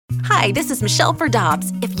Hi, this is Michelle for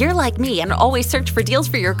Dobbs. If you're like me and always search for deals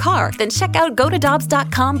for your car, then check out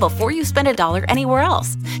GoToDobbs.com before you spend $1 anywhere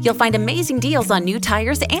else. You'll find amazing deals on new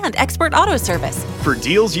tires and expert auto service. For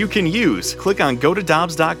deals you can use, click on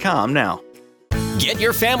GoToDobbs.com now. Get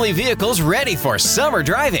your family vehicles ready for summer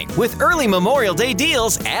driving with early Memorial Day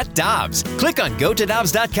deals at Dobbs. Click on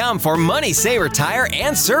GoToDobbs.com for money saver tire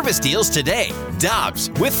and service deals today. Dobbs,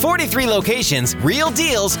 with 43 locations, real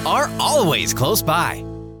deals are always close by.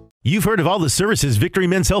 You've heard of all the services Victory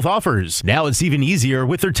Men's Health offers. Now it's even easier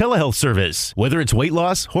with their telehealth service. Whether it's weight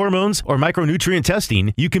loss, hormones, or micronutrient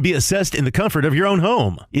testing, you can be assessed in the comfort of your own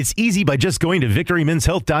home. It's easy by just going to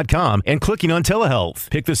victorymenshealth.com and clicking on telehealth.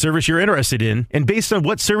 Pick the service you're interested in, and based on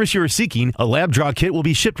what service you are seeking, a lab draw kit will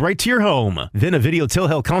be shipped right to your home. Then a video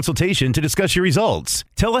telehealth consultation to discuss your results.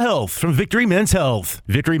 Telehealth from Victory Men's Health.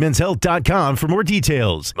 victorymenshealth.com for more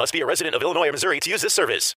details. Must be a resident of Illinois or Missouri to use this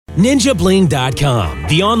service. NinjaBling.com,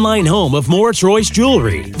 the online home of Moritz Royce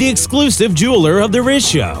Jewelry, the exclusive jeweler of the Riz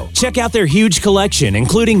Show. Check out their huge collection,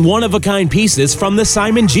 including one-of-a-kind pieces from the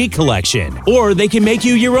Simon G collection. Or they can make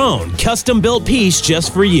you your own custom-built piece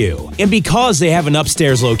just for you. And because they have an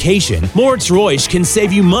upstairs location, Moritz Royce can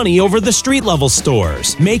save you money over the street-level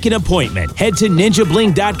stores. Make an appointment. Head to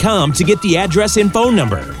NinjaBling.com to get the address and phone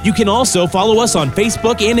number. You can also follow us on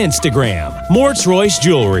Facebook and Instagram. Moritz Royce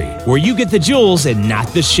Jewelry, where you get the jewels and not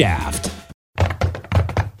the shaft.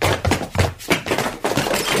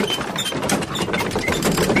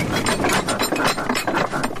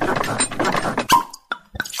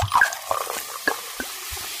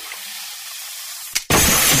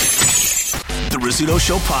 Rizzuto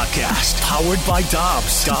Show podcast, powered by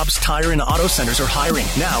Dobbs. Dobbs Tire and Auto Centers are hiring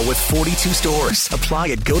now with 42 stores. Apply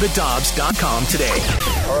at GoToDobbs.com today.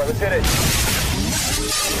 All right, let's hit it.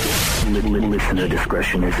 Listener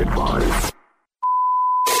discretion is advised.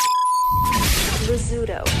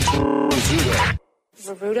 Rizzuto.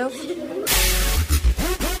 Rizzuto.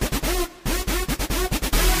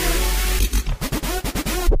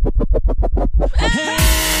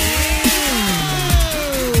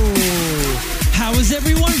 How is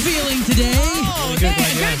everyone feeling today? Oh, good,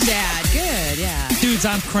 Dad. Good, yeah. Dudes,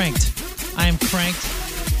 I'm cranked. I am cranked.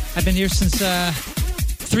 I've been here since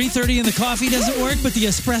 3:30 and the coffee doesn't work, but the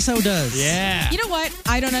espresso does. Yeah. You know what?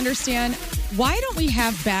 I don't understand. Why don't we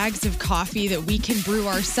have bags of coffee that we can brew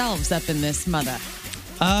ourselves up in this mother?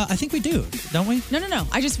 I think we do, don't we? No.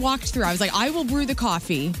 I just walked through. I was like, I will brew the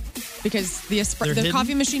coffee because the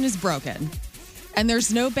coffee machine is broken. And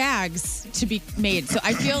there's no bags to be made. So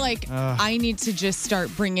I feel like I need to just start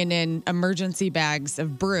bringing in emergency bags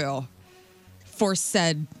of brew for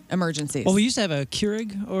said emergencies. Well, we used to have a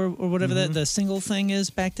Keurig or whatever the single thing is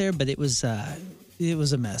back there, but it was a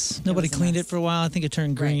mess. Nobody cleaned it for a while. I think it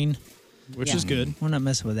turned green. Which is good. We're not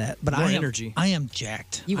messing with that. But More energy. I am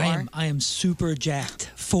jacked. You are? I am super jacked.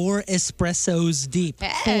 4 espressos deep.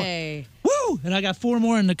 Hey. 4. Woo! And I got 4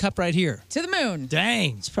 more in the cup right here. To the moon.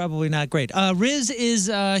 Dang. It's probably not great. Riz is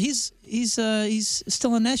he's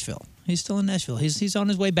still in Nashville. He's still in Nashville. He's on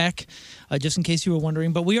his way back, just in case you were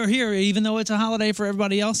wondering. But we are here, even though it's a holiday for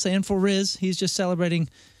everybody else, and for Riz. He's just celebrating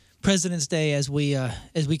President's Day as we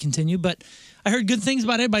continue. But I heard good things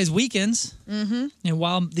about everybody's weekends. Mm-hmm. And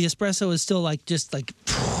while the espresso is still just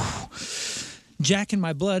jacking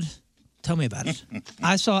my blood, tell me about it.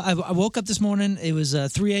 I woke up this morning. It was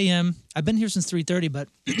 3 a.m. I've been here since 3:30, but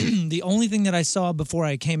the only thing that I saw before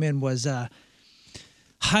I came in was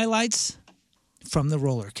highlights from the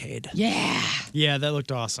Rollercade. Yeah. Yeah, that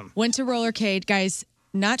looked awesome. Went to Rollercade, guys.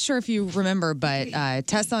 Not sure if you remember, but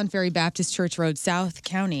Tesson Ferry Baptist Church Road, South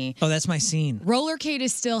County. Oh, that's my scene. Rollercade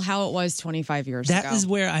is still how it was 25 years ago. That is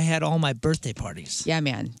where I had all my birthday parties. Yeah,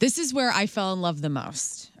 man. This is where I fell in love the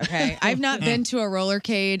most, okay? I've not been to a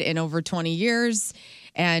Rollercade in over 20 years,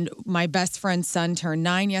 and my best friend's son turned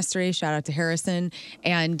 9 yesterday. Shout out to Harrison.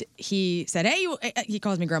 And he said, hey, he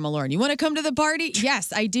calls me Grandma Lauren. You want to come to the party?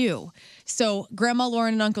 Yes, I do. So Grandma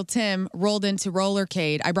Lauren and Uncle Tim rolled into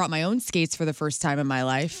Rollercade. I brought my own skates for the first time in my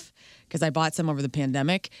life because I bought some over the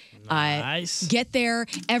pandemic. Nice. Get there.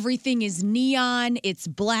 Everything is neon. It's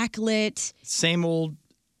blacklit. Same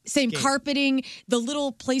skate. Carpeting, the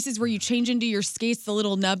little places where you change into your skates, the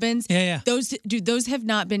little nubbins. Yeah. Those have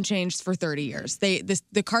not been changed for 30 years.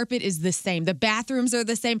 The carpet is the same. The bathrooms are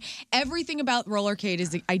the same. Everything about Rollercade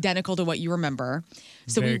is identical to what you remember.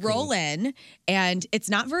 So we roll in, and it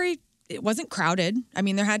wasn't crowded. I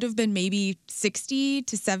mean, there had to have been maybe 60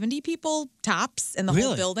 to 70 people tops in the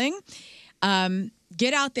whole building.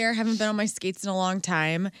 Get out there. Haven't been on my skates in a long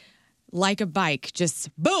time. Like a bike, just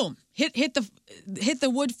boom, hit the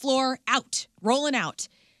wood floor, out, rolling out.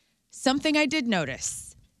 Something I did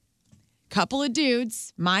notice. couple of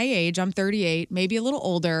dudes, my age, I'm 38, maybe a little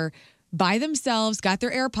older, by themselves, got their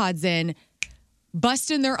AirPods in,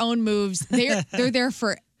 busting their own moves. They're there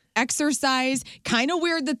for exercise. Kind of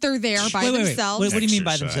weird that they're there by themselves. Wait, what do you mean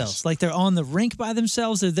by themselves? Like they're on the rink by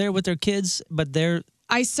themselves? They're there with their kids, but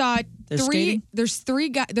I saw they're three. skating? There's three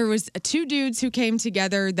guys. There was two dudes who came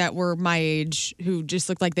together that were my age, who just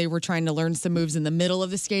looked like they were trying to learn some moves in the middle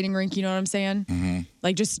of the skating rink. You know what I'm saying? Mm-hmm.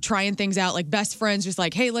 Like just trying things out, like best friends. Just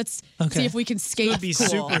like, hey, let's see if we can skate. That'd be cool.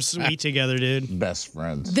 super sweet together, dude. Best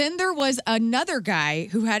friends. Then there was another guy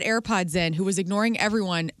who had AirPods in, who was ignoring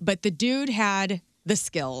everyone, but the dude had the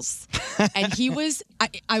skills. And he was,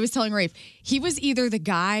 I was telling Rafe, he was either the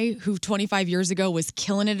guy who 25 years ago was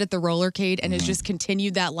killing it at the rollercade and has just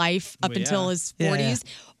continued that life up until his 40s,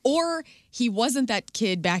 or he wasn't that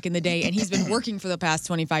kid back in the day and he's been working for the past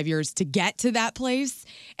 25 years to get to that place.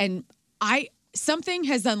 And something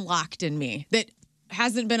has unlocked in me that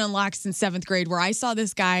hasn't been unlocked since 7th grade, where I saw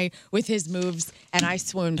this guy with his moves and I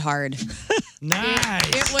swooned hard. Nice.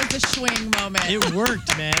 It was a swing moment. It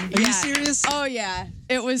worked, man. Are you serious? Oh, yeah.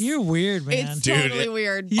 It was. You're weird, man. It's totally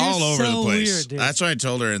weird. You're all over so the place. weird, dude. That's why I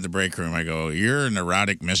told her in the break room. I go, "You're an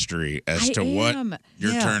erotic mystery as I to what am.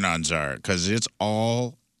 your Yeah. turn-ons are, because it's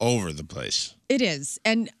all over the place." It is.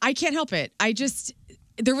 And I can't help it.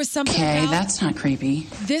 There was something Okay, about that's not creepy.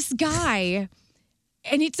 this guy.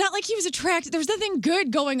 And it's not like he was attracted. There was nothing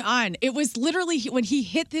good going on. It was literally when he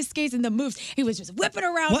hit this skates and the moves, he was just whipping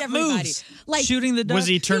around What everybody. moves? Like Shooting the duck? Was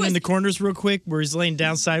he turning the corners real quick where he's laying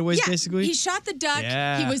down sideways, Yeah, basically? he shot the duck.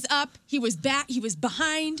 Yeah. He was up. He was back. He was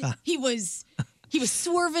behind. He was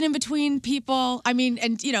swerving in between people. I mean,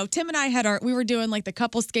 and Tim and I we were doing like the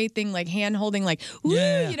couple skate thing, like hand holding, like woo,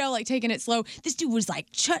 like taking it slow. This dude was like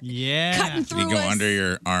cutting through You go us. under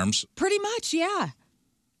your arms. Pretty much, yeah.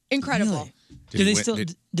 Incredible. Really?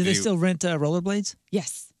 Do they still rent rollerblades?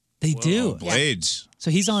 Yes. They do. Blades. So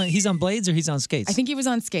he's on blades or he's on skates? I think he was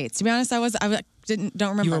on skates. To be honest, I don't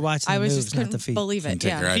remember. You were watching I the was moves, just not couldn't the feet. believe it. Couldn't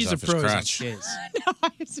take your eyes He's a off his pro on crotch.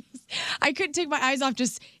 skates. I couldn't take my eyes off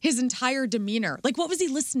just his entire demeanor. Like, what was he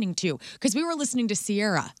listening to? Because we were listening to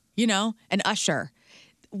Sierra, and Usher.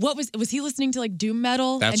 What was he listening to? Like doom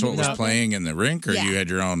metal? That's and what he was out playing in the rink, or Yeah. you had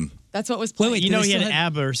your own? That's what was playing. Wait, You do know they he had still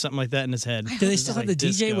have- ABBA or something like that in his head. Do they still have the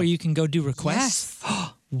DJ where you can go do requests?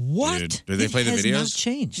 What? Dude, do they play the It has videos? not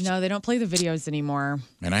changed. No, they don't play the videos anymore.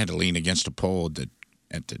 Man, I had to lean against a pole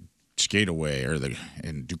at the skateaway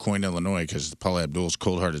in DuQuoin, Illinois, because Paula Abdul's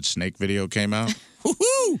Cold Hearted Snake video came out.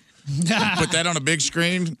 Woohoo! Put that on a big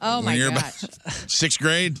screen. Oh, when my you're gosh. about 6th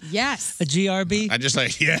grade. Yes. A GRB? I just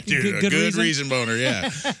dude, a good reason boner, yeah.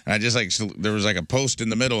 I just there was like a post in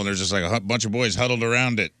the middle, and there's just like a bunch of boys huddled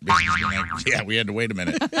around it. Yeah, we had to wait a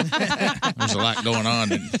minute. There's a lot going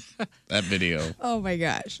on in that video. Oh my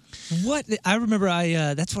gosh. What? I remember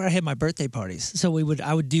that's where I had my birthday parties. So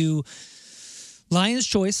I would do Lion's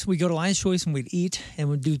Choice. We go to Lion's Choice and we'd eat and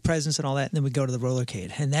we'd do presents and all that, and then we'd go to the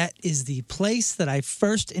rollercade. And that is the place that I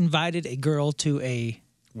first invited a girl to a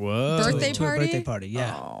Birthday to a party? birthday party.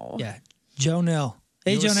 Yeah. Oh. Yeah. Jonelle.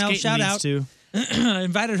 Hey, You know what Jonelle, skating shout leads out. to? I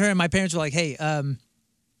invited her, and my parents were like, hey,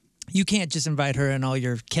 you can't just invite her and all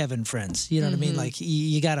your Kevin friends. You know what I mean? Like,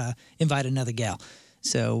 you got to invite another gal.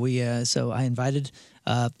 So I invited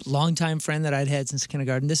a longtime friend that I'd had since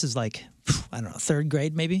kindergarten. This is like, I don't know, 3rd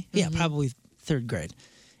grade maybe? Yeah, probably 3rd grade.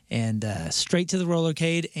 And straight to the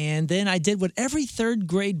rollercade. And then I did what every 3rd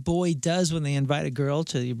grade boy does when they invite a girl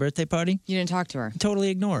to your birthday party. You didn't talk to her. Totally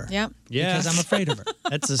ignore her. Yep. Yeah. Because I'm afraid of her.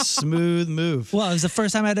 That's a smooth move. Well, it was the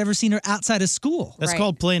first time I'd ever seen her outside of school. That's Right.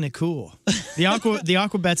 called playing it cool. The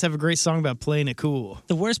Aquabats have a great song about playing it cool.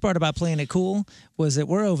 The worst part about playing it cool was that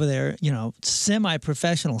we're over there,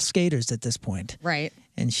 semi-professional skaters at this point. Right.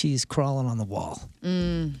 And she's crawling on the wall.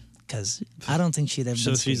 Because I don't think she'd ever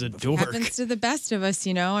So been she's a skating before. dork. Happens to the best of us,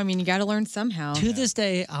 I mean, you got to learn somehow. To this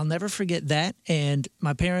day, I'll never forget that. And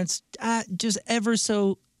my parents just ever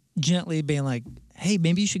so gently being like, hey,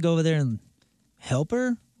 maybe you should go over there and help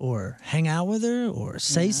her or hang out with her or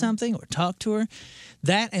say something or talk to her.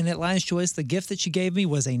 That and at Lion's Choice, the gift that she gave me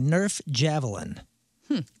was a Nerf javelin.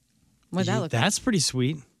 What'd that look like? That's pretty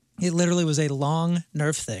sweet. It literally was a long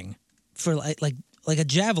Nerf thing for like a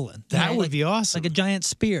javelin. That would be awesome. Like a giant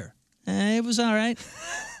spear. It was all right.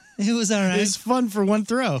 It was all right. It was fun for one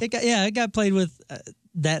throw. It got played with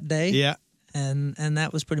that day. Yeah. And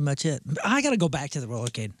that was pretty much it. I got to go back to the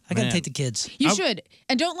rollercade. I got to Man. take the kids. You should.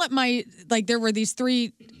 And don't let there were these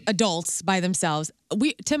 3 adults by themselves.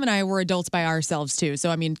 Tim and I were adults by ourselves too. So,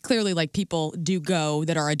 I mean, clearly people do go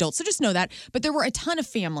that are adults. So just know that. But there were a ton of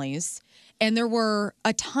families and there were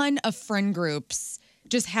a ton of friend groups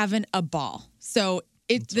just having a ball. So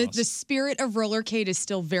The spirit of Rollercade is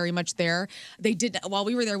still very much there. They did while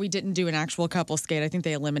we were there. We didn't do an actual couple skate. I think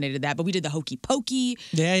they eliminated that, but we did the hokey pokey.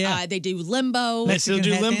 Yeah. They do limbo. They still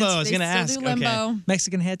do limbo. I was going to ask. Do limbo. Okay.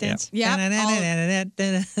 Mexican hat dance. Yeah.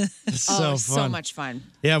 It's so fun. So much fun.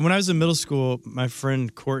 Yeah, when I was in middle school, my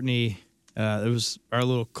friend Courtney, it was our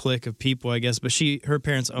little clique of people, I guess. But her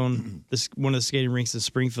parents own one of the skating rinks in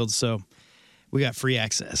Springfield, so we got free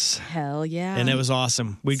access. Hell yeah! And it was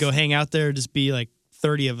awesome. We'd go hang out there, just be like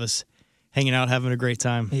 30 of us hanging out, having a great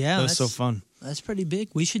time. Yeah, that was so fun. That's pretty big.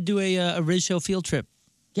 We should do a Riz Show field trip.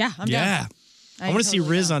 Yeah, I'm down. I want to see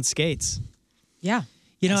Riz on skates. Yeah,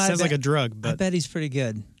 you know, it sounds like a drug, but I bet he's pretty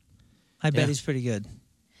good. I bet he's pretty good.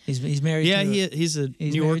 He's married. Yeah, to he's a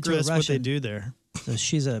New Yorker. That's what they do there. So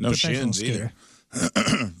she's a no professional shins skater.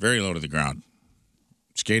 either. Very low to the ground.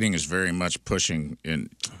 Skating is very much pushing in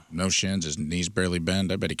no shins. His knees barely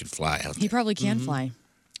bend. I bet he could fly out there. He probably can fly.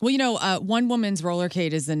 Well, you know, one woman's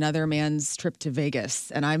rollercade is another man's trip to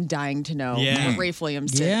Vegas, and I'm dying to know what Rafe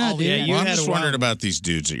Williams did. Yeah, dude. Well, I'm just wondering about these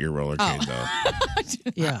dudes at your rollercade,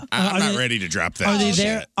 though. Yeah, I'm not ready to drop that. Are they shit.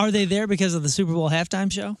 there? Are they there because of the Super Bowl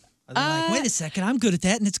halftime show? Are they like, wait a second, I'm good at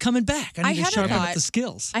that, and it's coming back. I need to sharpen up the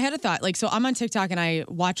skills. I had a thought. Like, so I'm on TikTok, and I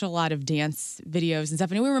watch a lot of dance videos and stuff.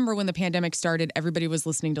 And we remember when the pandemic started, everybody was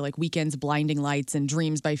listening to like Weekend's Blinding Lights and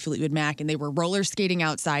Dreams by Fleetwood Mac, and they were roller skating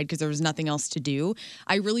outside because there was nothing else to do.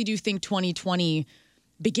 I really do think 2020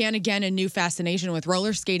 began again a new fascination with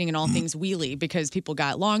roller skating and all things wheelie because people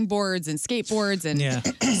got longboards and skateboards.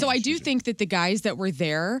 And so I do think that the guys that were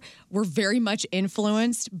there were very much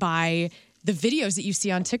influenced by the videos that you see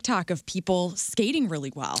on TikTok of people skating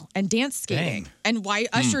really well and dance skating and why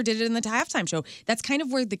Usher did it in the halftime show. That's kind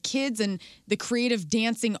of where the kids and the creative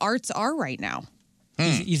dancing arts are right now.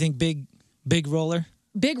 You think Big Roller?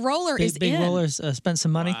 Big Roller is Big in. Roller spent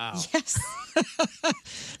some money? Wow. Yes.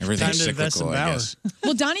 Everything's cyclical, I guess.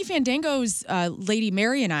 Well, Donnie Fandango's Lady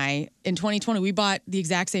Mary and I, in 2020, we bought the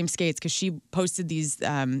exact same skates because she posted these,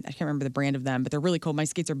 I can't remember the brand of them, but they're really cool. My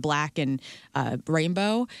skates are black and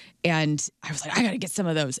rainbow. And I was like, I got to get some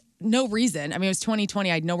of those. No reason. I mean, it was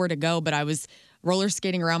 2020. I had nowhere to go, but I was roller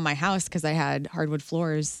skating around my house because I had hardwood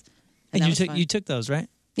floors. And you took those, right?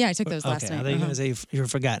 Yeah, I took those last night. I thought you were going to say you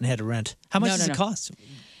forgot and had to rent. How much does it cost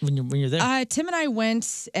when you're there? Tim and I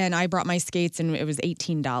went, and I brought my skates, and it was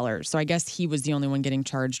 $18. So I guess he was the only one getting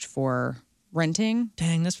charged for renting.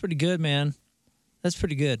 Dang, that's pretty good, man. That's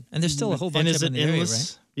pretty good. And there's still a whole bunch of them in the area,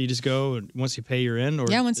 right? You just go and once you pay, you're in? Or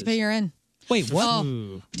yeah, once you pay, you're in. Wait, what?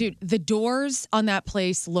 Oh, dude, the doors on that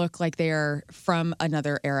place look like they are from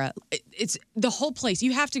another era. It's the whole place.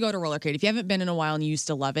 You have to go to Rollercade. If you haven't been in a while and you used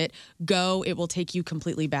to love it, go. It will take you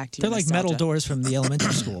completely back to your They're like nostalgia. metal doors from the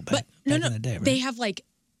elementary school back in the day, right? They have like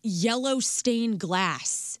yellow stained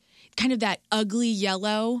glass, kind of that ugly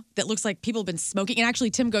yellow that looks like people have been smoking. And actually,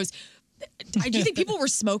 Tim goes, do you think people were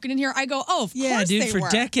smoking in here? I go, oh, of course dude, they for were.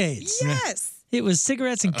 decades. Yes. It was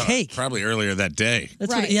cigarettes and cake. Probably earlier that day.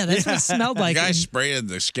 That's what it smelled like. The guy spraying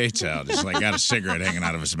the skates out. Just like got a cigarette hanging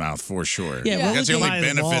out of his mouth for sure. Yeah, That's the only Rollercade by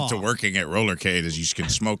benefit law. to working at Rollercade is you can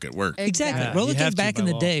smoke at work. Exactly. Yeah, you have Rollercade to back by in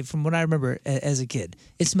the law. day, from what I remember as a kid,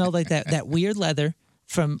 it smelled like that weird leather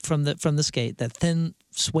from the skate, that thin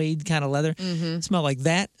suede kind of leather. It smelled like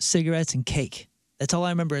that, cigarettes, and cake. That's all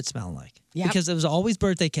I remember it smelling like. Yep. Because it was always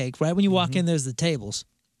birthday cake. Right when you walk in, there's the tables.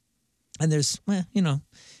 And there's,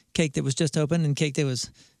 cake that was just open and cake that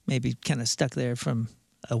was maybe kind of stuck there from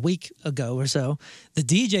a week ago or so. The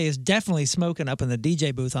DJ is definitely smoking up in the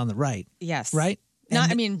DJ booth on the right. Yes. Right?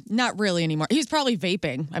 Not really anymore. He was probly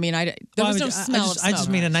vaping. I mean, there was no smell of smoke. I just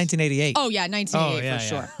mean in 1988. Oh, yeah, 1988 for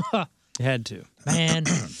sure. You had to. Man, I'm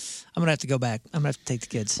going to have to go back. I'm going to have to take the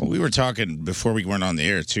kids. Well, we were talking before we went on the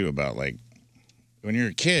air, too, about like when you're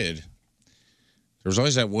a kid, there was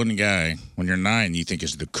always that one guy, when you're 9, you think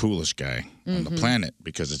is the coolest guy on the planet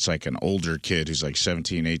because it's like an older kid who's like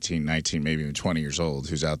 17, 18, 19, maybe even 20 years old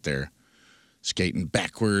who's out there skating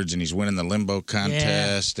backwards and he's winning the limbo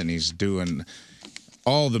contest and he's doing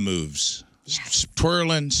all the moves.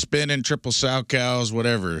 Twirling, spinning, triple sow cows,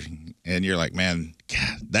 whatever. And you're like, man,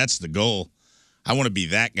 God, that's the goal. I want to be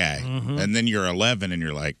that guy. And then you're 11 and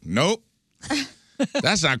you're like, nope.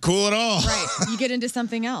 That's not cool at all. Right. You get into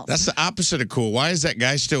something else. That's the opposite of cool. Why is that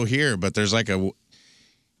guy still here? But there's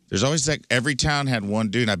always every town had one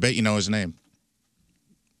dude. And I bet you know his name.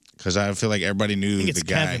 Because I feel like everybody knew the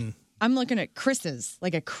guy. Kevin. I'm looking at Chris's,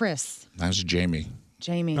 like a Chris. That was Jamie.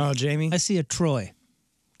 Jamie. Oh, Jamie. I see a Troy.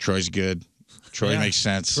 Troy's good. Troy makes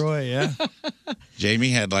sense. Troy, yeah. Jamie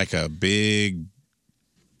had like a big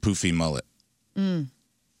poofy mullet.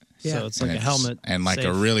 So it's like a helmet. And like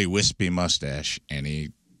a really wispy mustache. And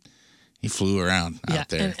he He flew around out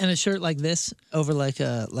there. And a shirt like this over like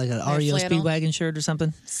an REO flannel. Speedwagon shirt or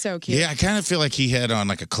something. So cute. Yeah, I kind of feel like he had on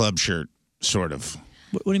like a club shirt, sort of.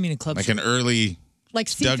 What do you mean a club like shirt? Like an early like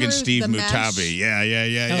Doug and Steve the mesh. Mutabi.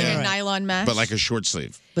 Yeah. Right. Nylon mesh. But like a short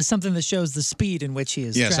sleeve. But something that shows the speed in which he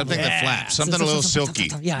is traveling. Something that flaps. Something a little silky.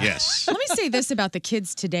 Yeah. Yes. Let me say this about the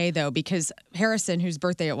kids today, though, because Harrison, whose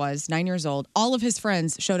birthday it was, 9 years old, all of his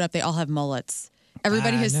friends showed up. They all have mullets.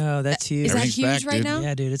 Everybody has. No, that's huge. Is that huge right now?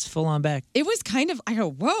 Yeah, dude, it's full on back. It was kind of, I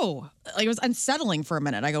go, whoa. Like, it was unsettling for a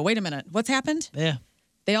minute. I go, wait a minute. What's happened? Yeah.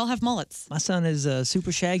 They all have mullets. My son is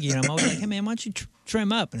super shaggy, and I'm always like, hey, man, why don't you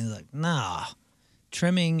trim up? And he's like, nah.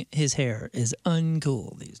 Trimming his hair is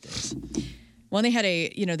uncool these days. When they had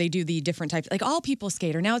they do the different types, like all people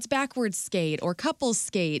skate, or now it's backwards skate or couples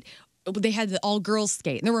skate. They had the all girls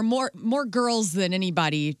skate, and there were more girls than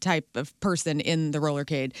anybody type of person in the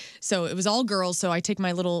rollercade. So it was all girls. So I take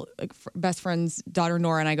my little best friend's daughter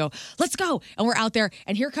Nora, and I go, "Let's go!" And we're out there,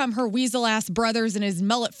 and here come her weasel ass brothers and his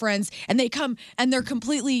mullet friends, and they come and they're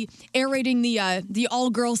completely aerating the all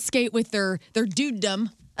girls skate with their dude-dom.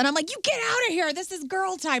 And I'm like, you get out of here. This is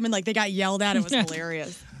girl time. And like they got yelled at. It was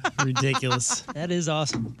hilarious. Ridiculous. That is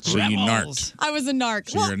awesome. So you narked. I was a narc.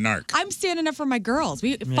 So you're a narc. I'm standing up for my girls.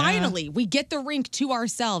 Finally, we get the rink to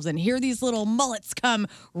ourselves, and here these little mullets come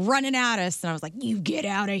running at us. And I was like, you get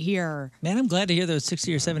out of here. Man, I'm glad to hear those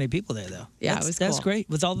 60 or 70 people there, though. Yeah, that's, it was that's cool. great.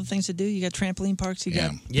 With all the things to do, you got trampoline parks, you got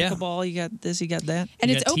pickleball, you got this, you got that. And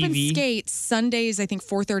You it's got open TV. skate Sundays, I think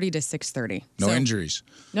 4:30 to 6:30. No injuries.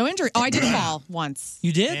 No injury. Oh, I did fall once.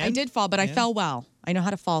 You did? I did fall, but I fell well. I know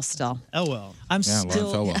how to fall still. Oh, well. I'm Yeah, Lauren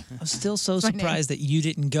still fell well. I'm still so That's my name. surprised that you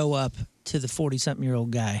didn't go up to the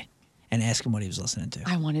 40-something-year-old guy and ask him what he was listening to.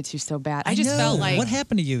 I wanted to so bad. I just felt like what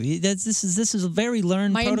happened to you? This is a very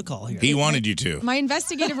learned protocol here. He wanted you to. my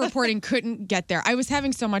investigative reporting couldn't get there. I was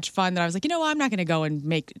having so much fun that I was like, you know what? I'm not going to go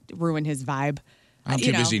and ruin his vibe. I'm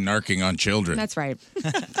too busy narking on children. That's right.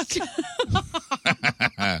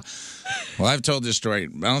 Well, I've told this story.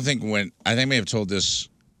 I think I may have told this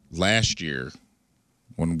last year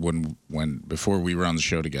when before we were on the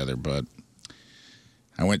show together, but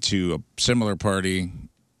I went to a similar party.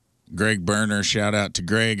 Greg Berner, shout out to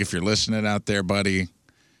Greg if you're listening out there, buddy.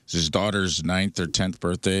 It's his daughter's 9th or 10th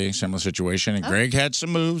birthday, similar situation. And Greg had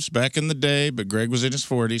some moves back in the day, but Greg was in his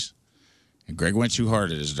 40s. And Greg went too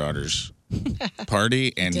hard at his daughter's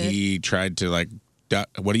party, and he tried to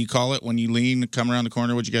what do you call it when you lean, come around the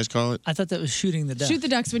corner? What'd you guys call it? I thought that was shooting the duck. Shoot the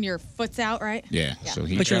ducks when your foot's out, right? Yeah. So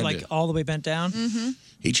he but tried you're like all the way bent down? Mm-hmm.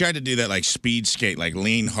 He tried to do that like speed skate, like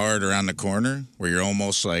lean hard around the corner where you're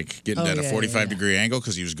almost like getting at a 45-degree angle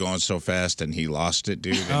because he was going so fast and he lost it,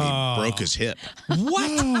 dude, and he broke his hip.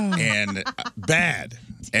 What? And bad.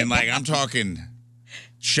 And like I'm talking,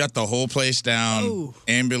 shut the whole place down,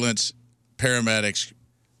 ambulance, paramedics,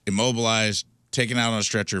 immobilized, taken out on a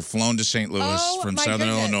stretcher, flown to St. Louis from Southern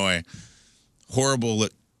Illinois. Horrible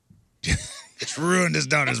look. It's ruined his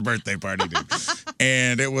daughter's birthday party, dude.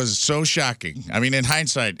 And it was so shocking. I mean, in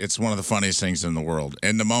hindsight, it's one of the funniest things in the world.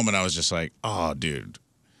 In the moment, I was just like, oh, dude.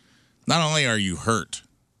 Not only are you hurt,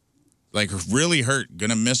 like really hurt,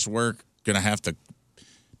 gonna miss work, gonna have to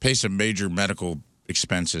pay some major medical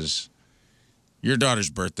expenses, your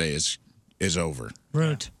daughter's birthday is over.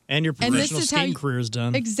 Ruined. And your And this professional is how skating you- career is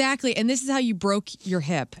done. Exactly. And this is how you broke your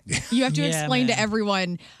hip. You have to explain to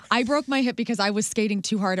everyone, I broke my hip because I was skating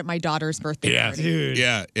too hard at my daughter's birthday party. Dude.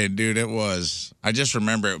 Yeah, and dude, it was. I just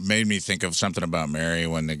remember it made me think of something about Mary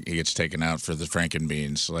when he gets taken out for the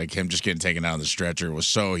Frankenbeans. Like him just getting taken out on the stretcher was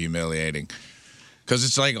so humiliating. Because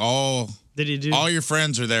it's like all your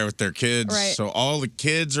friends are there with their kids. Right. So all the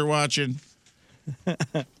kids are watching.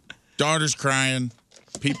 Daughter's crying.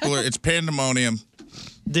 It's pandemonium.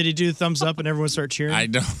 Did he do thumbs up and everyone start cheering? I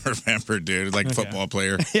don't remember, dude. Like football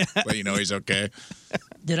player. But you know he's okay.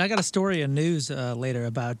 Dude, I got a story in news later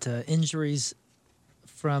about injuries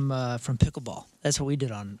from pickleball. That's what we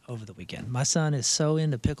did on over the weekend. My son is so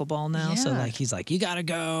into pickleball now, so like he's like, you gotta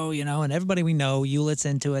go, and everybody we know, Hewlett's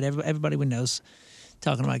into it. Everybody we know's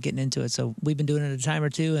talking about getting into it. So we've been doing it a time or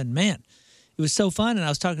two, and man, it was so fun. And I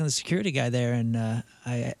was talking to the security guy there, and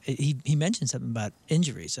he mentioned something about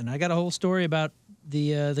injuries, and I got a whole story about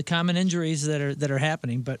the common injuries that are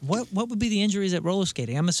happening. But what would be the injuries at roller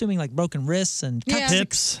skating? I'm assuming like broken wrists and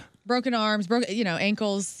hips, broken arms,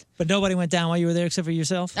 ankles. But nobody went down while you were there except for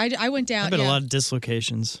yourself? I went down. I bet a lot of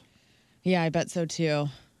dislocations. Yeah, I bet so too.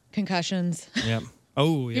 Concussions. Yep.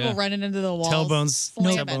 Oh, yeah. People running into the walls. Tailbones.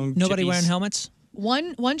 Slamming. Nobody wearing helmets?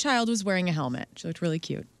 One child was wearing a helmet. She looked really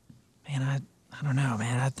cute. Man, I don't know,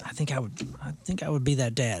 man. I think I would be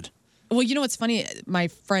that dad. Well, you know what's funny? My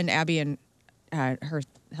friend Abby and her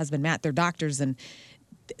husband Matt, they're doctors, and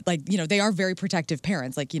like, they are very protective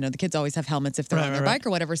parents. Like, the kids always have helmets if they're on their bike or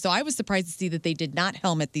whatever. So I was surprised to see that they did not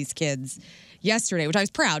helmet these kids yesterday, which I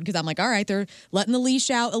was proud because I'm like, all right, they're letting the leash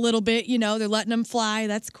out a little bit, they're letting them fly.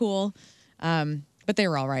 That's cool. But they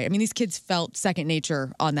were all right. I mean, these kids felt second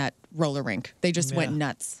nature on that roller rink. They just went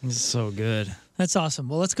nuts. It's so good. That's awesome.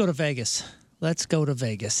 Well, let's go to Vegas.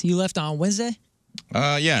 You left on Wednesday?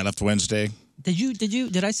 Yeah, I left Wednesday. Did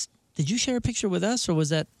you share a picture with us, or was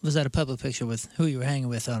that a public picture with who you were hanging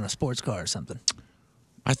with on a sports car or something?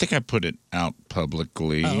 I think I put it out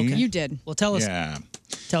publicly. Oh, okay. You did. Well, tell us. Yeah.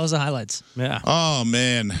 Tell us the highlights. Yeah. Oh,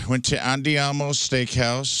 man. Went to Andiamo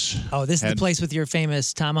Steakhouse. Oh, this is the place with your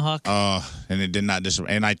famous tomahawk? Oh, and it did not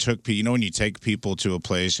and I took, when you take people to a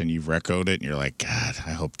place and you've recoed it and you're like, God,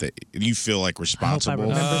 I hope that you feel like responsible. I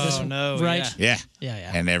hope I remember this. No, right? Yeah.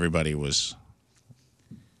 Yeah. And everybody was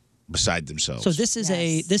beside themselves. So this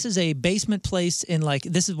is a basement place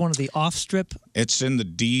this is one of the off-strip. It's in the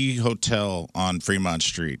D Hotel on Fremont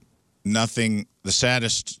Street. Nothing, the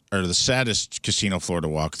saddest casino floor to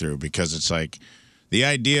walk through, because it's like, the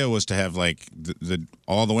idea was to have like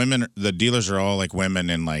all the women, the dealers are all like women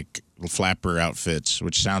in like flapper outfits,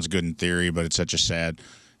 which sounds good in theory, but it's such a sad.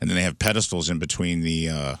 And then they have pedestals in between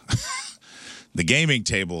the the gaming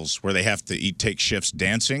tables where they have to take shifts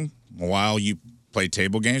dancing while you play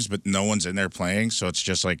table games, but no one's in there playing, so it's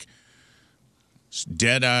just like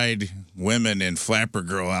dead-eyed women in flapper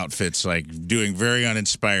girl outfits, like doing very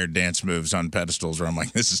uninspired dance moves on pedestals. Where I'm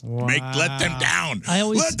like, this is let them down.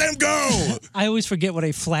 Let them go. I always forget what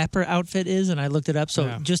a flapper outfit is, and I looked it up.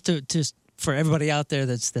 So just for everybody out there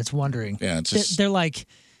that's wondering, they're like.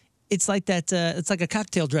 It's like that. It's like a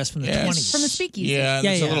cocktail dress from the 20s. From the speakeasy. Yeah,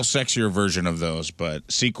 it's a little sexier version of those, but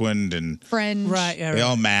sequined and fringe. Right. They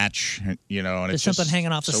all match, And there's it's something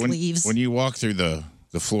hanging off the sleeves. When you walk through the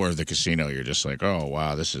floor of the casino, you're just like, oh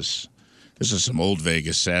wow, this is some old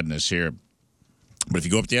Vegas sadness here. But if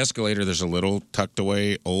you go up the escalator, there's a little tucked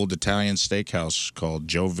away old Italian steakhouse called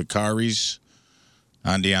Joe Vicari's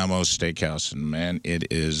Andiamo Steakhouse, and man, it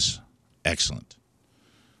is excellent.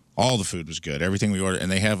 All the food was good. Everything we ordered,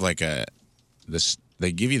 and they have like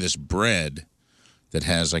they give you this bread that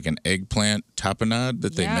has like an eggplant tapenade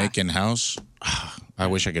that they make in house. I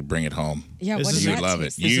wish I could bring it home. Yeah, what you would love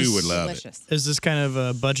it. You would love it. Is this kind of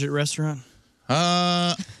a budget restaurant?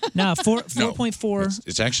 No, 4.4.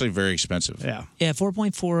 It's actually very expensive. Yeah. Yeah,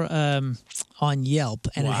 4.4 on Yelp,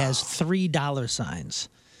 and it has $3 signs.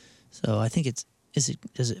 So I think is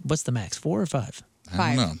it what's the max, 4 or 5?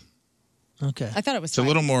 I don't know. Okay. I thought it was It's a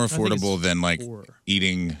little more affordable than like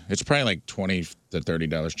eating. It's probably like $20 to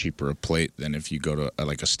 $30 cheaper a plate than if you go to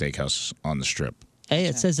like a steakhouse on the Strip. Hey,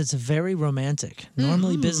 it says it's very romantic.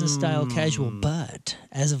 Normally business style casual, but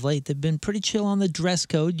as of late, they've been pretty chill on the dress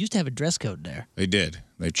code. Used to have a dress code there. They did.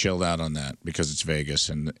 They chilled out on that because it's Vegas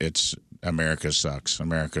and America sucks.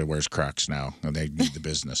 America wears Crocs now and they need the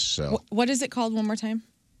business. So what is it called one more time?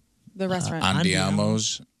 The restaurant.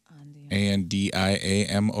 Andiamo's.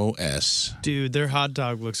 Andiamos. Dude, their hot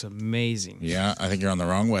dog looks amazing. Yeah, I think you're on the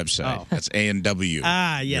wrong website. Oh. That's A&W.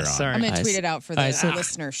 Yes, sorry. I'm going to tweet it out for the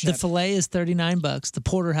listenership. The filet is $39. The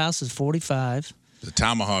porterhouse is $45. The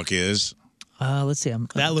tomahawk is. Let's see.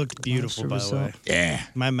 That looked beautiful, by the way. Yeah.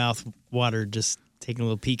 My mouth watered just taking a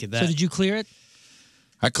little peek at that. So did you clear it?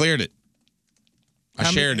 I cleared it. I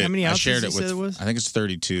shared it. How many ounces I shared it you said with. it was? I think it's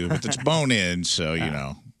 32, but it's bone in, so you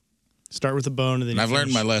know. Start with the bone, and then. And I've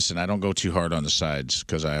learned my lesson. I don't go too hard on the sides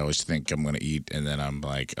because I always think I'm going to eat, and then I'm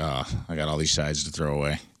like, I got all these sides to throw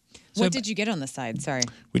away. What did you get on the side? Sorry.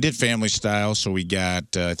 We did family style, so we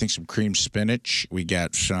got I think some creamed spinach. We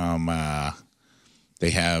got some. They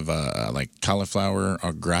have like cauliflower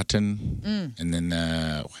au gratin, and then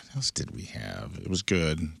what else did we have? It was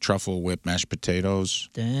good. Truffle whipped mashed potatoes.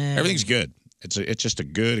 Dang. Everything's good. It's just a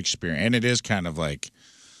good experience, and it is kind of like.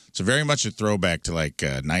 It's very much a throwback to like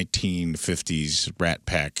 1950s Rat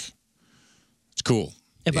Pack. It's cool.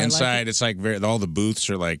 The inside, it's like all the booths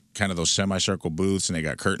are like kind of those semicircle booths, and they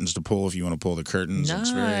got curtains to pull if you want to pull the curtains.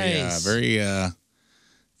 Nice. It's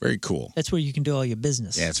very cool. That's where you can do all your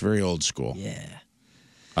business. Yeah, it's very old school. Yeah.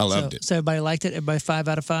 I loved it. So everybody liked it? Everybody 5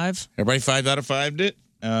 out of 5? Everybody 5 out of 5'd it.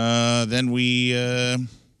 Then we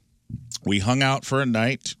hung out for a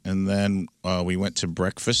night, and then we went to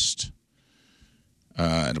breakfast.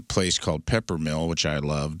 At a place called Peppermill, which I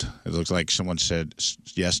loved. It looked like someone said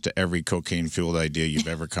yes to every cocaine-fueled idea you've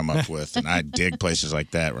ever come up with. And I dig places like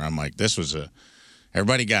that where I'm like,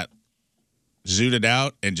 everybody got zooted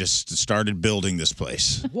out and just started building this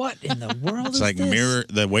place. What in the world It's is like this?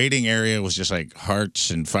 the waiting area was just like hearts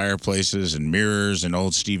and fireplaces and mirrors and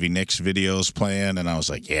old Stevie Nicks videos playing. And I was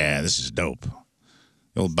like, yeah, this is dope.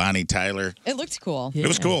 Old Bonnie Tyler. It looked cool. It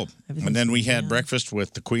was cool. And then we had breakfast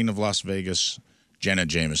with the Queen of Las Vegas, Jenna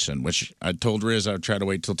Jameson, which I told Riz I would try to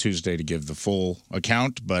wait till Tuesday to give the full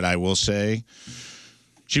account, but I will say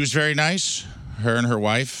she was very nice. Her and her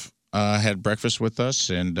wife had breakfast with us,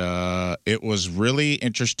 and it was really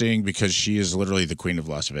interesting because she is literally the Queen of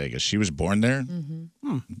Las Vegas. She was born there,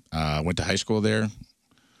 went to high school there,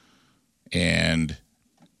 and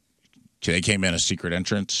they came in a secret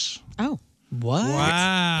entrance. Oh. What?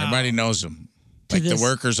 Wow. Everybody knows them. Like the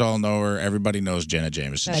workers all know her. Everybody knows Jenna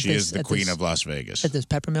Jameson. She is the Queen of Las Vegas. At this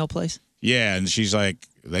Peppermill place? Yeah, and she's like,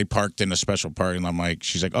 they parked in a special parking lot.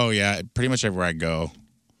 She's like, oh yeah, pretty much everywhere I go,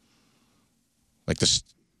 like this,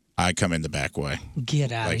 I come in the back way.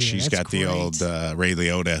 Get out of here. Like she's got the old Ray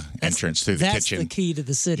Liotta entrance through the kitchen. That's the key to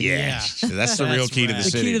the city. Yeah. So that's the real key to the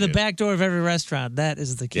city. The key to the dude. back door of every restaurant. That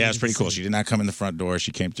is the key. Yeah, it's pretty cool. She did not come in the front door.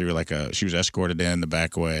 She came through she was escorted in the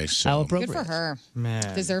back way. So. How appropriate. Good for her.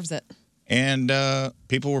 Man. Deserves it. And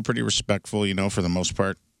people were pretty respectful, for the most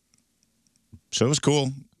part. So it was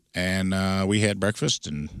cool. And we had breakfast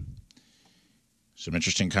and some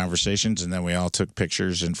interesting conversations. And then we all took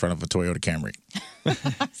pictures in front of a Toyota Camry.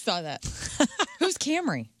 I saw that. Who's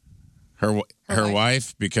Camry? Her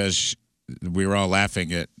wife, because we were all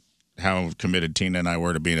laughing at how committed Tina and I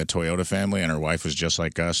were to being a Toyota family. And her wife was just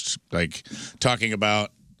like us, like talking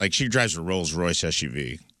about, like she drives a Rolls Royce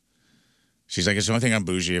SUV. She's like, it's the only thing I'm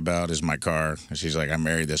bougie about is my car. And she's like, I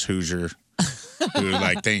married this Hoosier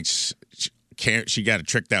who thinks she got a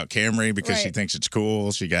tricked out Camry because she thinks it's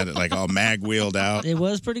cool. She got it all mag wheeled out. It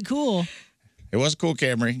was pretty cool. It was a cool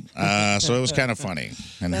Camry. So it was kind of funny.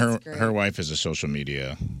 And her wife is a social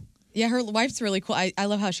media. Yeah, her wife's really cool. I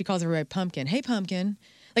love how she calls everybody Pumpkin. Hey, Pumpkin.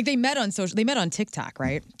 Like they met on TikTok,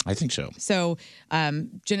 right? I think so. So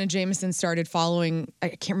Jenna Jameson started following, I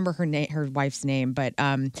can't remember her wife's name, but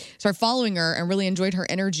started following her and really enjoyed her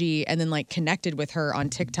energy and then connected with her on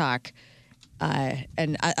TikTok.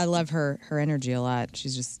 And I love her energy a lot.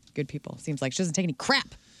 She's just good people. Seems like she doesn't take any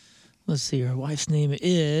crap. Let's see. Her wife's name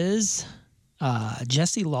is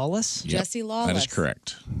Jessie Lawless. Yep, Jessie Lawless. That is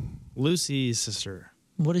correct. Lucy's sister.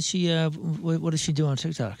 What does she? What does she do on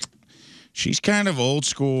TikTok? She's kind of old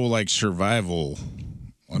school, survival.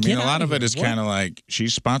 I mean, a lot of it is kind of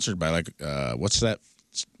she's sponsored by what's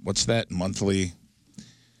that monthly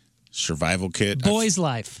survival kit? Boys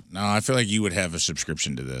Life. No, I feel like you would have a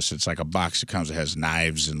subscription to this. It's like a box that comes that has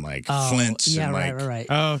knives and flints. Yeah, and right.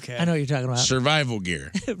 Oh, okay. I know what you're talking about. Survival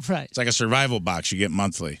gear. Right. It's like a survival box you get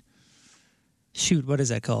monthly. Shoot, what is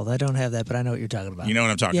that called? I don't have that, but I know what you're talking about. You know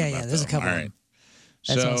what I'm talking about. Yeah, there's a couple All of right. them.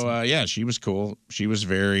 That's awesome. Yeah, she was cool. She was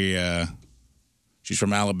very, she's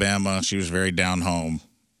from Alabama. She was very down home,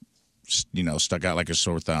 stuck out like a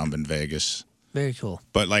sore thumb in Vegas. Very cool.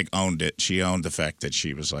 But owned it. She owned the fact that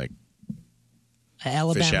she was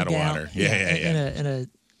Alabama fish out of gal. water. Yeah. In a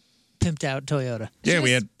pimped out Toyota. Yeah, She we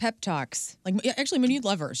does had pep talks. Actually, when you'd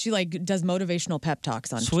love her, she does motivational pep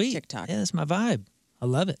talks on TikTok. Yeah, that's my vibe. I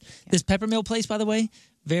love it. Yeah. This Peppermill place, by the way,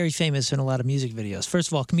 very famous in a lot of music videos. First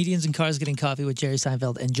of all, Comedians in Cars Getting Coffee with Jerry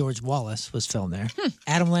Seinfeld and George Wallace was filmed there.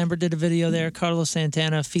 Adam Lambert did a video there. Carlos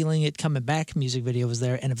Santana, Feeling It Coming Back music video was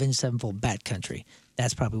there. And Avenged Sevenfold, Bat Country.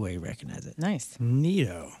 That's probably where you recognize it. Nice.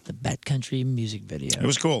 Neato. The Bat Country music video. It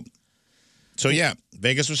was cool. So, yeah,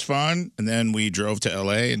 Vegas was fun. And then we drove to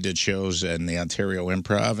L.A. and did shows in the Ontario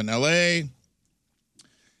Improv in L.A.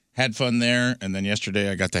 Had fun there. And then yesterday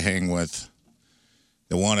I got to hang with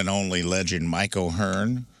the one and only legend Mike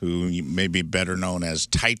O'Hearn, who may be better known as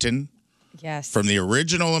Titan. Yes. From the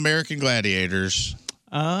original American Gladiators.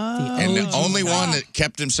 And the only one that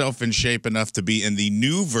kept himself in shape enough to be in the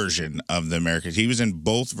new version of the American. He was in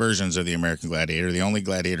both versions of the American Gladiator, the only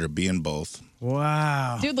gladiator to be in both.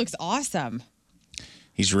 Wow. Dude looks awesome.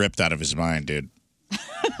 He's ripped out of his mind, dude.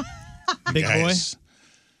 Big boy?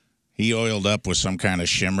 He oiled up with some kind of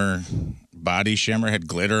body shimmer, had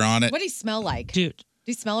glitter on it. What do he smell like? Dude.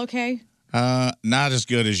 Do you smell okay? Not as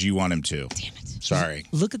good as you want him to. Damn it. Sorry.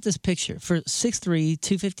 Look at this picture. For 6'3",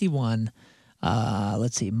 251,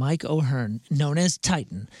 let's see, Mike O'Hearn, known as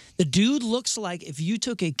Titan. The dude looks like if you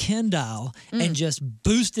took a Ken doll and just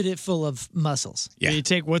boosted it full of muscles. Yeah. You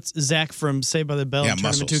take what's Zach from Saved by the Bell and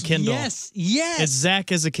turn him into a Ken doll. Yes. It's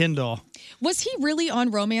Zach as a Ken doll. Was he really on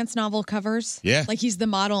romance novel covers? Yeah. Like he's the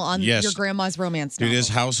model on your grandma's romance novel? Dude, his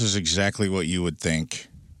house is exactly what you would think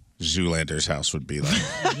Zoolander's house would be like.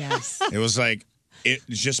 Yes. It was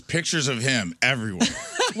just pictures of him everywhere.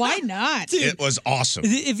 Why not? Dude, it was awesome.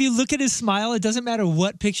 If you look at his smile, it doesn't matter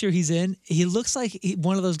what picture he's in. He looks like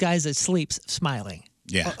one of those guys that sleeps smiling.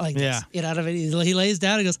 Yeah. Like this. Get out of it. He lays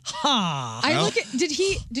down and goes, ha. Did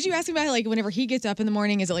you ask him about like whenever he gets up in the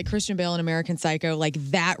morning, is it like Christian Bale in American Psycho, like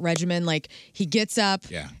that regimen? Like he gets up,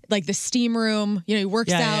 like the steam room, he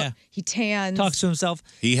works out, he tans. Talks to himself.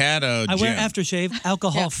 He had a I wear gym. aftershave,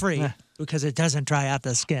 alcohol free, because it doesn't dry out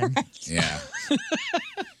the skin. Yeah.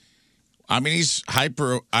 I mean, he's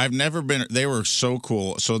hyper. I've never been. They were so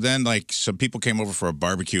cool. So then, like, some people came over for a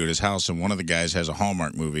barbecue at his house, and one of the guys has a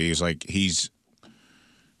Hallmark movie. He's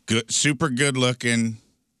good, super good looking,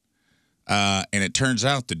 and it turns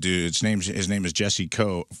out the dude, his name is Jesse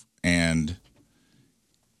Cove, and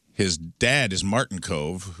his dad is Martin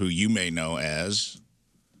Cove, who you may know as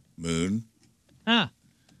Moon. The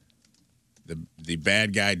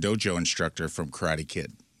bad guy dojo instructor from Karate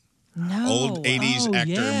Kid. No. Old 80s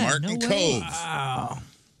actor Martin Cove. Wow.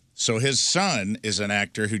 So his son is an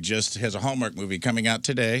actor who just has a Hallmark movie coming out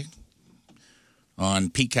today on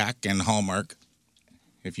Peacock and Hallmark,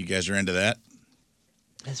 if you guys are into that.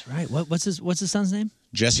 That's right. What's his son's name?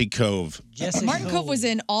 Jesse Cove. Martin Cove was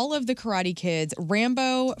in all of the Karate Kids,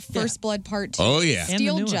 Rambo, First Blood Part 2, Oh, yeah. Steel And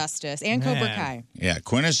the new one. Justice, and Cobra Man. Kai. Yeah,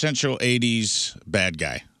 quintessential 80s bad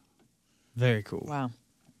guy. Very cool. Wow.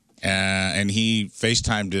 And he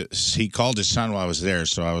FaceTimed, he called his son while I was there.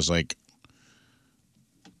 So I was like,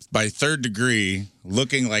 by third degree,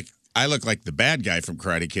 I look like the bad guy from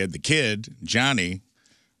Karate Kid, the kid, Johnny.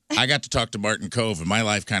 I got to talk to Martin Cove, and my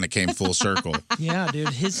life kind of came full circle. Yeah, dude.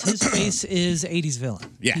 His face is 80s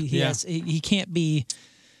villain. Yeah. He can't be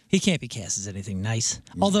cast as anything nice.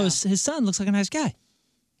 Although his son looks like a nice guy.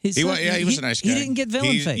 He was a nice guy. He didn't get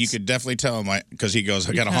villain face. You could definitely tell him, because he goes,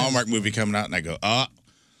 I got a Hallmark movie coming out, and I go,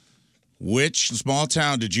 which small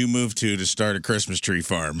town did you move to start a Christmas tree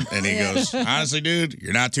farm? And he goes, honestly, dude,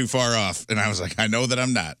 you're not too far off. And I was like, I know that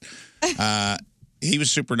I'm not. He was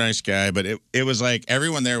a super nice guy, but it was like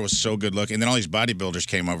everyone there was so good looking. And then all these bodybuilders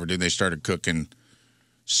came over, dude. They started cooking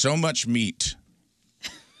so much meat.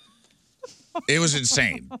 It was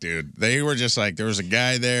insane, dude. They were just like, there was a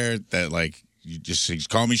guy there that like, he's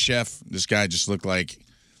call me chef. This guy just looked like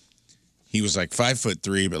he was like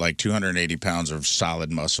 5'3", but like 280 pounds of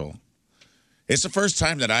solid muscle. It's the first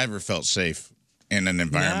time that I ever felt safe in an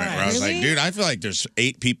environment where I was like, dude, I feel like there's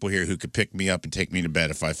 8 people here who could pick me up and take me to bed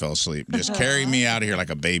if I fell asleep. Just carry me out of here like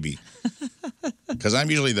a baby. Because I'm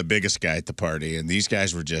usually the biggest guy at the party, and these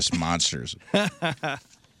guys were just monsters.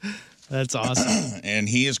 That's awesome. And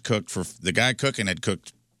he has cooked the guy cooking had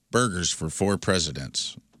cooked burgers for 4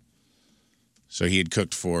 presidents. So he had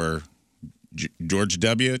cooked for George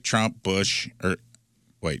W., Trump, Bush,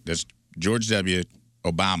 that's George W.,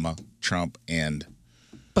 Obama, Trump, and...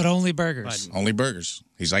 But only burgers. Only burgers.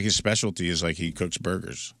 He's like, his specialty is like he cooks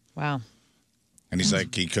burgers. Wow. And he's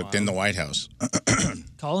like, he cooked in the White House.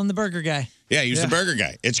 Call him the burger guy. Yeah, he was the burger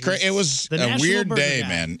guy. It's crazy. It was a weird day,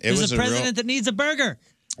 man. It was a president that needs a burger.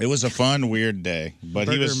 It was a fun, weird day. But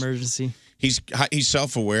burger he was emergency. He's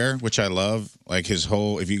self-aware, which I love. Like his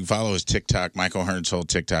whole, if you follow his TikTok, Michael Hearn's whole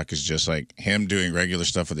TikTok is just like him doing regular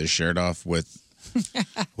stuff with his shirt off with,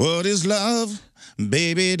 what is love?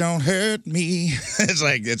 Baby, don't hurt me.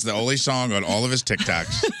 It's the only song on all of his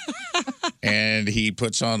TikToks. And he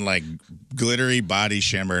puts on like glittery body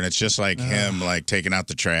shimmer, and it's just like him like taking out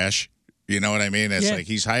the trash. You know what I mean? It's like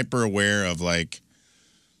he's hyper aware of like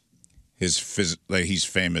he's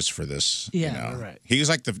famous for this. Yeah, right. He was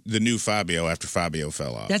like the new Fabio after Fabio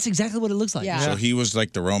fell off. That's exactly what it looks like. Yeah. So he was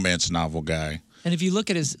like the romance novel guy. And if you look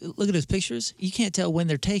at his pictures, you can't tell when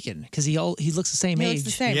they're taken because he looks the same He age. looks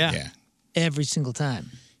the same. Yeah. Every single time.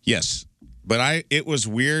 Yes. But it was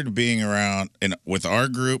weird being around with our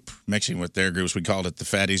group, mixing with their groups. We called it the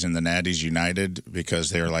Fatties and the Natties United because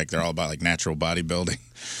they're all about like natural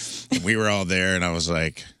bodybuilding. And we were all there, and I was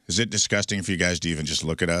like, is it disgusting for you guys to even just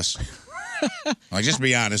look at us? Like, just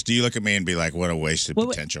be honest. Do you look at me and be like, what a wasted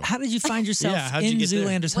potential? How did you find yourself how'd in you get there?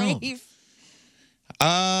 Zoolander's home?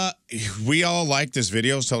 We all liked his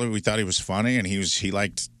videos. Told him we thought he was funny, and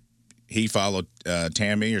he followed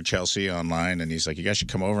Tammy or Chelsea online, and he's like, you guys should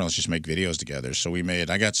come over and let's just make videos together. So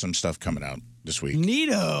I got some stuff coming out this week.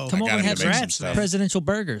 Neato. Come over and have some some presidential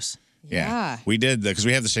burgers. Yeah. We did because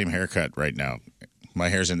we have the same haircut right now. My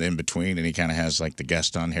hair's in between, and he kind of has like the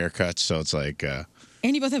guest on haircuts. So it's like,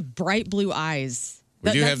 And you both have bright blue eyes.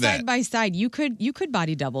 We do have that. Side by side. You could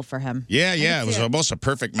body double for him. yeah. It was almost a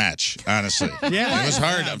perfect match, honestly. Yeah. It was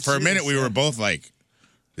hard. For a minute, we were both like,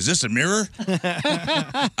 is this a mirror?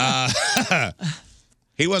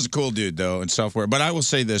 He was a cool dude, though, and self-aware. But I will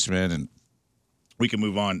say this, man, and we can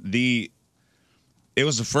move on. It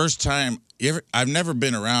was the first time I've never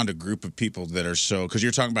been around a group of people that are so, because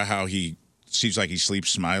you're talking about how he seems like he sleeps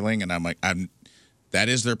smiling, and I'm like, that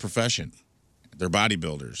is their profession. They're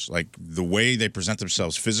bodybuilders. Like the way they present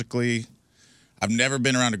themselves physically. I've never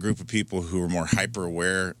been around a group of people who are more hyper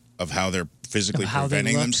aware of how they're physically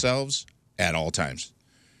presenting themselves at all times.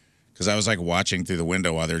 Because I was like watching through the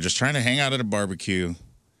window while they were just trying to hang out at a barbecue,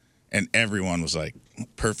 and everyone was like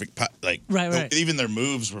perfect. Like right. Even their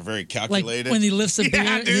moves were very calculated. Like when he lifts a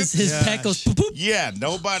beer, his pec goes poop, poop. Yeah,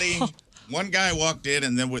 nobody. One guy walked in,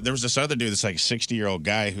 and then there was this other dude that's like a 60-year-old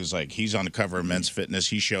guy who's like, he's on the cover of Men's Fitness.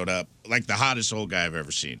 He showed up, like the hottest old guy I've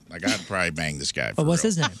ever seen. Like, I'd probably bang this guy. But what's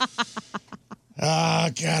his name?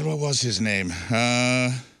 God, what was his name?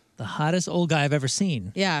 The hottest old guy I've ever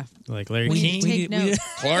seen. Yeah. Like Larry King?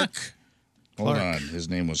 Clark. Hold on. His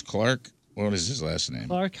name was Clark. What is his last name?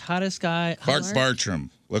 Clark, hottest guy. Clark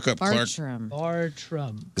Bartram. Look up Bartram.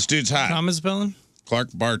 Bartram. This dude's hot. Thomas spelling? Clark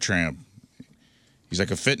Bartram. He's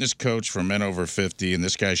like a fitness coach for men over 50, and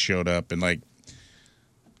this guy showed up and like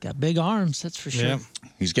got big arms, that's for sure. Yeah.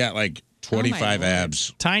 He's got like 25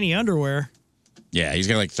 abs. Tiny underwear. Yeah, he's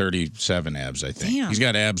got like 37 abs, I think. Damn. He's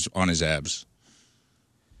got abs on his abs.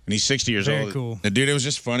 And he's 60 years Very old. cool. And dude, it was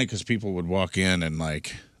just funny because people would walk in and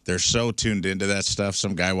like they're so tuned into that stuff.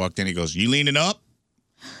 Some guy walked in, he goes, "You leaning up?"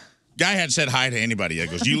 Guy hadn't said hi to anybody. I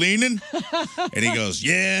goes, "You leaning?" And he goes,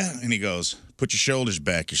 "Yeah." And he goes, "Put your shoulders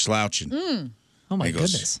back. You're slouching." Oh my He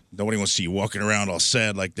goes, goodness. "Nobody wants to see you walking around all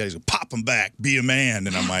sad like that." He's like, "Pop them back. Be a man."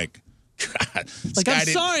 And I'm like, God. Like, I'm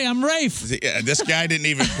sorry, I'm Rafe. Yeah, this guy didn't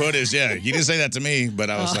even put his, he didn't say that to me, but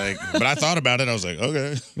I was like, but I thought about it. I was like,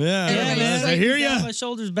 okay. Yeah, man, I hear ya. My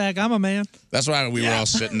shoulders back. I'm a man. That's why we were all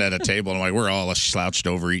sitting at a table, and I'm like, we're all slouched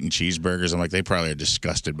over eating cheeseburgers. I'm like, they probably are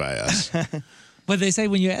disgusted by us. What did they say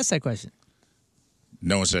when you asked that question?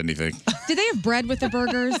 No one said anything. Did they have bread with the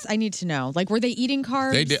burgers? I need to know. Like, were they eating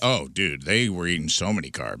carbs? They did. Oh, dude, they were eating so many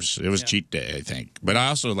carbs. It was cheat day, I think. But I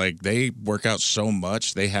also, like, they work out so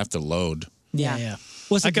much, they have to load. Yeah.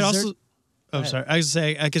 I could also. Oh, sorry. I was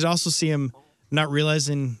say I could also see him not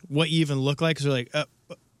realizing what you even look like because they're like,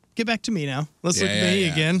 get back to me now. Let's look at me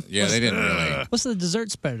again. Yeah, they didn't really. What's the dessert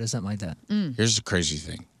spread or something like that? Here's the crazy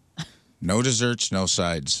thing: no desserts, no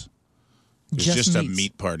sides. It was Just just a meats.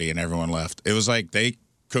 meat party, and everyone left. It was like they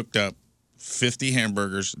cooked up 50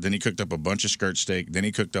 hamburgers, then he cooked up a bunch of skirt steak, then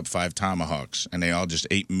he cooked up 5 tomahawks, and they all just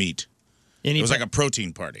ate meat. It was like a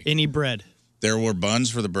protein party. Any bread. There were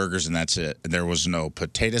buns for the burgers, and that's it. There was no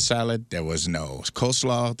potato salad. There was no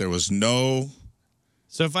coleslaw. There was no.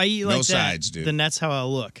 So if I eat like no that, sides, dude. then that's how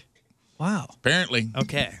I'll look. Wow. Apparently.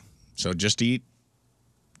 Okay. So just eat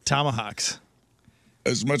tomahawks.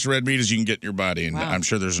 As much red meat as you can get in your body, and Wow. I'm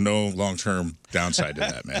sure there's no long-term downside to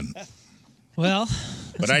that, man. Well,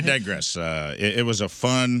 But I digress. It was a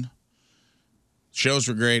fun. Shows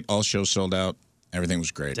were great. All shows sold out. Everything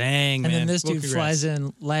was great. Dang, and man. then this Well, dude congrats. flies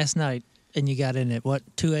in last night, and you got in at what,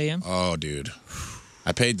 2 a.m.? Oh, dude.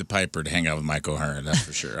 I paid the piper to hang out with Mike O'Hearn, that's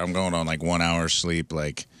for sure. I'm going on like 1 hour sleep.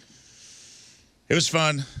 Like, it was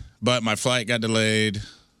fun, but my flight got delayed.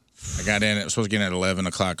 I got in, it was supposed to get in at 11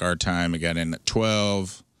 o'clock our time. I got in at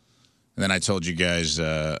 12. And then I told you guys,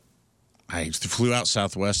 I flew out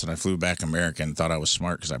Southwest and I flew back American and thought I was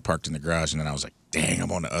smart because I parked in the garage. And then I was like, dang,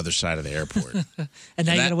 I'm on the other side of the airport. And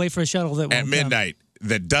now you got to wait for a shuttle that won't At midnight,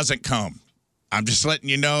 that doesn't come. I'm just letting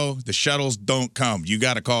you know, the shuttles don't come. You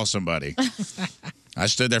got to call somebody. I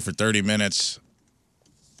stood there for 30 minutes,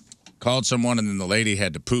 called someone, and then the lady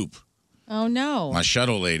had to poop. Oh, no. My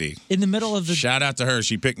shuttle lady. In the middle of the... Shout out to her.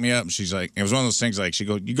 She picked me up, and she's like, it was one of those things like, she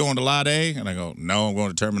goes, you going to Lot A? And I go, no, I'm going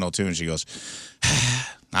to Terminal 2. And she goes,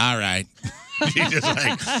 all right. She just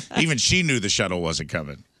like, even she knew the shuttle wasn't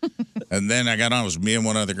coming. And then I got on, it was me and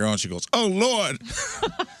one other girl, and she goes, oh, Lord,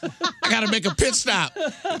 I got to make a pit stop.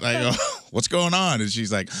 I go, what's going on? And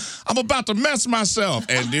she's like, I'm about to mess myself.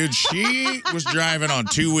 And, dude, she was driving on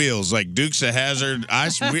 2 wheels, like Dukes of Hazzard.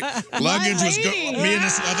 Luggage was me and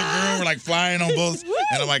this other girl were like flying on both.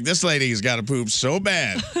 And I'm like, this lady's got to poop so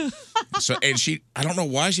bad. So, and I don't know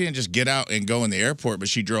why she didn't just get out and go in the airport, but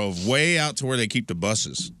she drove way out to where they keep the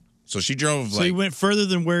buses. So she drove So you went further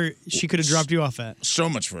than where she could have dropped you off at. So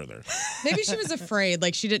much further. Maybe she was afraid.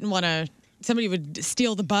 Like, she didn't want to... Somebody would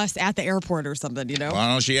steal the bus at the airport or something, you know? Well, I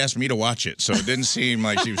don't know. She asked me to watch it, so it didn't seem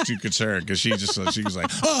like she was too concerned because she was like,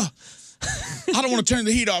 oh, I don't want to turn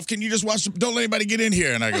the heat off. Can you just watch? Don't let anybody get in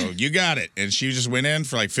here. And I go, you got it. And she just went in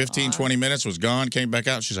for like 15, 20 minutes, was gone, came back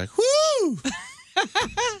out. She's like, whoo,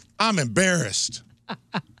 I'm embarrassed.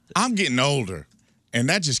 I'm getting older. And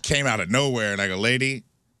that just came out of nowhere. And I go, lady,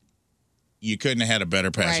 you couldn't have had a better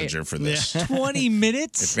passenger for this. Yeah. 20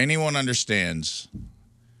 minutes? If anyone understands.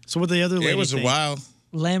 So what the other lady It was think? a while.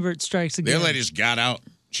 Lambert strikes The again. other lady just got out.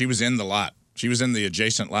 She was in the lot. She was in the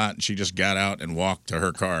adjacent lot, and she just got out and walked to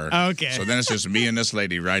her car. Okay. So then it's just me and this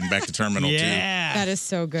lady riding back to Terminal 2. That is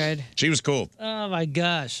so good. She was cool. Oh, my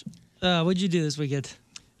gosh. What'd you do this weekend?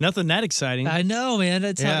 Nothing that exciting. I know, man.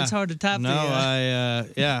 It's hard to top. No,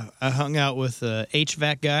 I hung out with a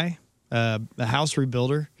HVAC guy, a house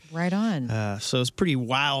rebuilder. Right on. So it's pretty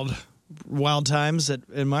wild times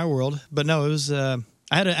in my world. But no, it was. I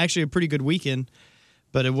had actually a pretty good weekend,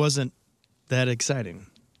 but it wasn't that exciting.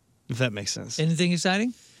 If that makes sense. Anything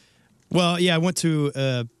exciting? Well, yeah, I went to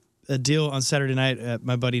a deal on Saturday night at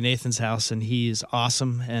my buddy Nathan's house, and he's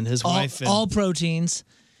awesome, and his wife. All proteins.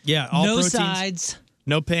 Yeah, all no proteins. Sides.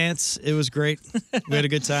 No pants. It was great. We had a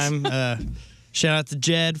good time. Shout out to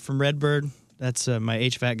Jed from Redbird. That's my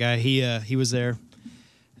HVAC guy. He was there,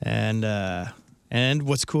 and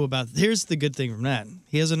what's cool about here's the good thing from that.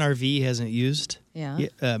 He has an RV he hasn't used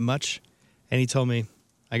much, and he told me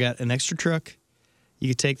I got an extra truck. You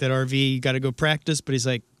could take that RV. You got to go practice, but he's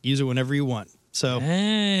like, use it whenever you want. So,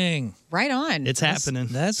 dang, right on. It's happening.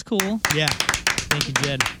 That's cool. Yeah, thank you,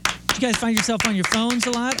 Jed. Do you guys find yourself on your phones a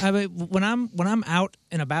lot? When I'm out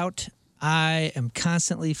and about, I am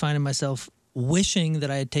constantly finding myself wishing that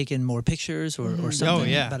I had taken more pictures or something. Oh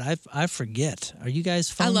yeah, but I forget. Are you guys?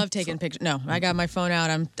 Phone? I love taking pictures. No, I got my phone out.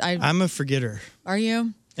 I'm a forgetter. Are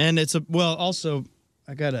you? And also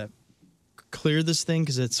I gotta clear this thing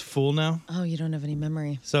because it's full now. Oh, you don't have any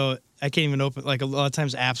memory. So I can't even open. Like a lot of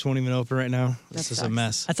times, apps won't even open right now. It's just a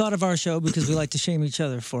mess. I thought of our show because we like to shame each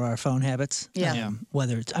other for our phone habits. Yeah.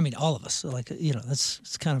 Whether it's, all of us. So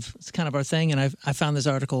it's kind of our thing. And I found this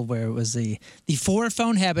article where it was the 4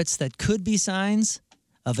 phone habits that could be signs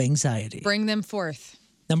of anxiety. Bring them forth.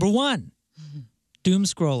 Number 1, doom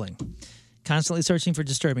scrolling. Constantly searching for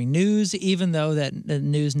disturbing news, even though that the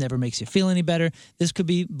news never makes you feel any better. This could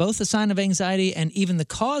be both a sign of anxiety and even the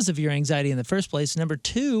cause of your anxiety in the first place. Number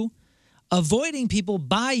 2, avoiding people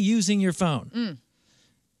by using your phone.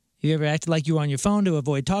 You ever acted like you were on your phone to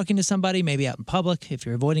avoid talking to somebody, maybe out in public? If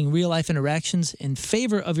you're avoiding real-life interactions in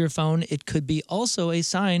favor of your phone, it could be also a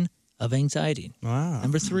sign of anxiety. Wow.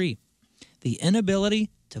 Number 3, the inability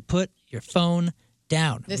to put your phone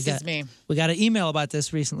down. This is me. We got an email about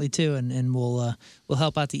this recently too, and we'll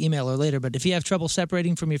help out the emailer later. But if you have trouble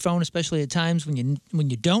separating from your phone, especially at times when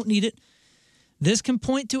you don't need it, this can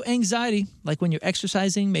point to anxiety. Like when you're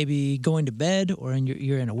exercising, maybe going to bed, or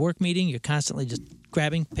you're in a work meeting, you're constantly just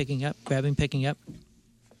grabbing, picking up.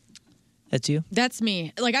 That's you. That's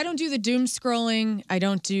me. Like I don't do the doom scrolling. I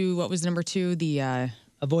don't do what was number 2, the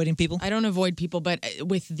avoiding people. I don't avoid people, but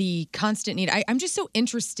with the constant need, I'm just so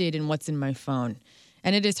interested in what's in my phone.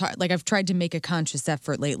 And it is hard. Like I've tried to make a conscious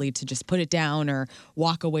effort lately to just put it down or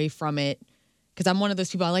walk away from it. Because I'm one of those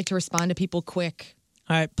people, I like to respond to people quick.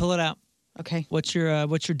 All right, pull it out. Okay. What's your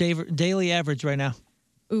daily average right now?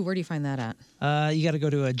 Ooh, where do you find that at? You got to go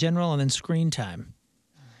to a general and then screen time.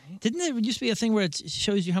 All right. Didn't there used to be a thing where it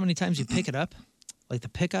shows you how many times you pick it up? Like the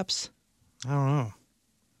pickups? I don't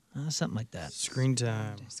know. Something like that. Screen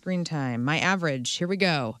time. Screen time. My average. Here we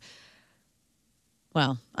go.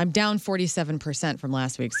 Well, I'm down 47% from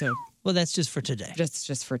last week, so. Well, that's just for today.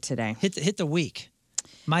 Just for today. Hit the week.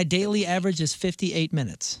 My daily average is 58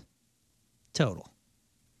 minutes total.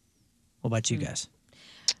 What about you guys?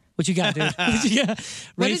 What you got, dude? What you got?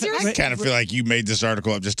 What is yours? I kind of feel like you made this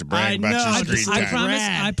article up just to brag about your screen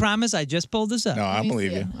time. I promise. I just pulled this up. No, I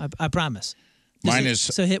believe you. I promise. Mine is.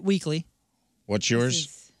 So hit weekly. What's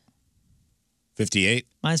yours? 58?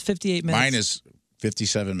 Mine's 58 minutes. Mine is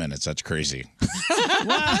 57 minutes. That's crazy.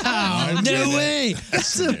 Wow. No way.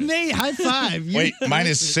 That's amazing. High five. Wait, mine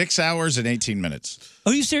is 6 hours and 18 minutes.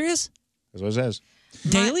 Are you serious? That's what it says.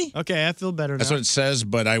 Daily? Okay, I feel better now. That's what it says,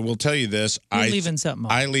 but I will tell you this. You're leaving something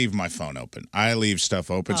on. I leave my phone open. I leave stuff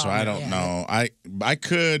open, so I don't know. I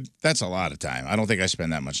could. That's a lot of time. I don't think I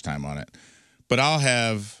spend that much time on it. But I'll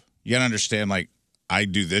have, you got to understand, like, I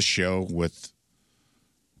do this show with.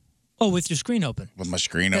 Oh, with your screen open. With my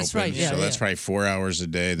screen that's open. Right. Yeah, so that's probably 4 hours a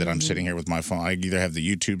day that I'm sitting here with my phone. I either have the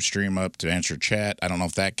YouTube stream up to answer chat. I don't know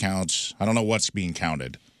if that counts. I don't know what's being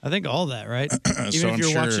counted. I think all that, right? Even So if I'm you're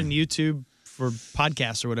sure- watching YouTube for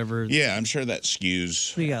podcasts or whatever. Yeah, I'm sure that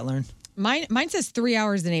skews. What do you got, Learn? Mine says 3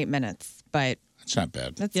 hours and 8 minutes, but That's not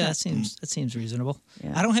bad. That seems reasonable.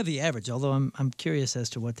 Yeah. I don't have the average, although I'm curious as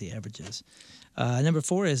to what the average is. Number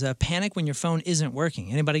 4 is panic when your phone isn't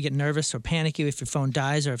working. Anybody get nervous or panicky if your phone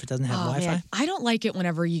dies or if it doesn't have Wi-Fi? Man. I don't like it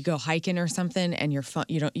whenever you go hiking or something and your phone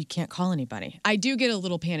you can't call anybody. I do get a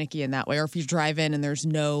little panicky in that way, or if you drive in and there's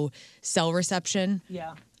no cell reception.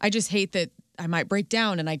 Yeah. I just hate that I might break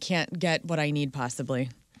down and I can't get what I need possibly.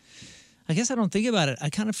 I guess I don't think about it. I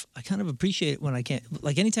kind of appreciate it when I can't.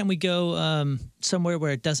 Like anytime we go somewhere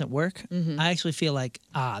where it doesn't work, I actually feel like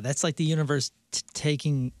that's like the universe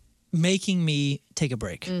making me take a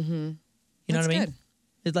break. Mm-hmm. You know what I mean? Good.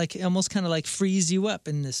 It almost kind of like frees you up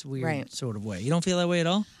in this weird sort of way. You don't feel that way at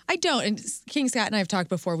all? I don't. And King Scott and I have talked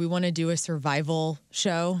before. We want to do a survival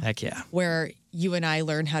show. Heck yeah. Where you and I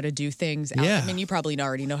learn how to do things. Yeah. I mean, you probably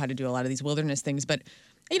already know how to do a lot of these wilderness things, but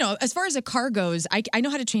as far as a car goes, I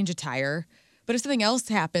know how to change a tire. But if something else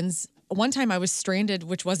happens, one time I was stranded,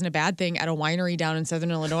 which wasn't a bad thing, at a winery down in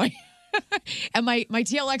Southern Illinois, and my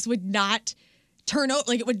TLX would not turn over,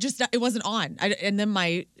 it wasn't on. And then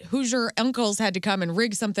my Hoosier uncles had to come and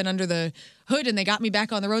rig something under the hood, and they got me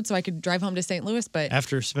back on the road so I could drive home to St. Louis. But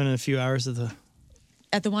after spending a few hours at the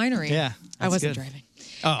winery, I wasn't driving.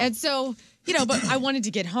 Oh. And so, but I wanted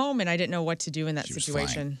to get home, and I didn't know what to do in that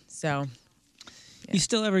situation. So, You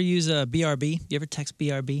still ever use a BRB? You ever text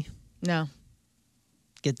BRB? No.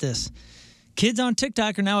 Get this. Kids on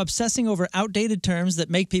TikTok are now obsessing over outdated terms that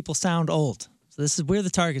make people sound old. So we're the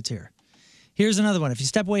targets here. Here's another one. If you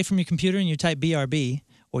step away from your computer and you type BRB,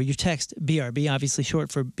 or you text BRB, obviously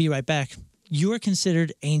short for Be Right Back, you are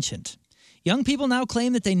considered ancient. Young people now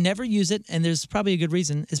claim that they never use it, and there's probably a good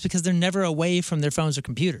reason. It's because they're never away from their phones or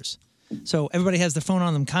computers. So everybody has their phone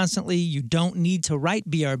on them constantly. You don't need to write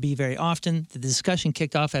BRB very often. The discussion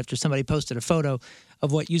kicked off after somebody posted a photo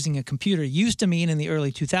of what using a computer used to mean in the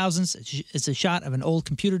early 2000s. It's a shot of an old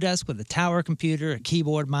computer desk with a tower computer, a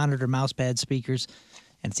keyboard, monitor, mousepad, speakers,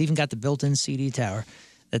 and it's even got the built-in CD tower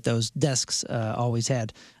that those desks always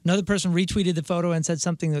had. Another person retweeted the photo and said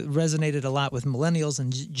something that resonated a lot with millennials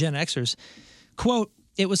and Gen Xers. Quote,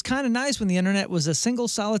 "It was kind of nice when the internet was a single,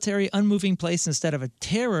 solitary, unmoving place instead of a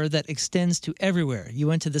terror that extends to everywhere. You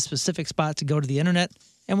went to the specific spot to go to the internet,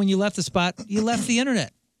 and when you left the spot, you left the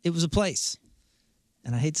internet. It was a place."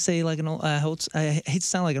 And I hate to say I hate to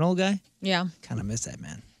sound like an old guy. Yeah. Kind of miss that,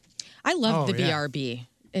 man. I love the BRB.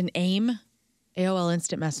 And AIM, AOL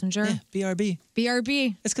Instant Messenger. Yeah, BRB.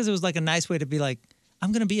 BRB. It's because it was like a nice way to be like,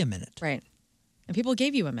 I'm going to be a minute. Right. And people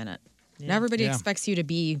gave you a minute. Now everybody expects you to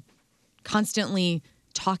be constantly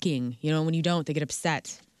talking. When you don't, they get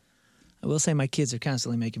upset. I will say my kids are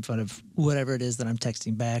constantly making fun of whatever it is that I'm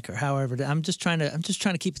texting back or however. I'm just trying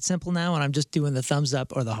to keep it simple now, and I'm just doing the thumbs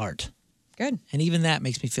up or the heart. Good. And even that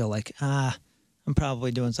makes me feel like, I'm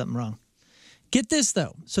probably doing something wrong. Get this,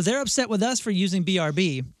 though. So they're upset with us for using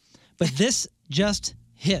BRB, but this just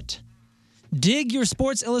hit. Dig your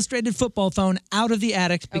Sports Illustrated football phone out of the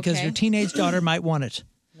attic because your teenage daughter might want it.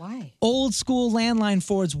 Why? Old school landline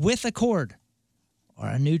Fords with a cord, or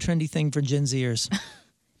a new trendy thing for Gen Zers.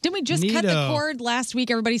 Didn't we just cut the cord last week?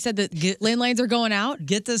 Everybody said that landlines are going out.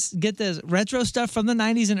 Get this. Retro stuff from the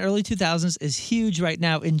 90s and early 2000s is huge right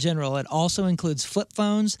now in general. It also includes flip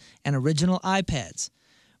phones and original iPads.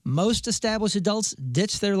 Most established adults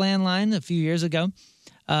ditched their landline a few years ago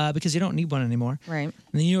because you don't need one anymore. Right. And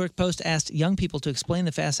the New York Post asked young people to explain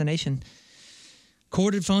the fascination.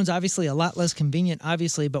 Corded phones, obviously a lot less convenient,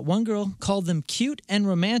 obviously, but one girl called them cute and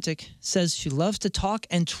romantic, says she loves to talk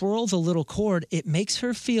and twirl the little cord. It makes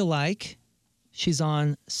her feel like she's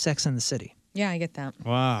on Sex and the City. Yeah, I get that.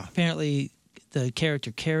 Wow. Apparently, the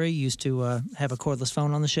character Carrie used to have a cordless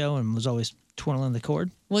phone on the show and was always twirling the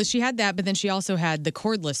cord. Well, she had that, but then she also had the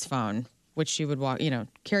cordless phone, which she would walk.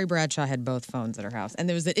 Carrie Bradshaw had both phones at her house, and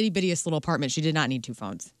there was the itty bittiest little apartment. She did not need two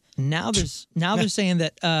phones. Now they're saying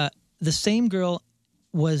that the same girl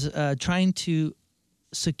was trying to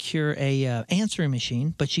secure a answering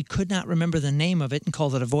machine, but she could not remember the name of it and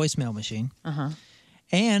called it a voicemail machine.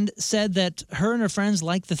 And said that her and her friends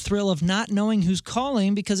like the thrill of not knowing who's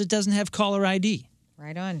calling because it doesn't have caller ID.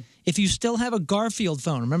 Right on. If you still have a Garfield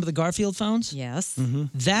phone, remember the Garfield phones? Yes. Mm-hmm.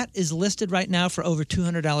 That is listed right now for over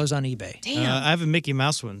 $200 on eBay. Damn. I have a Mickey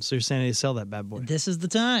Mouse one, so you're saying they sell that bad boy. This is the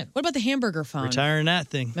time. What about the hamburger phone? Retiring that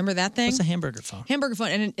thing. Remember that thing? What's a hamburger phone? Hamburger phone.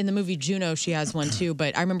 And in the movie Juno, she has one too.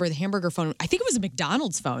 But I remember the hamburger phone. I think it was a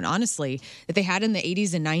McDonald's phone, honestly, that they had in the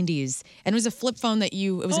 80s and 90s. And it was a flip phone that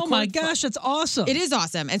it was oh my gosh, that's awesome. It is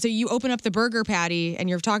awesome. And so you open up the burger patty and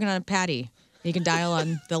you're talking on a patty. You can dial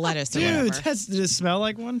on the lettuce or whatever. Dude, does it smell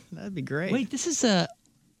like one? That'd be great. Wait, this is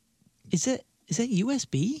is that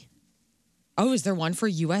USB? Oh, is there one for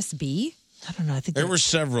USB? I don't know. I think there were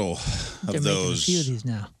several of those. Making a few of these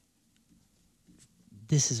now.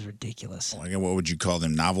 This is ridiculous. What would you call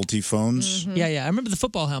them? Novelty phones? Mm-hmm. Yeah. I remember the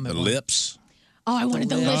football helmet. The lips. Oh, I wanted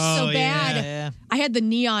the lips so bad. Yeah. I had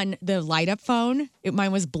the light up phone.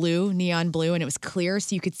 Mine was blue, neon blue, and it was clear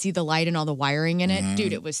so you could see the light and all the wiring in it.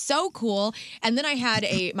 Dude, it was so cool. And then I had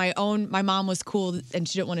my mom was cool and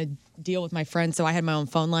she didn't want to deal with my friends, so I had my own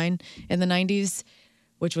phone line in the 90s.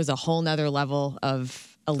 which was a whole nother level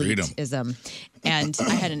of elitism. And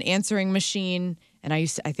I had an answering machine. And I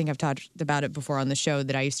think I've talked about it before on the show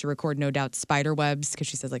that I used to record No Doubt spider webs because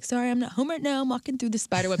she says like, sorry, I'm not home right now. I'm walking through the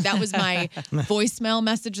spider web. That was my voicemail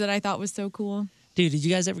message that I thought was so cool. Dude, did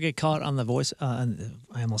you guys ever get caught on the voice? I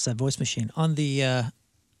almost said voice machine on the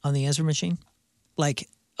answer machine. Like,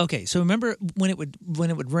 okay, so remember when it would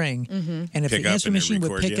ring, and if the answer machine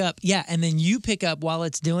would pick up, and then you pick up while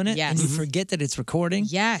it's doing it, and you forget that it's recording.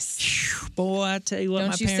 Yes. Whew, boy, I tell you what,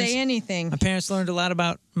 Don't you say anything. My parents learned a lot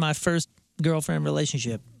about my first girlfriend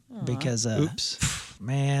relationship because,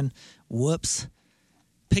 whoops.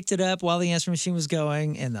 Picked it up while the answer machine was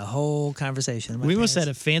going, and the whole conversation. We must have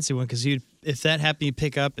had a fancy one because if that happened, you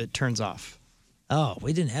pick up, it turns off. Oh,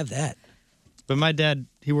 we didn't have that. But my dad,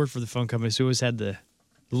 he worked for the phone company, so he always had the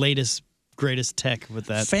latest, greatest tech with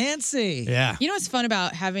that. Fancy. Yeah. You know what's fun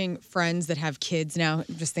about having friends that have kids now?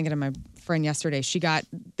 I'm just thinking of my friend yesterday.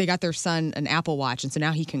 They got their son an Apple Watch, and so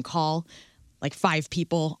now he can call like 5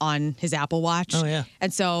 people on his Apple Watch. Oh, yeah.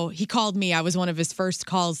 And so he called me. I was one of his first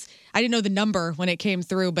calls. I didn't know the number when it came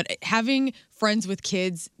through, but having friends with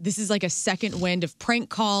kids, this is like a second wind of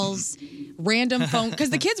prank calls, random phone,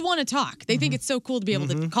 because the kids want to talk. They think it's so cool to be able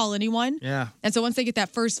to call anyone. Yeah. And so once they get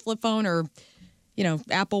that first flip phone or,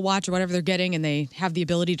 Apple Watch or whatever they're getting, and they have the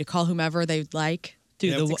ability to call whomever they'd like,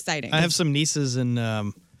 it's exciting. I have some nieces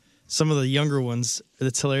and some of the younger ones.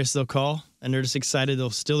 It's hilarious. They'll call, and they're just excited. They'll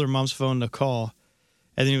steal their mom's phone to call.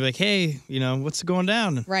 And then you're like, hey, what's going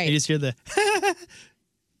down? Right. And you just hear the,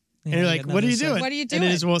 and you're like, what are you doing? What are you doing? And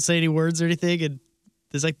they just won't say any words or anything. And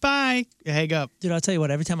it's like, bye. You hang up. Dude, I'll tell you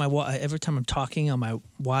what, every time I'm talking on my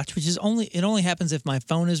watch, which is only happens if my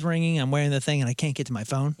phone is ringing, I'm wearing the thing and I can't get to my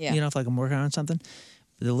phone. Yeah. If like I'm working on something.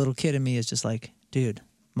 But the little kid in me is just like, dude,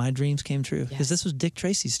 my dreams came true. Because this was Dick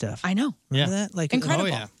Tracy stuff. I know. Remember that? Like incredible. Oh,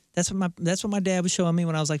 yeah. That's what my dad was showing me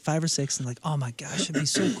when I was like 5 or 6, and like, oh my gosh, it'd be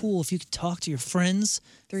so cool if you could talk to your friends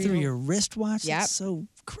through your wristwatch. Yep. That's so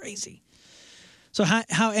crazy. So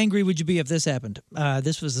how angry would you be if this happened?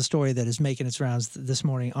 This was the story that is making its rounds this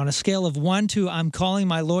morning. On a scale of 1 to I'm calling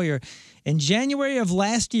my lawyer. In January of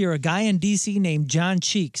last year, a guy in D.C. named John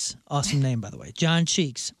Cheeks, awesome name by the way, John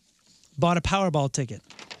Cheeks, bought a Powerball ticket.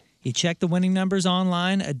 He checked the winning numbers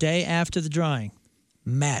online a day after the drawing.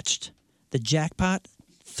 Matched. The jackpot,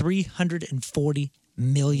 $340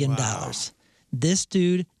 million. Wow. This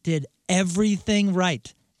dude did everything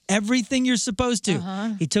right. Everything you're supposed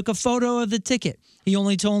to. He took a photo of the ticket. He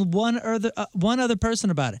only told one other person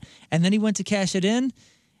about it. And then he went to cash it in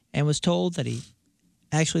and was told that he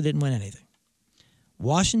actually didn't win anything.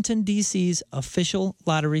 Washington, D.C.'s official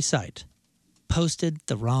lottery site posted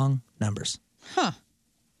the wrong numbers.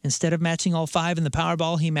 Instead of matching all 5 in the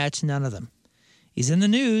Powerball, he matched none of them. He's in the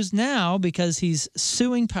news now because he's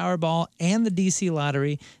suing Powerball and the D.C.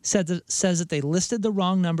 Lottery, says that they listed the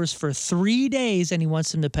wrong numbers for 3 days, and he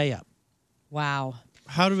wants them to pay up. Wow.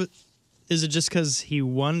 Is it just because he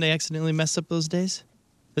won they accidentally messed up those days?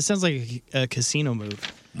 That sounds like a casino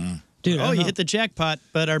move. Dude, you hit the jackpot,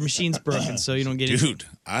 but our machine's broken, so you don't get it. Dude,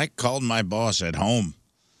 I called my boss at home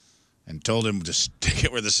and told him to stick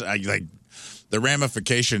it where the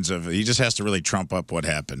ramifications of it. He just has to really trump up what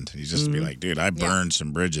happened. He just be like, dude, I burned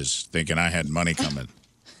some bridges thinking I had money coming.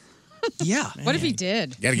 Yeah. What if he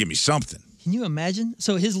did? You got to give me something. Can you imagine?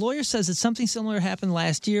 So his lawyer says that something similar happened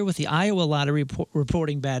last year with the Iowa lottery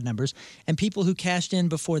reporting bad numbers, and people who cashed in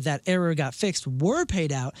before that error got fixed were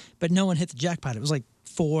paid out, but no one hit the jackpot. It was like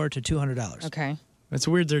 $400 to $200. Okay. It's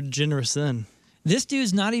weird they're generous then. This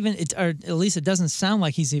dude's not even, or at least it doesn't sound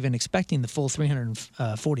like he's even expecting the full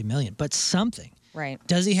 $340 million, but something. Right.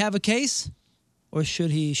 Does he have a case, or should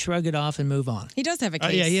he shrug it off and move on? He does have a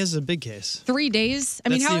case. Yeah, he has a big case. 3 days. I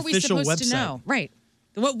mean, That's how the are we official supposed to website. know? Right.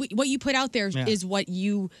 What you put out there is what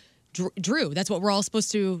you drew. That's what we're all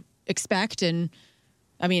supposed to expect. And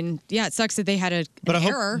I mean, yeah, it sucks that they had an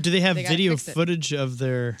error. Do they have video footage of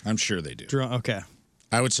their? I'm sure they do. Okay.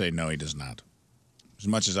 I would say no, he does not. As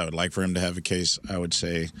much as I would like for him to have a case, I would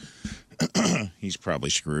say he's probably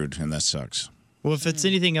screwed, and that sucks. Well, if it's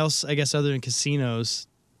anything else, I guess, other than casinos,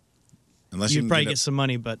 unless you'd probably get some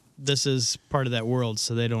money, but this is part of that world,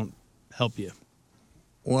 so they don't help you.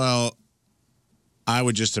 Well, I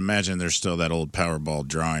would just imagine there's still that old Powerball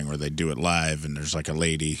drawing where they do it live, and there's like a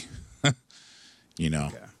lady,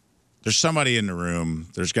 There's somebody in the room.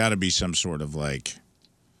 There's got to be some sort of like,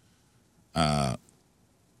 I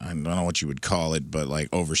don't know what you would call it, but like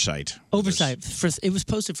oversight. Oversight. It was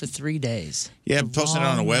posted for 3 days. Yeah, posted it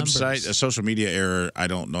on a website, numbers. a social media error. I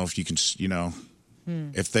don't know if you can,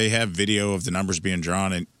 if they have video of the numbers being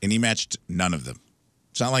drawn, and he matched none of them.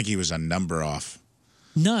 It's not like he was a number off.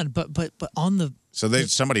 None, but on the So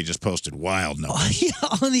somebody just posted wild numbers.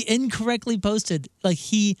 On the incorrectly posted, like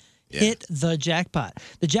he hit the jackpot.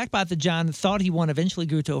 The jackpot that John thought he won eventually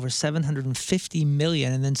grew to over $750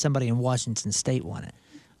 million, and then somebody in Washington State won it.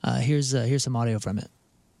 Here's some audio from it.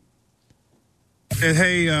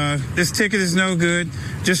 Hey, this ticket is no good.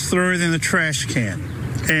 Just throw it in the trash can.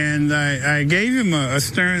 And I gave him a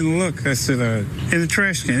stern look. I said, in the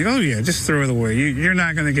trash can. He goes, oh, yeah, just throw it away. You're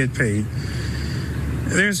not going to get paid.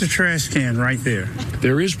 There's a trash can right there.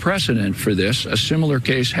 There is precedent for this. A similar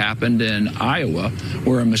case happened in Iowa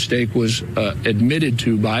where a mistake was admitted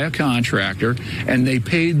to by a contractor and they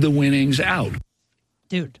paid the winnings out.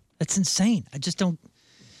 Dude, that's insane. I just don't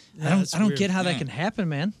I don't get how that can happen,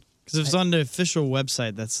 man. Because if it's on the official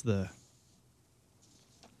website, that's the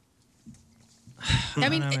I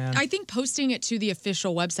mean, I think posting it to the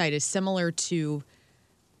official website is similar to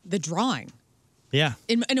the drawing. Yeah.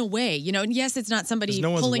 In a way, you know, and yes, it's not somebody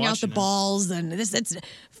pulling out the balls and it's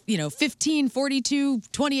 15, 42,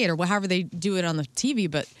 28 or however they do it on the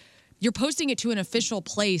TV, but you're posting it to an official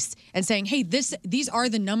place and saying, hey, these are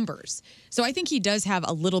the numbers. So I think he does have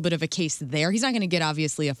a little bit of a case there. He's not going to get,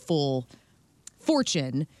 obviously, a full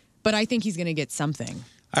fortune, but I think he's going to get something.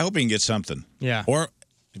 I hope he can get something. Yeah. Or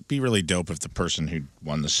it'd be really dope if the person who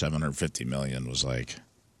won the $750 million was like,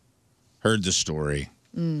 heard the story.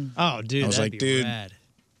 Oh, dude, I was that'd like, be dude, rad.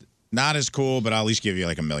 Not as cool, but I'll at least give you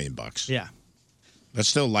like $1 million. Yeah. That's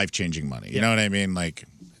still life-changing money. You know what I mean? Like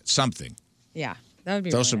something. Yeah, that would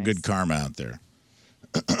be Throw really some nice. good karma out there.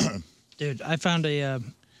 Dude, I found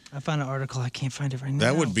an article. I can't find it right now.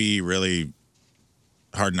 That would be really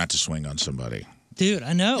hard not to swing on somebody. Dude,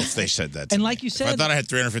 I know. If they said that to And me. like you said, If I thought I had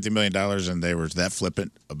 $350 million and they were that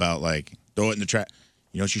flippant about like, throw it in the trash.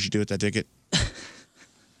 You know what you should do with that ticket?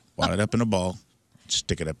 Wad it up in a ball.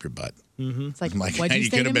 Stick it up your butt. Mm-hmm. It's like, I'm like, what'd man, you you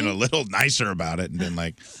say could have to been me? a little nicer about it and been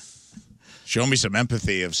like, show me some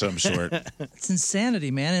empathy of some sort. It's insanity,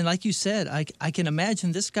 man. And like you said, I can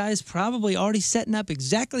imagine this guy's probably already setting up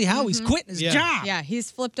exactly how he's quitting his job. Yeah, he's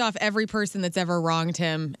flipped off every person that's ever wronged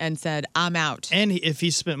him and said, I'm out. And if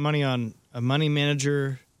he spent money on a money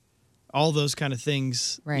manager, all those kind of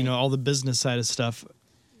things, Right. you know, all the business side of stuff.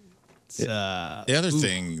 The other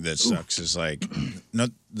thing that sucks is like, no,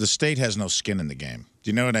 the state has no skin in the game. Do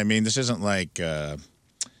you know what I mean? This isn't like a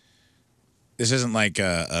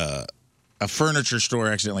furniture store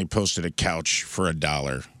accidentally posted a couch for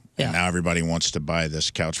 $1, and now everybody wants to buy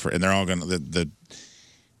this couch for, and they're all gonna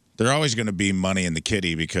they're always going to be money in the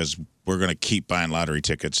kitty because we're going to keep buying lottery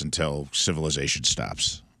tickets until civilization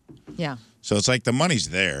stops. Yeah. So it's like the money's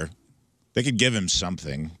there. They could give him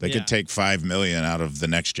something. They could take $5 million out of the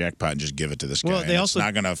next jackpot and just give it to this guy. Well, they and also- it's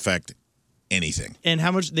not going to affect anything. And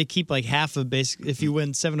how much they keep like half of basic. If you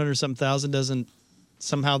win 700-something thousand, doesn't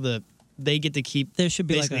somehow they get to keep There should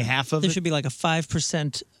be basically like half of there it? should be like a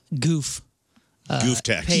 5% goof. Goof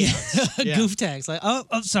tax. Payouts. Yeah. Goof tax. Like, oh,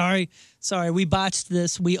 sorry, we botched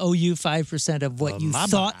this. We owe you 5% of what you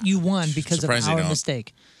thought you won because of Surprised they our don't.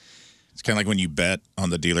 mistake. It's kind of like when you bet on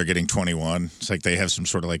the dealer getting 21. It's like they have some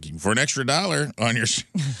sort of like, for an extra $1 on your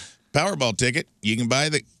Powerball ticket, you can buy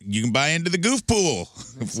into the goof pool.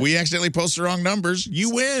 If we accidentally post the wrong numbers, you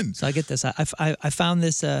win. So I get this. I found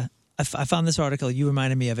this. I found this article. You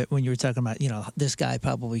reminded me of it when you were talking about, you know, this guy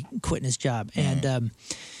probably quitting his job. And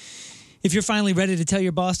if you're finally ready to tell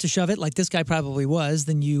your boss to shove it, like this guy probably was,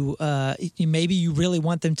 then you maybe you really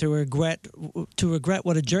want them to regret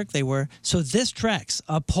what a jerk they were. So this tracks.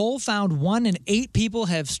 A poll found 1 in 8 people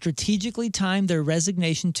have strategically timed their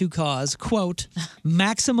resignation to cause, quote,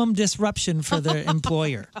 maximum disruption for their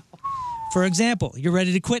employer. For example, you're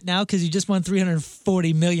ready to quit now because you just won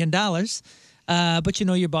 $340 million. But you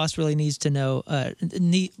know your boss really needs to know,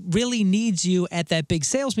 really needs you at that big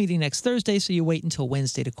sales meeting next Thursday, so you wait until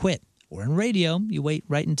Wednesday to quit. Or in radio, you wait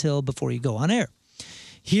right until before you go on air.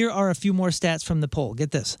 Here are a few more stats from the poll.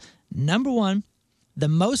 Get this. Number 1, the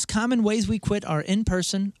most common ways we quit are in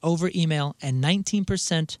person, over email, and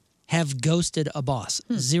 19% have ghosted a boss.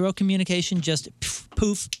 0 communication, just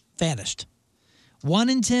poof, vanished. 1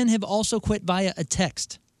 in 10 have also quit via a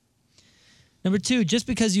text. Number 2, just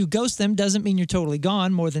because you ghost them doesn't mean you're totally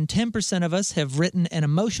gone. More than 10% of us have written an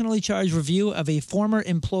emotionally charged review of a former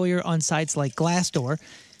employer on sites like Glassdoor.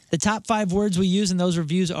 The top 5 words we use in those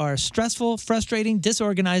reviews are stressful, frustrating,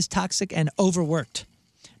 disorganized, toxic, and overworked.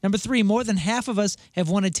 Number 3, more than half of us have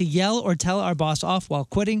wanted to yell or tell our boss off while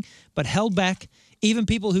quitting, but held back. Even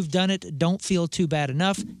people who've done it don't feel too bad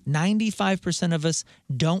enough. 95% of us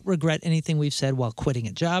don't regret anything we've said while quitting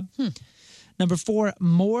a job. Number 4,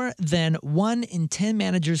 more than 1 in 10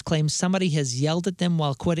 managers claim somebody has yelled at them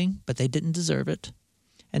while quitting, but they didn't deserve it.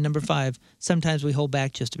 And number 5, sometimes we hold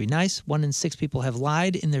back just to be nice. 1 in 6 people have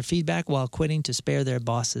lied in their feedback while quitting to spare their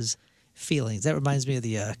boss's feelings. That reminds me of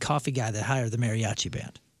the coffee guy that hired the mariachi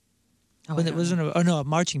band. A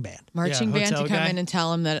marching band. Marching band to come in and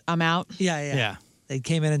tell him that I'm out? Yeah. They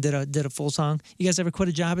came in and did a full song. You guys ever quit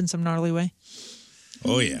a job in some gnarly way?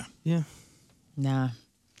 Oh, yeah. Yeah. Nah.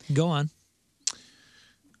 Go on.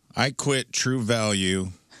 I quit True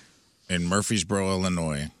Value in Murfreesboro,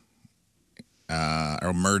 Illinois,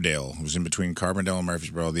 or Murdale. It was in between Carbondale and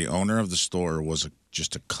Murfreesboro. The owner of the store was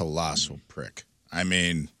just a colossal prick. I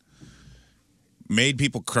mean, made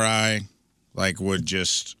people cry, would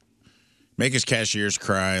just make his cashiers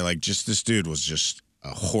cry. This dude was just a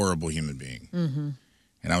horrible human being. Mm-hmm.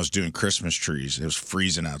 And I was doing Christmas trees. It was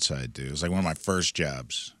freezing outside, dude. It was one of my first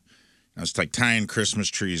jobs. I was tying Christmas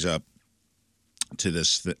trees up to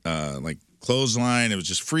this clothesline. It was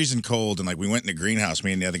just freezing cold, and we went in the greenhouse,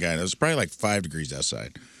 me and the other guy. It was probably 5 degrees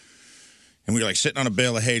outside. And we were sitting on a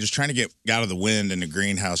bale of hay, just trying to get out of the wind in the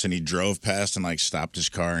greenhouse, and he drove past and stopped his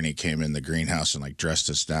car, and he came in the greenhouse and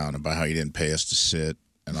dressed us down about how he didn't pay us to sit.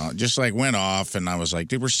 And all, just went off, and I was like,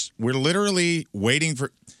 dude, we're literally waiting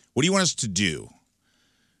for, what do you want us to do?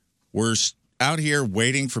 We're out here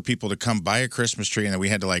waiting for people to come buy a Christmas tree, and then we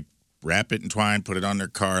had to wrap it in twine, put it on their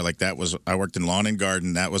car. I worked in lawn and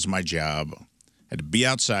garden. That was my job. Had to be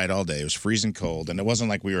outside all day. It was freezing cold, and it wasn't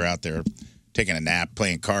like we were out there taking a nap,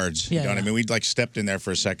 playing cards. You know what I mean? We stepped in there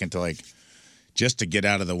for a second to just to get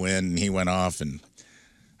out of the wind, and he went off, and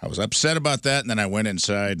I was upset about that. And then I went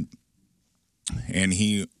inside, and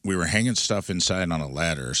we were hanging stuff inside on a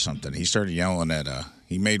ladder or something. He started yelling at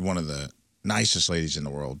he made one of the nicest ladies in the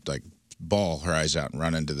world bawl her eyes out and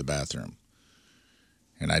run into the bathroom.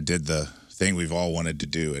 And I did the thing we've all wanted to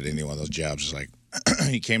do at any one of those jobs.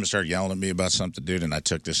 He came and started yelling at me about something, dude, and I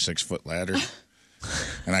took this 6-foot ladder.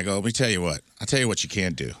 And I go, let me tell you what. I'll tell you what you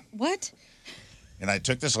can't do. What? And I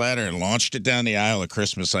took this ladder and launched it down the aisle of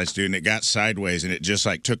Christmas lights, dude, and it got sideways, and it just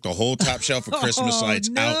took the whole top shelf of Christmas lights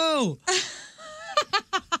out.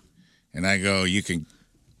 And I go,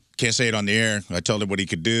 can't say it on the air. I told him what he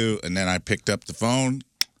could do, and then I picked up the phone,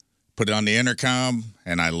 put it on the intercom,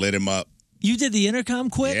 and I lit him up. You did the intercom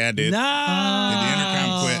quit? Yeah, dude. No. Did the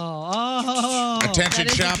intercom quit. Oh. Attention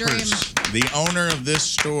shoppers. The owner of this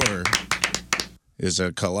store is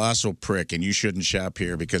a colossal prick, and you shouldn't shop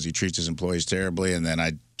here because he treats his employees terribly. And then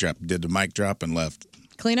I did the mic drop and left.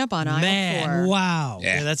 Clean up on aisle 4. Wow.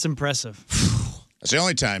 Yeah, that's impressive. That's the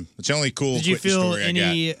only time. It's the only cool Did you feel story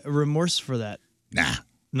any remorse for that? Nah.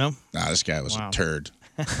 No? Nah, this guy was a turd.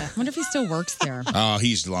 I wonder if he still works there. Oh,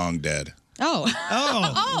 he's long dead. Oh.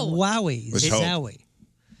 Wowie. Was hope. Zowie.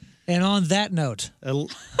 And on that note. Oh,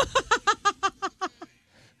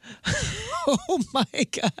 my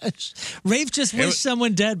gosh. Rafe just wished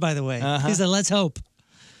someone dead, by the way. He said, let's hope.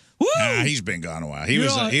 Woo! Nah, he's been gone a while. He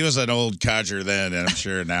was an old codger then, and I'm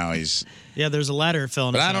sure now he's... Yeah, there's a ladder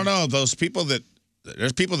fell. But I don't know. There's people that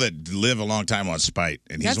live a long time on spite,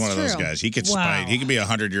 and he's one of those guys. He could spite. He could be a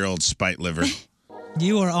 100-year-old spite liver.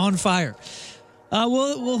 You are on fire.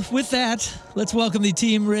 Well, with that, let's welcome the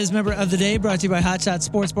Team Riz member of the day, brought to you by Hot Shot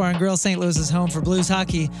Sports Bar and Grill, St. Louis's home for Blues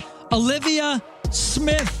hockey, Olivia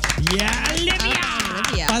Smith. Yeah,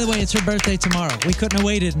 Olivia. By the way, it's her birthday tomorrow. We couldn't have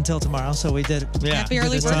waited until tomorrow, so we did. Yeah. Happy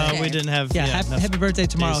early birthday. We didn't have. Happy birthday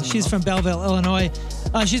tomorrow. She's from Belleville, Illinois.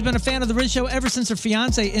 She's been a fan of the Riz Show ever since her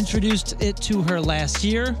fiance introduced it to her last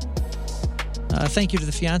year. Thank you to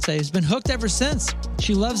the fiance, who's been hooked ever since.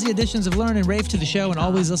 She loves the additions of Lauren and Rafe to the show and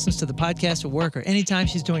always listens to the podcast at work or anytime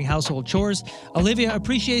she's doing household chores. Olivia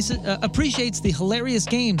appreciates the hilarious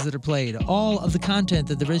games that are played, all of the content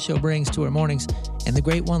that the Riz Show brings to her mornings, and the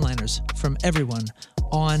great one-liners from everyone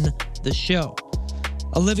on the show.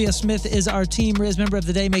 Olivia Smith is our Team Riz member of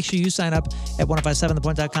the day. Make sure you sign up at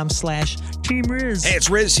 1057thepoint.com/Team Riz. Hey, it's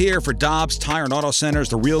Riz here for Dobbs Tire and Auto Centers,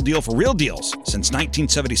 the real deal for real deals. Since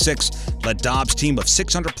 1976, let Dobbs' team of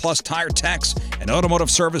 600-plus tire techs and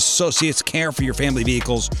automotive service associates care for your family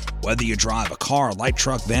vehicles. Whether you drive a car, light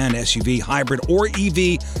truck, van, SUV, hybrid, or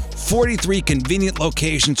EV, 43 convenient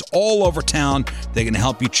locations all over town. They're going to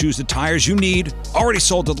help you choose the tires you need. Already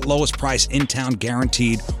sold at the lowest price in town,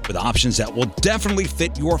 guaranteed, with options that will definitely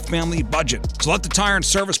fit your family budget. So let the tire and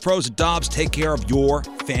service pros at Dobbs take care of your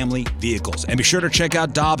family vehicles. And be sure to check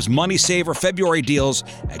out Dobbs Money Saver February deals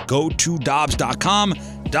at GoToDobbs.com.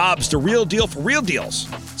 Dobbs, the real deal for real deals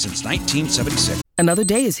since 1976. Another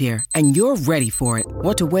day is here, and you're ready for it.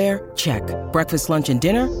 What to wear? Check. Breakfast, lunch, and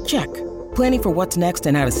dinner? Check. Planning for what's next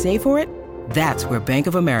and how to save for it? That's where Bank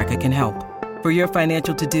of America can help. For your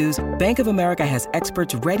financial to-dos, Bank of America has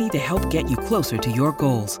experts ready to help get you closer to your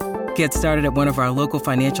goals. Get started at one of our local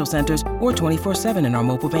financial centers or 24/7 in our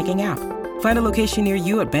mobile banking app. Find a location near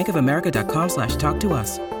you at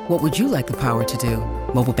bankofamerica.com/talktous. What would you like the power to do?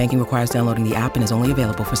 Mobile banking requires downloading the app and is only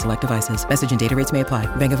available for select devices. Message and data rates may apply.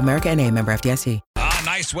 Bank of America N.A., member FDIC.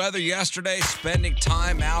 Nice weather yesterday, spending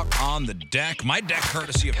time out on the deck. My deck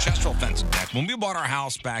courtesy of Chesterfield Fence and Deck. When we bought our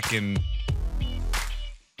house back in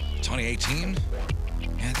 2018,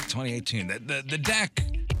 yeah, I think 2018, the deck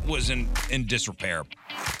was in disrepair.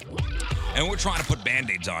 And we're trying to put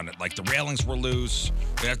Band-Aids on it. Like the railings were loose.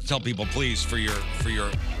 We have to tell people, please, for your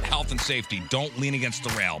health and safety, don't lean against the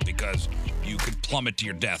rail because you could plummet to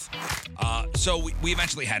your death. So we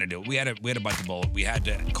eventually had to do it. We had to bite the bullet. We had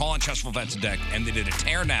to call on Chesterfield Fence and Deck, and they did a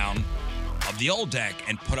tear down of the old deck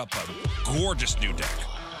and put up a gorgeous new deck.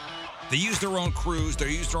 They used their own crews. They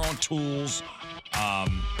used their own tools.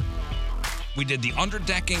 We did the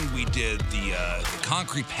underdecking. We did the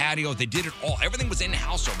concrete patio. They did it all. Everything was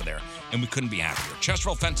in-house over there, and we couldn't be happier.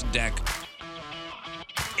 Chesterfield Fence and Deck,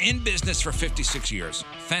 in business for 56 years.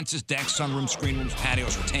 Fences, decks, sunrooms, screen rooms,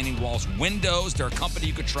 patios, retaining walls, windows. They're a company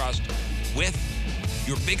you could trust with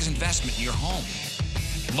your biggest investment in your home.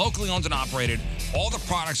 Locally owned and operated. All the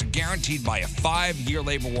products are guaranteed by a 5-year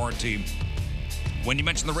labor warranty. When you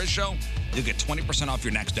mention the Riz Show, you'll get 20% off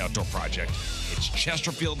your next outdoor project. It's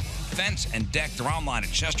Chesterfield Fence and Deck. They're online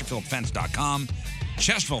at chesterfieldfence.com.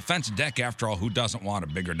 Chesterfield Fence and Deck, after all, who doesn't want a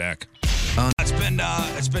bigger deck?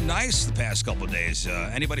 It's been nice the past couple of days.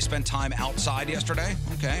 Anybody spend time outside yesterday?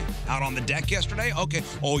 Okay. Out on the deck yesterday? Okay.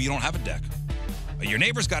 Oh, you don't have a deck. Your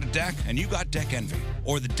neighbor's got a deck, and you got deck envy.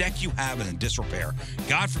 Or the deck you have is in disrepair.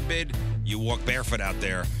 God forbid you walk barefoot out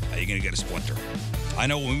there, you're going to get a splinter. I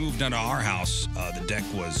know when we moved into our house, the deck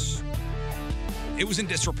was in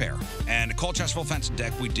disrepair. And at Chesterfield Fence and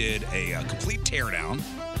Deck, we did a complete teardown,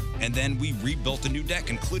 and then we rebuilt a new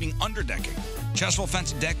deck, including underdecking. Chesterfield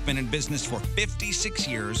Fence and Deck, been in business for 56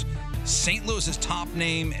 years. St. Louis's top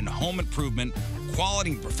name in home improvement.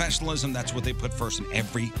 Quality and professionalism, that's what they put first in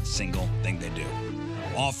every single thing they do.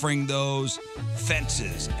 Offering those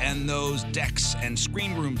fences and those decks and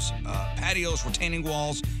screen rooms, patios, retaining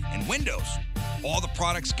walls, and windows. All the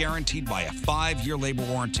products guaranteed by a 5-year labor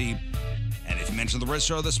warranty. And if you mention the Riz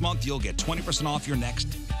Show this month, you'll get 20% off your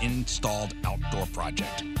next installed outdoor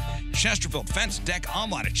project. Chesterfield Fence Deck,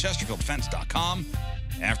 online at chesterfieldfence.com.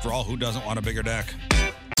 After all, who doesn't want a bigger deck?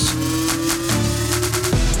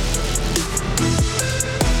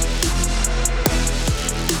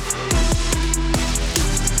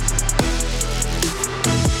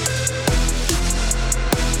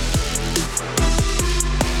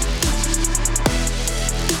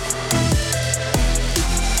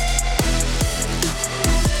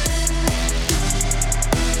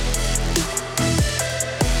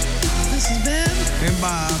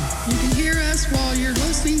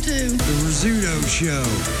 The Rizzuto Show.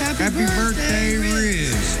 Happy birthday,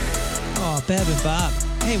 Riz. Oh, Bev and Bob.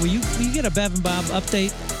 Hey, will you get a Bev and Bob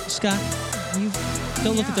update, Scott? Will you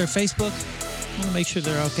go look at their Facebook? I want to make sure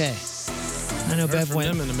they're okay. I know Bev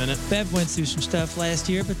went in a minute. Bev went through some stuff last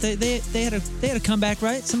year, but they had a comeback,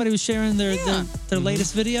 right? Somebody was sharing their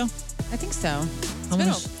latest video. I think so. It's been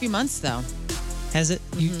a few months though. Has it?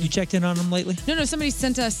 You checked in on them lately? No. Somebody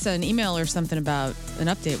sent us an email or something about an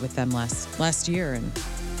update with them last year, and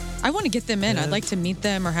I want to get them in. Yeah. I'd like to meet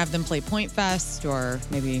them or have them play Point Fest or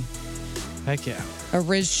maybe heck yeah, a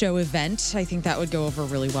Riz Show event. I think that would go over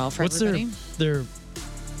really well for everybody. Their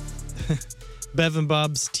Bev and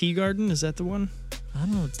Bob's Tea Garden? Is that the one? I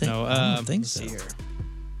don't think. No, I don't think so. How'd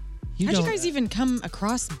you guys even come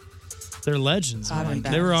across? They're legends, man.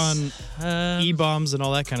 They were on E-Bombs and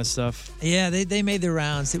all that kind of stuff. Yeah, they made their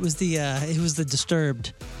rounds. It was the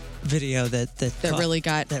Disturbed video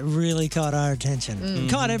that really caught our attention. Mm-hmm.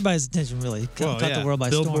 Caught everybody's attention, really. Caught the world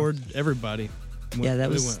by Billboard, storm. everybody.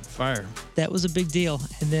 That went fire. That was a big deal.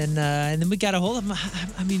 And then we got a hold of them.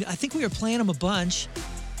 I mean, I think we were playing them a bunch.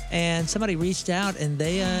 And somebody reached out and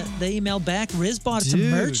they emailed back. Riz bought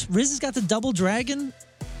some merch. Riz has got the Double Dragon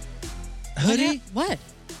hoodie. What?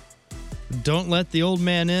 Don't Let the Old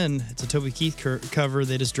Man In. It's a Toby Keith cover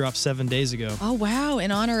they just dropped 7 days ago. Oh, wow. In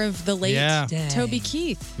honor of the late Toby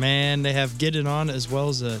Keith. Man, they have Get It On as well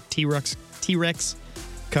as a T-Rex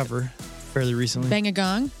cover fairly recently. Bang a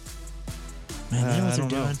Gong? Man, they know what they're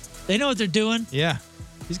doing. They know what they're doing. Yeah.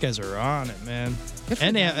 These guys are on it, man.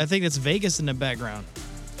 And I think it's Vegas in the background.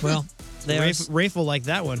 Well, Rafe will like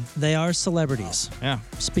that one. They are celebrities. Yeah.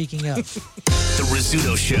 Speaking of. The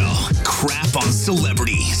Rizzuto Show. Crap on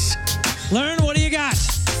celebrities. Learn, what do you got?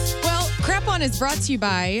 Well, Crap On is brought to you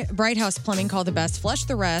by Bright House Plumbing. Call the best. Flush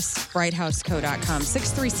the rest. BrightHouseCo.com.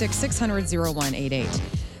 636-600-0188.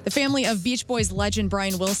 The The family of Beach Boys legend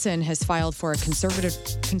Brian Wilson has filed for a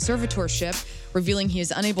conservatorship, revealing he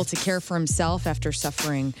is unable to care for himself after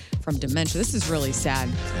suffering from dementia. This is really sad.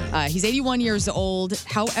 He's 81 years old.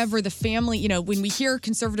 However, the family, when we hear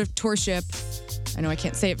conservatorship, I know I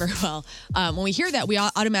can't say it very well. When we hear that, we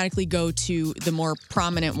automatically go to the more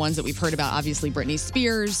prominent ones that we've heard about, obviously Britney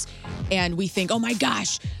Spears, and we think, oh my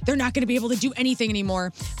gosh, they're not going to be able to do anything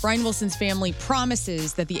anymore. Brian Wilson's family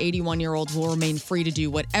promises that the 81-year-old will remain free to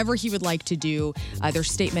do whatever he would like to do. Their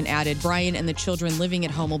statement added, Brian and the children living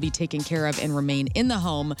at home will be taken care of and remain in the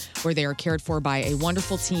home where they are cared for by a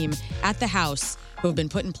wonderful team at the house who have been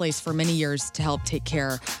put in place for many years to help take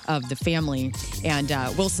care of the family. And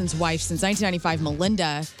Wilson's wife since 1995,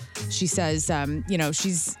 Melinda, she says,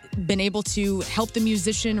 she's been able to help the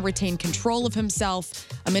musician retain control of himself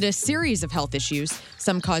amid a series of health issues,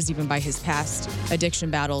 some caused even by his past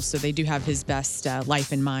addiction battles. So they do have his best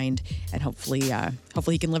life in mind, and hopefully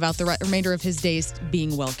he can live out the remainder of his days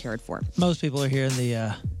being well cared for. Most people are hearing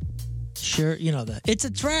the it's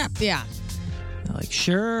a trap. Yeah. Like,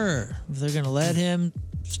 sure, if they're going to let him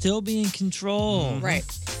still be in control. Right.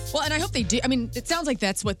 Well, and I hope they do. I mean, it sounds like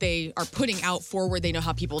that's what they are putting out forward. They know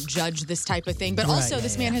how people judge this type of thing. But also,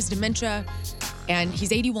 this man has dementia, and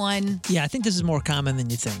he's 81. Yeah, I think this is more common than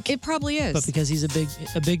you think. It probably is. But because he's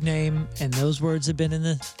a big name, and those words have been in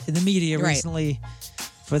the media recently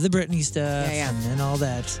for the Britney stuff and all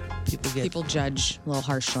that, people judge a little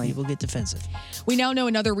harshly. People get defensive. We now know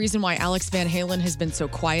another reason why Alex Van Halen has been so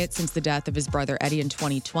quiet since the death of his brother Eddie in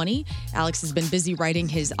 2020. Alex has been busy writing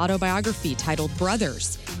his autobiography titled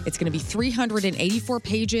Brothers. It's going to be 384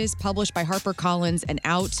 pages, published by HarperCollins and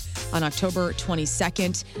out on October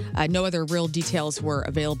 22nd. No other real details were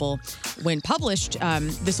available when published.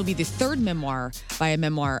 This will be the third memoir by a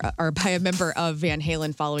member of Van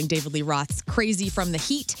Halen, following David Lee Roth's Crazy from the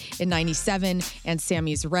Heat in 97 and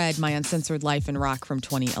Sammy's Red, My Uncensored Life in Rock from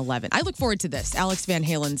 2011. I look forward to this, Alex Van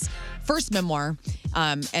Halen's first memoir.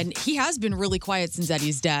 And he has been really quiet since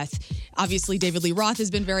Eddie's death. Obviously, David Lee Roth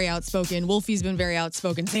has been very outspoken. Wolfie's been very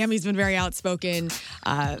outspoken. Sammy's been very outspoken.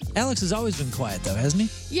 Alex has always been quiet, though, hasn't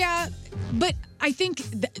he? Yeah, but I think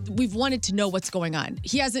we've wanted to know what's going on.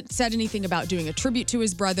 He hasn't said anything about doing a tribute to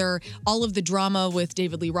his brother. All of the drama with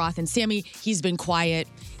David Lee Roth and Sammy, he's been quiet.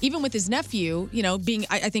 Even with his nephew,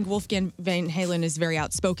 I think Wolfgang Van Halen is very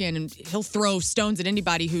outspoken, and he'll throw stones at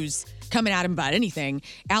anybody who's coming at him about anything.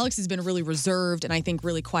 Alex has been really reserved and I think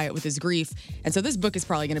really quiet with his grief. And so this book is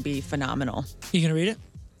probably going to be phenomenal. You going to read it?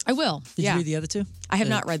 I will. Did you read the other two? I have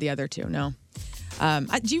not read the other two, no.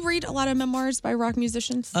 Do you read a lot of memoirs by rock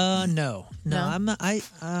musicians? No. I'm not. I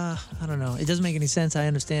don't know. It doesn't make any sense. I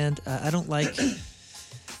understand. I don't like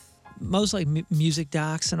most music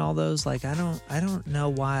docs and all those. Like I don't know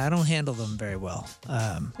why. I don't handle them very well.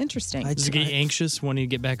 Interesting. Does it get you anxious when you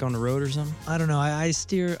get back on the road or something? I don't know. I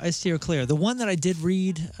steer clear. The one that I did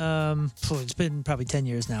read, it's been probably 10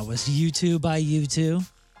 years now, was U2 by U2.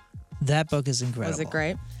 That book is incredible. Was it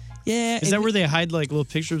great? Yeah. Is that where they hide little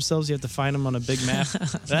pictures of themselves? You have to find them on a big map.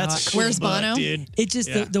 That's a cool Where's book, Bono? dude. It just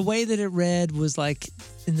the way that it read was like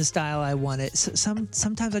in the style I wanted.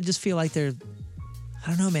 Sometimes I just feel like they're, I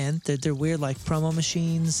don't know, man. They're weird, like promo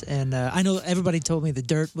machines. And I know everybody told me The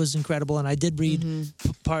Dirt was incredible, and I did read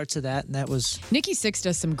parts of that, and that was. Nikki Sixx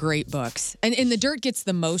does some great books, and The Dirt gets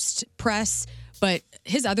the most press, but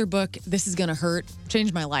his other book, This Is Gonna Hurt,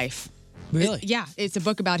 changed my life. Really? It's a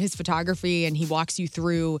book about his photography, and he walks you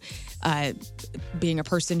through being a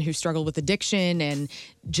person who struggled with addiction and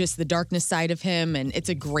just the darkness side of him, and it's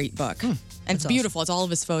a great book. And it's beautiful. Awesome. It's all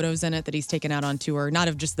of his photos in it that he's taken out on tour, not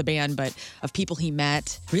of just the band, but of people he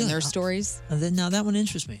met and their stories. And then now that one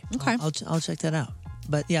interests me. Okay. I'll check that out.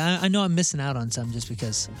 But yeah, I know I'm missing out on some just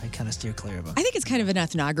because I kind of steer clear of it. I think it's kind of an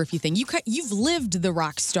ethnography thing. You've lived the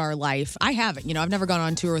rock star life. I haven't. I've never gone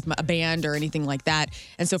on tour with a band or anything like that.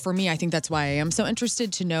 And so for me, I think that's why I am so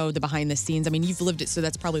interested to know the behind the scenes. I mean, you've lived it, so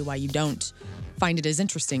that's probably why you don't find it as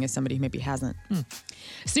interesting as somebody who maybe hasn't.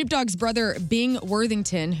 Snoop Dogg's brother, Bing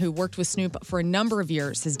Worthington, who worked with Snoop for a number of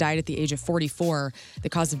years, has died at the age of 44. The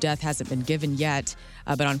cause of death hasn't been given yet.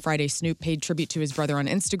 But on Friday, Snoop paid tribute to his brother on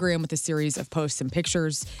Instagram with a series of posts and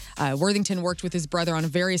pictures. Worthington worked with his brother on a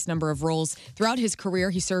various number of roles. Throughout his career,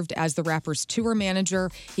 he served as the rapper's tour manager.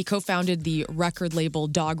 He co-founded the record label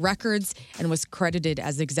Dog Records and was credited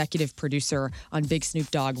as executive producer on Big Snoop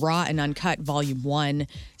Dogg Raw and Uncut Volume 1.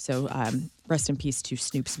 So rest in peace to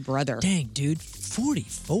Snoop's brother. Dang, dude,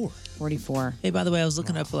 44. 44. Hey, by the way, I was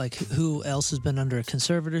looking up who else has been under a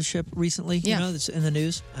conservatorship recently. Yeah. That's in the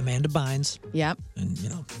news. Amanda Bynes. Yep. And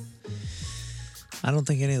I don't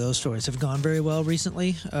think any of those stories have gone very well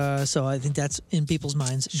recently. So I think that's in people's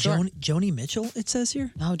minds. Sure. Joni Mitchell, it says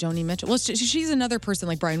here. Oh, Joni Mitchell. Well, she's another person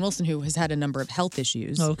like Brian Wilson who has had a number of health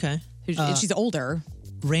issues. Oh, okay. She's older.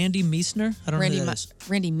 Randy Meisner. I don't know who that is.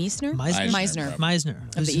 Randy Meisner?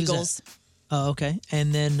 Meisner. Of the Eagles. Oh, okay.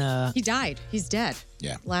 And then he died. He's dead.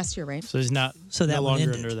 Yeah. Last year, right? So he's not. So that no one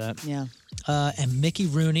longer ended. under that. Yeah. And Mickey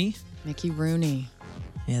Rooney. Mickey Rooney.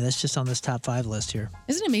 Yeah, that's just on this top 5 list here.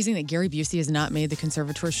 Isn't it amazing that Gary Busey has not made the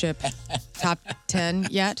conservatorship top 10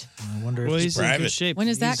 yet? I wonder Well, if he's in good shape. When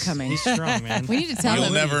is that coming? He's strong, man. We need to tell him.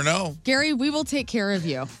 You'll never know. Gary, we will take care of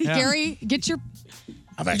you. Yeah. Gary, get your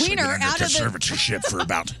I've actually wiener been under out of the... conservatorship for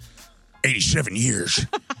about 87 years.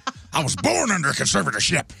 I was born under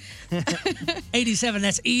conservatorship. 87,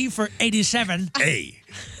 that's E for 87. A.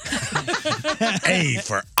 A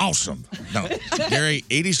for awesome. No, Gary,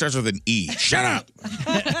 80 starts with an E. Shut up.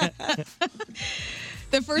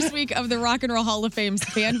 The first week of the Rock and Roll Hall of Fame's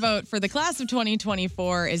fan vote for the class of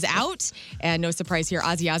 2024 is out. And no surprise here,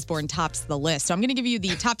 Ozzy Osbourne tops the list. So I'm going to give you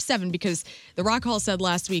the top 7 because the Rock Hall said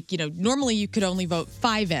last week, normally you could only vote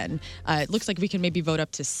 5 in. It looks like we can maybe vote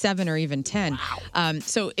up to 7 or even 10. Wow.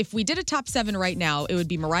 So if we did a top 7 right now, it would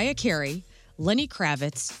be Mariah Carey, Lenny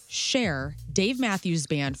Kravitz, Cher, Dave Matthews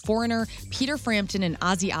Band, Foreigner, Peter Frampton, and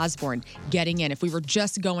Ozzy Osbourne getting in if we were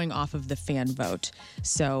just going off of the fan vote.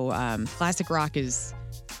 So classic rock is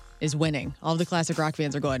winning. All the classic rock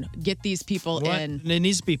fans are going, get these people in. It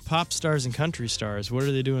needs to be pop stars and country stars. What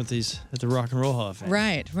are they doing with these at the Rock and Roll Hall of Fame?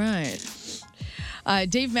 Right.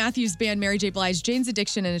 Dave Matthews Band, Mary J. Blige, Jane's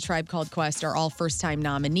Addiction, and A Tribe Called Quest are all first-time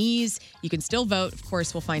nominees. You can still vote. Of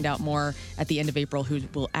course, we'll find out more at the end of April who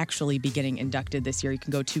will actually be getting inducted this year. You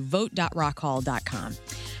can go to vote.rockhall.com.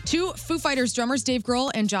 2 Foo Fighters drummers, Dave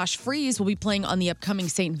Grohl and Josh Freese, will be playing on the upcoming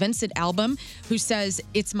St. Vincent album, who says,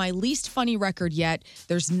 it's my least funny record yet.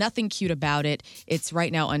 There's nothing cute about it. It's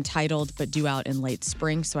right now untitled, but due out in late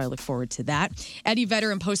spring, so I look forward to that. Eddie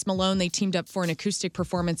Vedder and Post Malone, they teamed up for an acoustic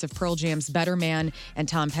performance of Pearl Jam's Better Man and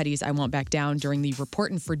Tom Petty's I Won't Back Down during the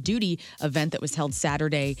Reportin' for Duty event that was held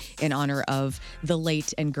Saturday in honor of the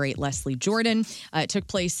late and great Leslie Jordan. It took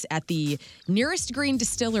place at the Nearest Green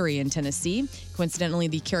Distillery in Tennessee. Coincidentally,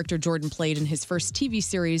 the character Jordan played in his first TV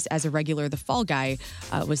series as a regular, The Fall Guy,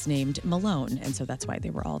 was named Malone, and so that's why they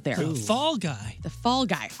were all there. The Fall Guy. The Fall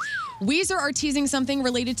Guy. Weezer are teasing something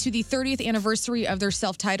related to the 30th anniversary of their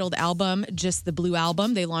self-titled album, Just the Blue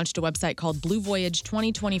Album. They launched a website called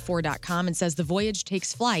BlueVoyage2024.com and says the voyage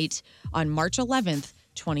takes flight on March 11th,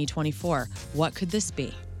 2024. What could this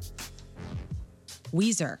be?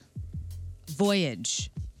 Weezer. Voyage.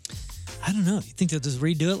 I don't know. You think they'll just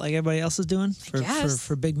redo it like everybody else is doing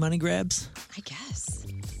for big money grabs? I guess.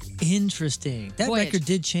 Interesting. That Voyage. record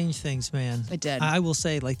did change things, man. It did. I will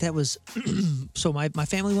say, like, that was... So my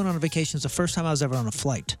family went on a vacation. It was the first time I was ever on a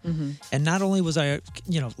flight. Mm-hmm. And not only was I, I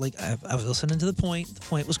was listening to The Point. The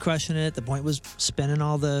Point was crushing it. The Point was spinning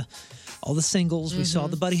all the singles. We saw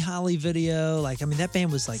the Buddy Holly video. That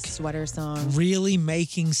band was like... Sweater Song. Really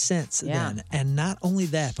making sense then. And not only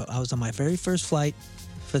that, but I was on my very first flight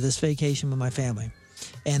for this vacation with my family.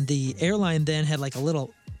 And the airline then had like a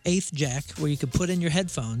little 8th jack where you could put in your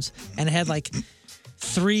headphones, and it had like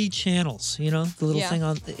 3 channels, the little thing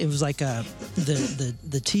on it was like the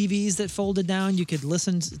TVs that folded down. You could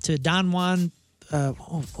listen to Don Juan,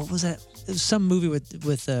 what was that? It was some movie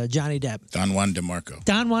with Johnny Depp. Don Juan DeMarco.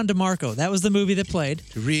 Don Juan DeMarco. That was the movie that played.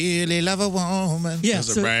 To really love a woman. Yeah, That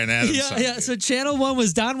was a Bryan Adams song. Yeah, so channel 1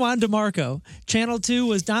 was Don Juan DeMarco. Channel 2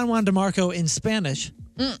 was Don Juan DeMarco in Spanish.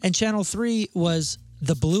 And channel 3 was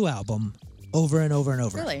the Blue Album over and over and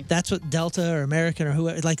over. Really? That's what Delta or American or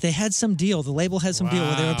whoever, like they had some deal. The label had some deal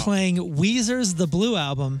where they were playing Weezer's The Blue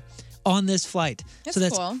Album on this flight. That's so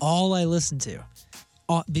that's cool. all I listened to.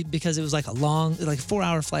 Because it was like a long, like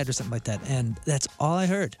 4-hour flight or something like that. And that's all I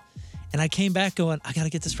heard. And I came back going, I got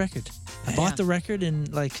to get this record. I bought the record,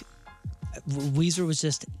 and like Weezer was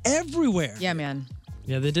just everywhere. Yeah, man.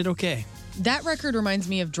 Yeah, they did okay. That record reminds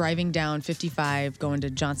me of driving down 55, going to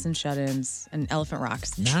Johnson Shut-Ins and Elephant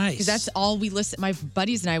Rocks. Nice. Because that's all we listen. My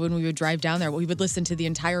buddies and I, when we would drive down there, we would listen to the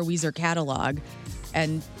entire Weezer catalog.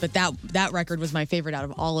 But that record was my favorite out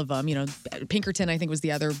of all of them. Pinkerton, I think, was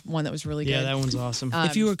the other one that was really good. Yeah, that one's awesome.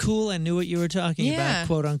 If you were cool and knew what you were talking about,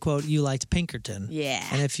 quote unquote, you liked Pinkerton. Yeah.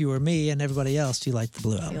 And if you were me and everybody else, you liked the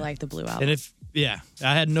Blue Album. You liked the Blue Album. And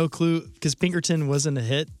I had no clue because Pinkerton wasn't a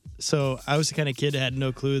hit. So I was the kind of kid that had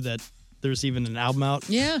no clue that there's even an album out.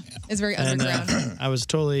 Yeah, it's very underground. I was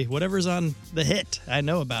totally, whatever's on the hit, I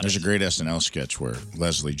know about There's it. a great SNL sketch where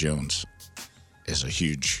Leslie Jones is a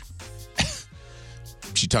huge...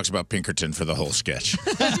 She talks about Pinkerton for the whole sketch.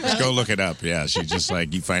 Go look it up. Yeah, she just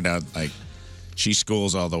you find out She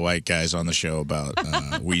schools all the white guys on the show about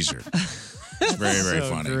Weezer. It's very, very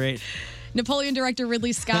funny. Great. Napoleon director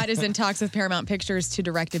Ridley Scott is in talks with Paramount Pictures to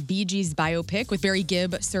direct a Bee Gees biopic with Barry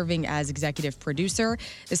Gibb serving as executive producer.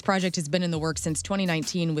 This project has been in the works since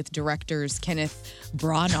 2019 with directors Kenneth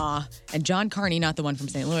Branagh and John Carney, not the one from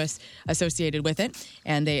St. Louis, associated with it.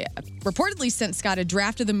 And they reportedly sent Scott a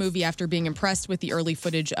draft of the movie after being impressed with the early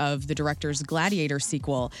footage of the director's Gladiator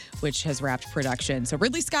sequel, which has wrapped production. So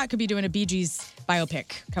Ridley Scott could be doing a Bee Gees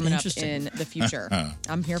biopic coming up in the future.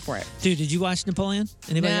 I'm here for it. Dude, did you watch Napoleon?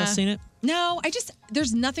 Anybody else seen it? No,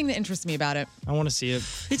 there's nothing that interests me about it. I want to see it,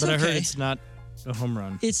 It's but I heard okay. it's not a home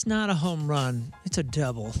run. It's not a home run. It's a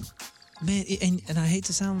double. Man, and I hate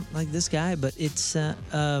to sound like this guy, but it's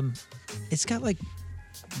got like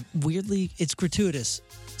weirdly, it's gratuitous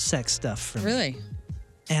sex stuff for me. Really?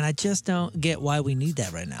 And I just don't get why we need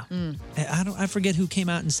that right now. I forget who came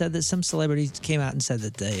out and said that. Some celebrities came out and said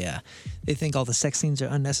that they think all the sex scenes are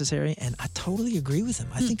unnecessary, and I totally agree with them.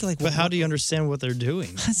 I think But how do you understand what they're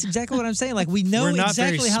doing? That's exactly what I'm saying. Like, we know We're not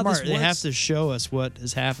exactly very how smart. this works. They have to show us what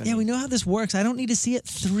is happening. Yeah, we know how this works. I don't need to see it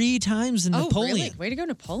 3 times in Napoleon. Really? Way to go,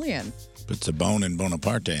 Napoleon. Puts a bone in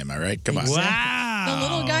Bonaparte, am I right? Come on. The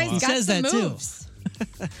little guy's He got says some that, too. moves.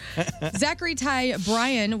 Zachary Ty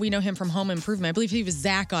Bryan, we know him from Home Improvement. I believe he was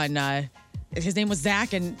Zach on. His name was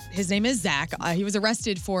Zach, and his name is Zach. He was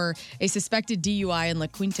arrested for a suspected DUI in La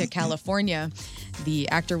Quinta, California. The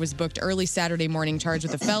actor was booked early Saturday morning, charged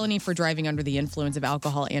with a felony for driving under the influence of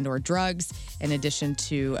alcohol and/or drugs, in addition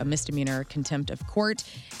to a misdemeanor contempt of court.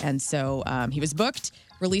 And so he was booked,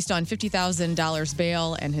 released on $50,000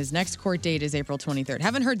 bail, and his next court date is April 23rd.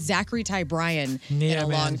 Haven't heard Zachary Ty Bryan in a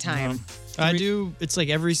long time. I do. It's like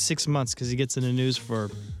every 6 months because he gets in the news for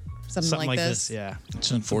Something like this. Yeah,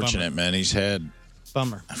 It's unfortunate, man. He's had.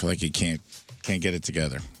 Bummer. I feel like he can't get it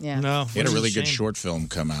together. Yeah. No. He had a what really a good shame. short film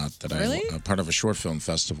come out that Really? part of a short film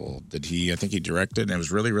festival that I think he directed, and it was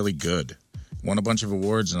really, really good. Won a bunch of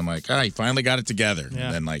awards, and I'm like, he finally got it together.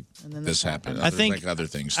 Yeah. And then this happened. I think like other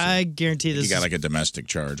things. Too. I guarantee this. He got is- like a domestic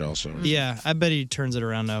charge also. Yeah, I bet he turns it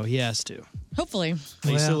around now. He has to. Hopefully.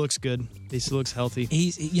 He Well- still looks good. He still looks healthy.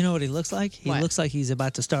 You know what he looks like? He What? looks like he's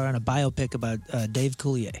about to star on a biopic about Dave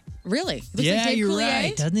Coulier. Really? Looks Yeah, like Dave you're Coulier?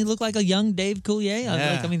 right. Doesn't he look like a young Dave Coulier?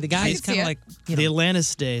 Yeah. I mean, the guy I is can kind see of it. like, The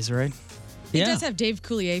Atlantis days, right? He Yeah. does have Dave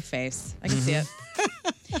Coulier face. I can see it.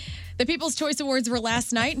 The People's Choice Awards were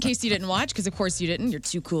last night, in case you didn't watch, because of course you didn't. You're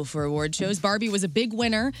too cool for award shows. Barbie was a big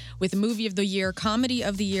winner with Movie of the Year, Comedy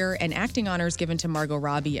of the Year, and acting honors given to Margot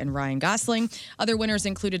Robbie and Ryan Gosling. Other winners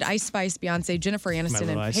included Ice Spice, Beyonce, Jennifer Aniston,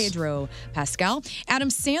 and love Ice. Pedro Pascal. Adam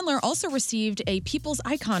Sandler also received a People's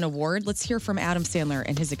Icon Award. Let's hear from Adam Sandler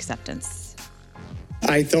and his acceptance.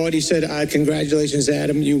 I thought he said, congratulations,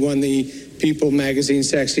 Adam. You won the People magazine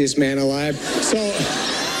Sexiest Man Alive. So,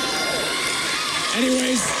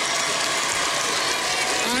 anyways,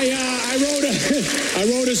 I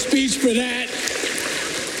wrote a speech for that.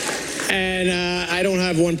 And I don't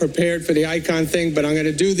have one prepared for the icon thing, but I'm going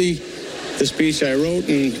to do the speech I wrote.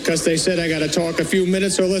 And because they said I got to talk a few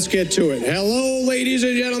minutes, so let's get to it. Hello, ladies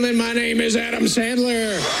and gentlemen. My name is Adam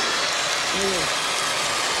Sandler.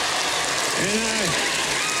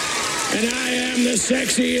 And I am the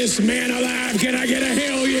sexiest man alive. Can I get a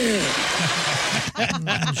hell yeah?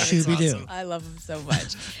 Shooby-Doo. I love him so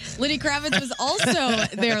much. Lenny Kravitz was also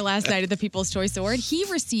there last night at the People's Choice Award. He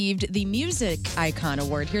received the Music Icon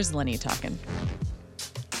Award. Here's Lenny talking.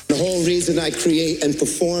 The whole reason I create and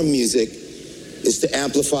perform music is to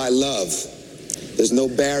amplify love. There's no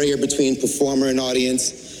barrier between performer and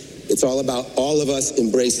audience. It's all about all of us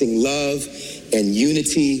embracing love and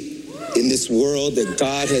unity in this world that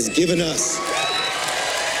God has given us.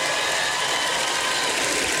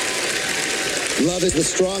 Love is the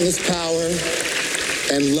strongest power,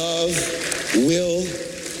 and love will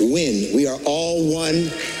win. We are all one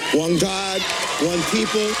God, one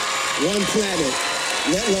people, one planet.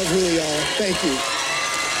 Let love rule, y'all. Thank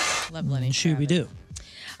you. Love Lenny. Shooby-Doo.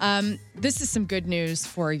 This is some good news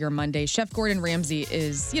for your Monday. Chef Gordon Ramsay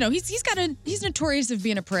is, he's notorious of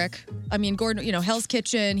being a prick. I mean, Gordon, Hell's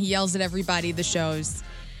Kitchen, he yells at everybody, the shows.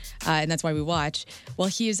 And that's why we watch. Well,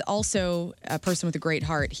 he is also a person with a great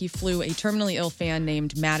heart. He flew a terminally ill fan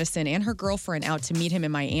named Madison and her girlfriend out to meet him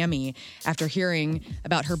in Miami after hearing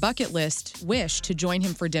about her bucket list wish to join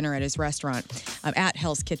him for dinner at his restaurant at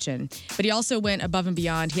Hell's Kitchen. But he also went above and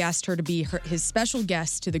beyond. He asked her to be his special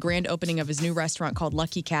guest to the grand opening of his new restaurant called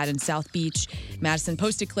Lucky Cat in South Beach. Madison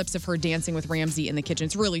posted clips of her dancing with Ramsay in the kitchen.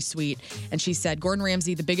 It's really sweet. And she said, Gordon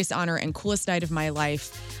Ramsay, the biggest honor and coolest night of my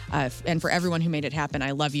life. And for everyone who made it happen,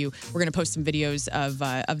 I love you. We're going to post some videos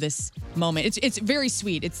of this moment. It's very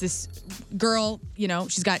sweet. It's this girl,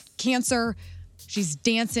 she's got cancer, She's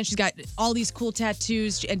dancing. She's got all these cool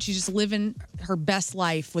tattoos, and she's just living her best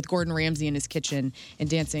life with Gordon Ramsay in his kitchen and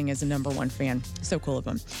dancing as a #1 fan. So cool of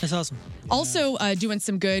him. That's awesome. Also doing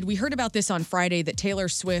some good. We heard about this on Friday that Taylor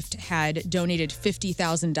Swift had donated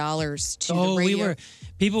 $50,000 to the radio.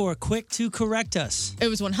 People were quick to correct us. It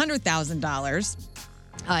was $100,000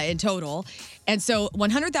 in total. And so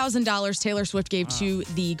 $100,000 Taylor Swift gave to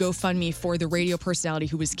the GoFundMe for the radio personality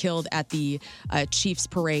who was killed at the Chiefs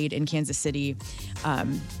parade in Kansas City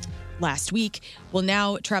last week. Well,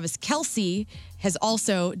 now Travis Kelce has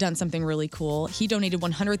also done something really cool. He donated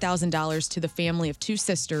 $100,000 to the family of 2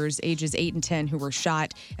 sisters, ages 8 and 10, who were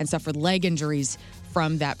shot and suffered leg injuries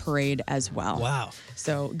from that parade as well. Wow.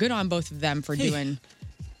 So good on both of them for doing...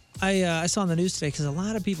 I saw on the news today because a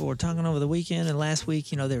lot of people were talking over the weekend and last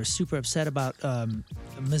week. You know, they were super upset about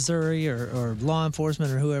Missouri or law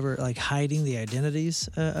enforcement or whoever like hiding the identities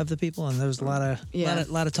of the people, and there was a lot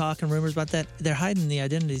of talk and rumors about that. They're hiding the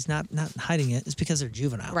identities, not hiding it. It's because they're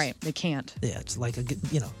juveniles. Right, they can't. Yeah, it's like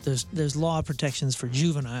there's law protections for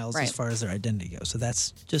juveniles as far as their identity goes. So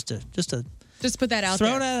that's just put that out there.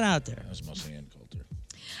 Throw that out there. That was mostly in culture.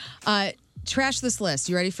 Trash this list.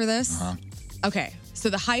 You ready for this? Uh-huh. Okay. So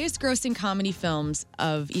the highest grossing comedy films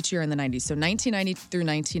of each year in the 90s, so 1990 through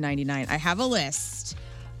 1999, I have a list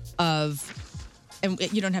of, and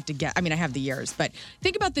you don't have to get, I mean, I have the years, but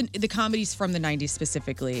think about the comedies from the 90s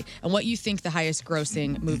specifically and what you think the highest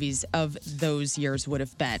grossing movies of those years would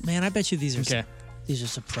have been. Man, I bet you these are these are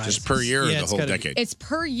surprises. Just per year or the whole decade? It's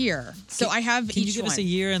per year. So I have Can each you give one. us a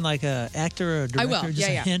year and like a actor or a director? I will. Just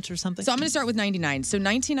Yeah. a hint or something? So I'm going to start with 99. So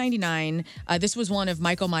 1999, this was one of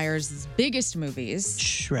Michael Myers' biggest movies.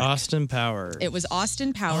 Shrek. Austin Powers. It was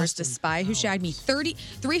Austin Powers, The Spy Who Shagged Me.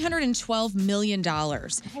 $312 million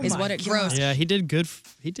is what it grossed. Yeah, he did good.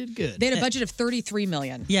 He did good. They had a budget of $33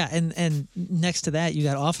 million. Yeah, and next to that, you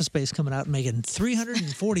got Office Space coming out and making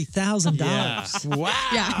 $340,000. Yeah. Wow.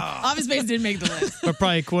 Yeah, Office Space didn't make the list. But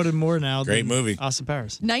probably quoted more now. Great than movie. Austin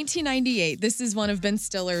Powers. 1998. This is one of Ben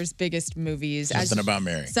Stiller's biggest movies. Something About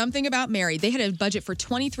Mary. Something About Mary. They had a budget for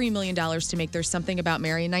 $23 million to make their Something About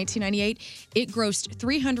Mary in 1998. It grossed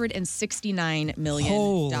 $369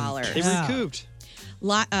 million. They recouped.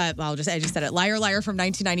 I just said it. Liar, Liar from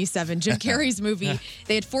 1997. Jim Carrey's movie.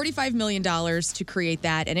 They had $45 million to create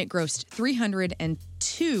that, and it grossed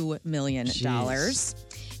 $302 million. Jeez.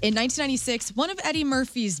 In 1996, one of Eddie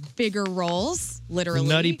Murphy's bigger roles, literally. The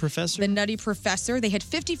Nutty Professor? The Nutty Professor. They had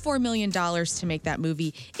 $54 million to make that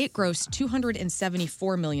movie. It grossed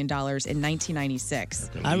 $274 million in 1996.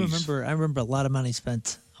 I remember a lot of money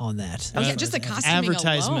spent on that. Oh, yeah, just the costuming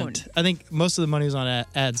advertisement. alone. I think most of the money was on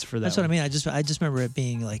ads for that. That's what I mean. I just remember it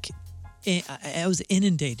being like, I was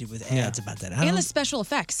inundated with ads about that. And the special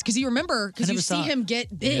effects, because you remember, because you see him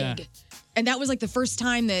get big. Yeah. And that was like the first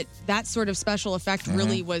time that sort of special effect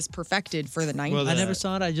really was perfected for the 90s. Well, I never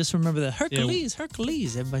saw it. I just remember the Hercules.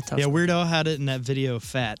 Everybody talks Yeah, about Weird Al had it in that video,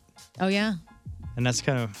 Fat. Oh, yeah. And that's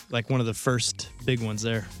kind of like one of the first big ones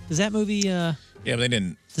there. Is that movie... Yeah, but they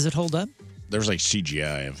didn't... Does it hold up? There was like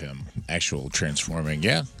CGI of him actual transforming.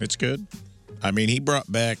 Yeah, it's good. I mean, he brought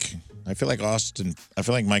back... I feel like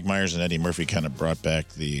Mike Myers and Eddie Murphy kind of brought back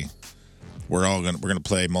the... We're gonna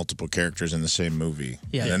play multiple characters in the same movie.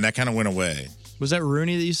 Yeah. And then that kind of went away. Was that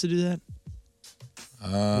Rooney that used to do that?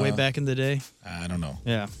 Way back in the day? I don't know.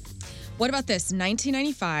 Yeah. What about this?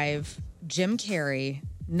 1995, Jim Carrey,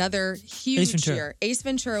 another huge year. Ace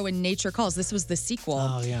Ventura When Nature Calls. This was the sequel.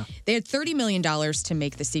 Oh, yeah. They had $30 million to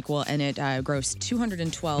make the sequel, and it grossed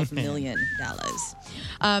 $212 million.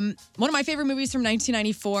 One of my favorite movies from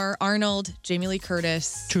 1994, Arnold, Jamie Lee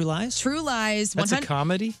Curtis. True Lies? True Lies. That's a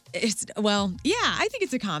comedy? I think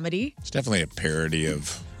it's a comedy. It's definitely a parody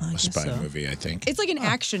of a spy movie, I think. It's like an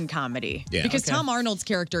action comedy. Yeah. Because Okay. Tom Arnold's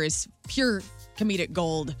character is pure comedic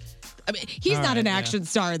gold. I mean, he's not an action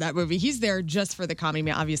star in that movie. He's there just for the comedy. I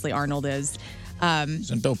mean, obviously, Arnold is.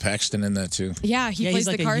 Isn't Bill Paxton in that too? Yeah, he plays he's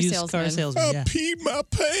the like a car used salesman. car salesman. I peed my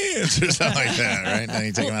pants or something like that, right? And then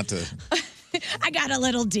you take him out to... I got a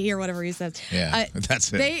little D or whatever he says. Yeah,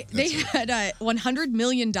 that's it. They had $100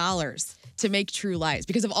 million to make True Lies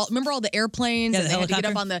because of remember all the airplanes and the they had to get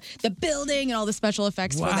up helicopter? on the building and all the special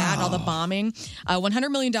effects for that and all the bombing. $100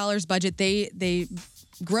 million budget. They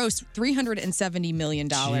grossed $370 million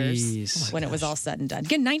Jeez. when it was all said and done.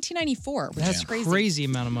 Again, 1994, which That's is crazy. crazy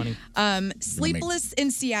amount of money. Sleepless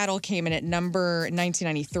in Seattle came in at number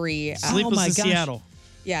 1993. Sleepless in Seattle.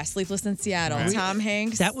 Yeah, Sleepless in Seattle. Right. Tom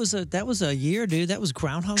Hanks. That was a year, dude. That was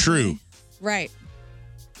Groundhog True. Day. Right.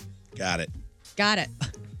 Got it. Got it.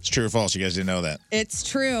 It's true or false? You guys didn't know that. It's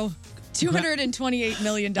true. $228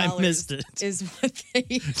 million. I missed it. Is what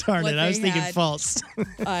they. Darn what it! I was they thinking had, false.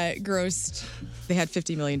 Grossed. They had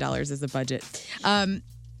 $50 million as a budget.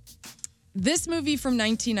 This movie from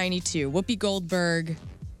 1992, Whoopi Goldberg.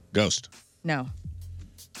 Ghost. No.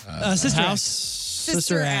 Sister Act.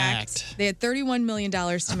 Sister Act. They had $31 million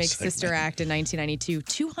to make Sister Act in 1992.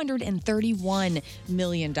 $231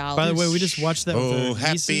 million. By the way, we just watched that. Oh, with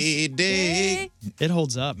happy day. It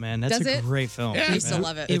holds up, man. That's Does a it? great film. Yeah. I used to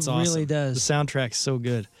love it. It's It awesome. really does. The soundtrack's so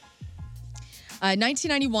good.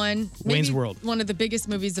 1991. maybe Wayne's World. One of the biggest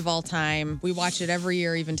movies of all time. We watch it every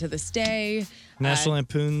year, even to this day. National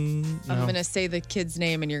Lampoon. I'm No. going to say the kid's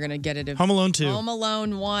name, and you're going to get it. Home Alone 2. Home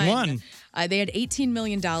Alone 1. They had $18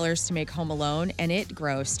 million to make Home Alone, and it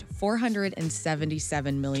grossed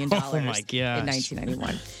 $477 million Oh, my gosh. in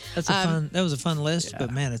 1991. That was a fun list,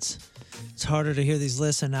 but man, it's harder to hear these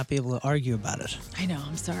lists and not be able to argue about it. I know.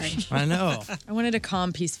 I'm sorry. I know. I wanted a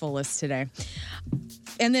calm, peaceful list today.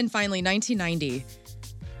 And then finally, 1990.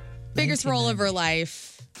 Biggest role of her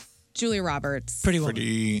life, Julia Roberts. Pretty Woman.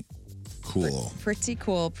 Pretty cool. Pretty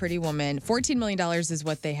cool, pretty woman. $14 million is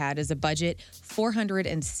what they had as a budget.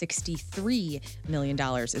 $463 million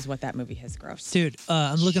is what that movie has grossed. Dude,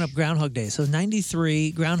 I'm looking up Groundhog Day. So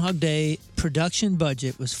 93, Groundhog Day production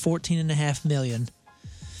budget was $14.5 million.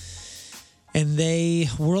 And they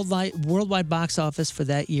worldwide box office for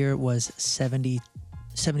that year was $71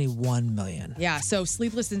 million. Yeah, so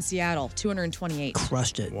Sleepless in Seattle, 228.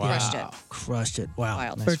 Crushed it. Wow. Crushed it. Wow.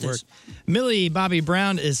 Wild. Nice Birthdays. work. Millie Bobby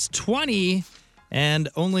Brown is 20 and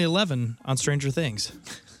only 11 on Stranger Things.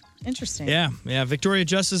 Interesting. Yeah. Victoria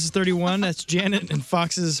Justice is 31. That's Janet and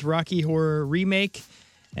Fox's Rocky Horror remake.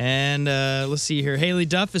 And let's see here. Haley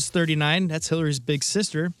Duff is 39. That's Hillary's big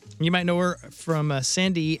sister. You might know her from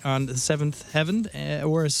Sandy on The Seventh Heaven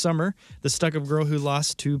or Summer, the stuck-up girl who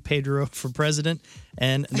lost to Pedro for president,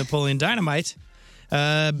 and Napoleon Dynamite.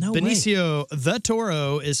 Benicio the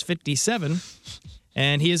Toro is 57.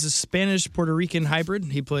 And he is a Spanish-Puerto Rican hybrid.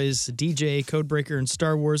 He plays DJ Codebreaker in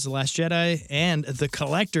Star Wars The Last Jedi and the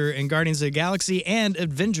Collector in Guardians of the Galaxy and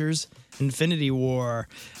Avengers Infinity War.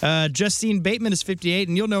 Justine Bateman is 58,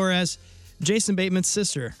 and you'll know her as Jason Bateman's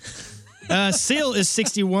sister. Seal is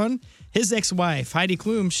 61. His ex-wife, Heidi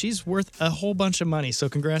Klum, she's worth a whole bunch of money, so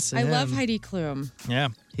congrats to him. I love Heidi Klum. Yeah,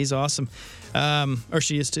 he's awesome. Or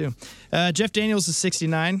she is too. Jeff Daniels is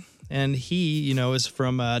 69, and he, is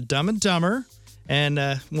from Dumb and Dumber. And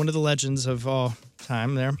one of the legends of all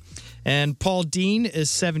time there. And Paul Dean is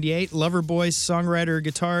 78. Loverboy, songwriter,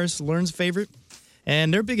 guitarist, Learn's favorite.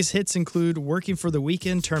 And their biggest hits include Working for the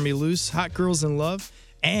Weekend, Turn Me Loose, Hot Girls in Love,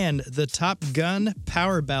 and the Top Gun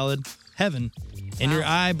power ballad, Heaven in Your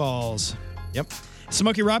Eyeballs. Yep.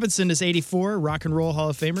 Smokey Robinson is 84, Rock and Roll Hall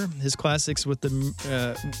of Famer. His classic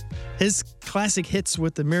hits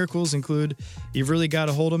with the Miracles include You've Really Got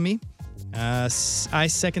a Hold of Me, I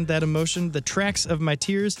Second That Emotion, The Tracks of My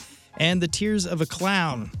Tears, and The Tears of a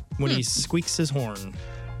Clown when he squeaks his horn.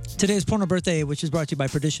 Today's porno birthday, which is brought to you by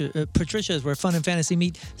Patricia's, where fun and fantasy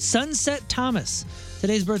meet. Sunset Thomas.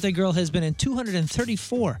 Today's birthday girl has been in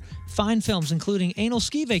 234 fine films, including Anal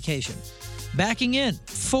Ski Vacation, Backing In,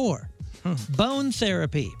 4, Bone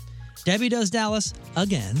Therapy, Debbie Does Dallas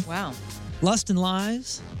Again. Wow. Lust and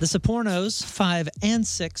Lies, The Sopranos, 5 and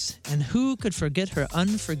 6, and who could forget her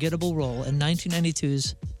unforgettable role in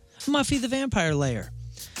 1992's Muffy the Vampire Layer?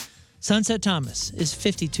 Sunset Thomas is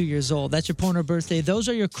 52 years old. That's your porno birthday. Those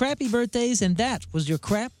are your crappy birthdays, and that was your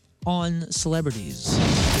crap on celebrities.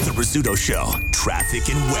 The Rizzuto Show, traffic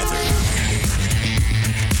and weather.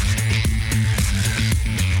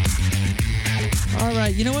 All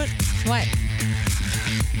right, you know what? What?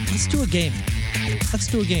 Let's do a game.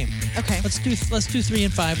 Okay. Let's do 3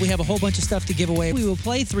 and 5. We have a whole bunch of stuff to give away. We will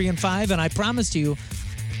play 3 and 5, and I promised you,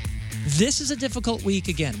 this is a difficult week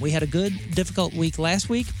again. We had a good, difficult week last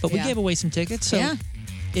week, but we gave away some tickets, so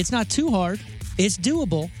it's not too hard. It's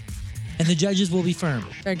doable, and the judges will be firm.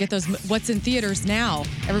 Better get those what's in theaters now,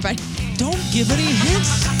 everybody. Don't give any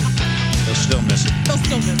hints. They'll still miss it.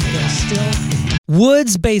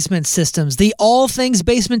 Woods Basement Systems, the all things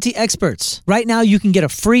basement-y experts. Right now, you can get a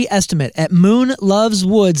free estimate at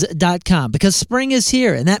moonloveswoods.com because spring is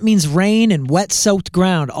here, and that means rain and wet-soaked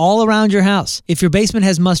ground all around your house. If your basement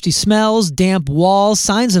has musty smells, damp walls,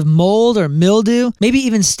 signs of mold or mildew, maybe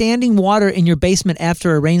even standing water in your basement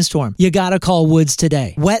after a rainstorm, you gotta call Woods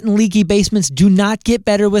today. Wet and leaky basements do not get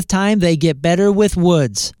better with time, they get better with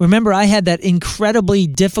Woods. Remember, I had that incredibly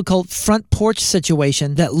difficult front porch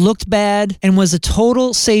situation that looked bad and was a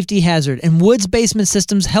total safety hazard, and Woods Basement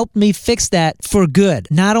Systems helped me fix that for good.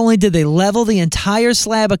 Not only did they level the entire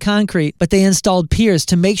slab of concrete, but they installed piers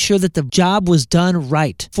to make sure that the job was done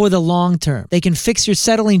right for the long term. They can fix your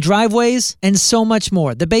settling driveways and so much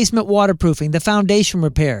more. The basement waterproofing, the foundation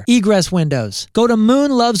repair, egress windows. Go to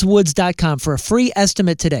moonloveswoods.com for a free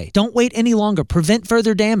estimate today. Don't wait any longer. Prevent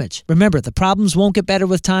further damage. Remember, the problems won't get better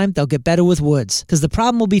with time. They'll get better with Woods, because the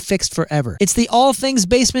problem will be fixed forever. It's the all things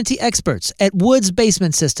basement-y experts at Woods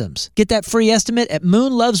Basement Systems. Get that free estimate at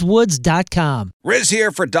moonloveswoods.com. Riz here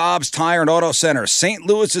for Dobbs Tire and Auto Center, St.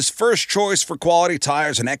 Louis's first choice for quality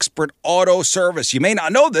tires and expert auto service. You may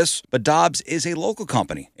not know this, but Dobbs is a local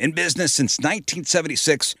company in business since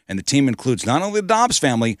 1976, and the team includes not only the Dobbs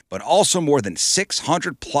family, but also more than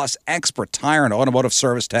 600 plus expert tire and automotive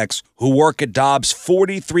service techs who work at Dobbs'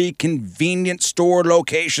 43 convenient store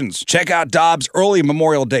locations. Check out Dobbs' early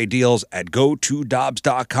Memorial Day deals at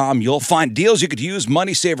gotodobbs.com. You'll find deals you could use,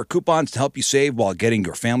 money saver coupons to help you save while getting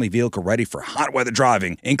your family vehicle ready for hot weather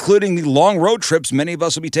driving, including the long road trips many of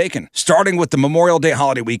us will be taking, starting with the Memorial Day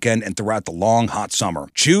holiday weekend and throughout the long, hot summer.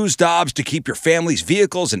 Choose Dobbs to keep your family's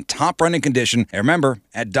vehicles in top running condition. And remember,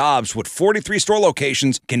 at Dobbs, with 43 store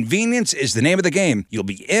locations, convenience is the name of the game. You'll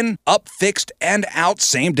be in, up, fixed, and out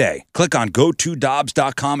same day. Click on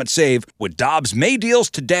gotodobbs.com and save with Dobbs May deals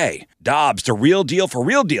today. Dobbs, the real deal for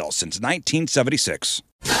real deals since 1976.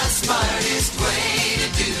 The smartest way to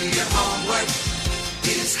do your homework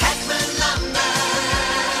is Heckman Lumber.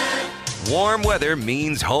 Warm weather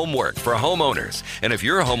means homework for homeowners. And if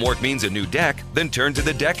your homework means a new deck, then turn to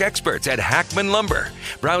the deck experts at Hackman Lumber.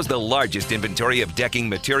 Browse the largest inventory of decking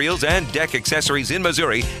materials and deck accessories in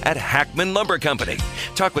Missouri at Hackman Lumber Company.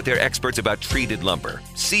 Talk with their experts about treated lumber,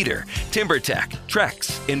 cedar, TimberTech,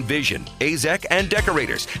 Trex, Envision, AZEK, and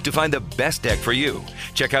Decorators to find the best deck for you.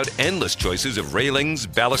 Check out endless choices of railings,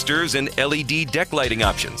 balusters, and LED deck lighting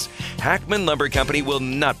options. Hackman Lumber Company will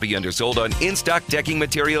not be undersold on in-stock decking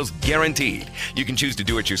materials guaranteed. You can choose to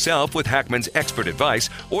do it yourself with Hackman's expert advice,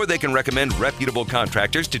 or they can recommend reputable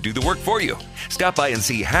contractors to do the work for you. Stop by and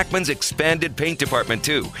see Hackman's expanded paint department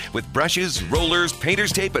too, with brushes, rollers,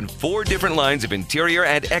 painter's tape, and 4 different lines of interior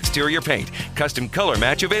and exterior paint, custom color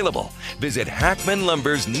match available. Visit Hackman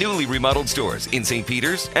Lumber's newly remodeled stores in St.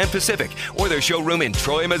 Peters and Pacific, or their showroom in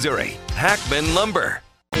Troy, Missouri. Hackman Lumber.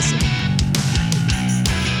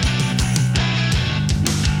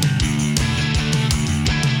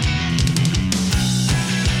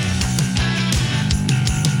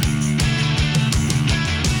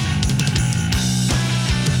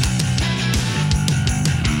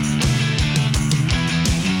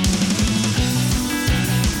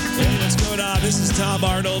 This is Tom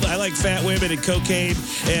Arnold. I like fat women and cocaine,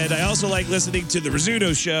 and I also like listening to the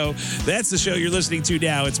Rizzuto Show. That's the show you're listening to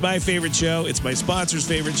now. It's my favorite show. It's my sponsor's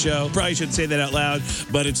favorite show. Probably shouldn't say that out loud,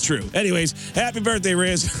 but it's true. Anyways, happy birthday,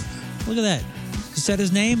 Riz. Look at that. He said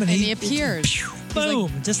his name, and he appears. Boom,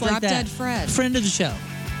 like just like that. Drop Dead Fred. Friend of the show.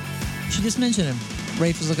 She just mentioned him.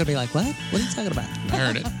 Rafe was looking at me like, what? What are you talking about? I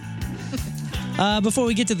heard it. Before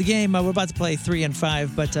we get to the game, we're about to play 3 and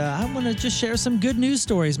 5, but I want to just share some good news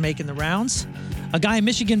stories making the rounds. A guy in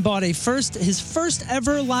Michigan bought his first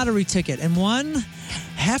ever lottery ticket and won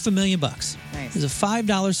 $500,000. Nice. It was a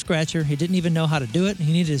 $5 scratcher. He didn't even know how to do it.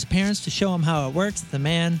 He needed his parents to show him how it worked. The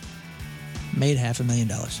man made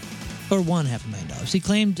 $500,000, or won $500,000. He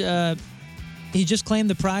claimed he just claimed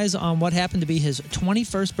the prize on what happened to be his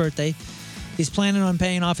 21st birthday. He's planning on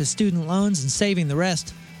paying off his student loans and saving the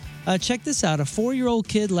rest. Check this out. A 4-year-old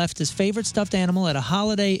kid left his favorite stuffed animal at a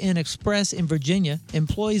Holiday Inn Express in Virginia.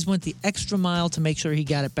 Employees went the extra mile to make sure he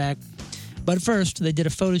got it back. But first, they did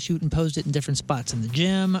a photo shoot and posed it in different spots in the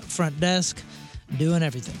gym, front desk, doing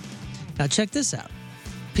everything. Now check this out.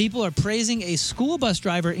 People are praising a school bus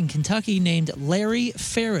driver in Kentucky named Larry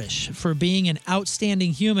Farish for being an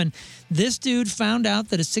outstanding human. This dude found out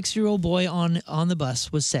that a 6-year-old boy on the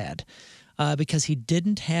bus was sad. Because he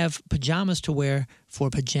didn't have pajamas to wear for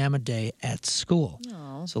pajama day at school.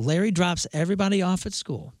 Aww. So Larry drops everybody off at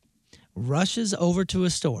school, rushes over to a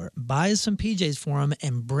store, buys some PJs for him,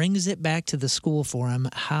 and brings it back to the school for him.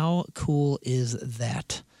 How cool is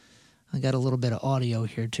that? I got a little bit of audio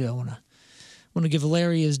here, too. I want to give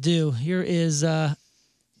Larry his due. Here's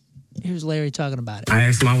Larry talking about it. I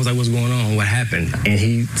asked him, I was like, what's going on? What happened? And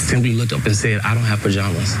he simply looked up and said, I don't have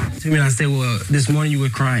pajamas. To me, I said, well, this morning you were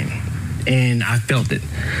crying. And I felt it.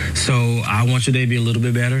 So I want your day to be a little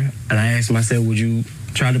bit better. And I asked him, I said, would you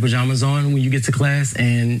try the pajamas on when you get to class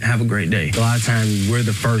and have a great day. A lot of times we're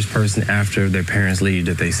the first person after their parents leave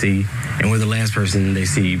that they see, and we're the last person they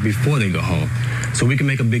see before they go home. So we can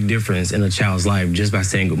make a big difference in a child's life just by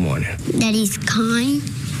saying good morning. That he's kind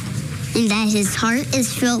and that his heart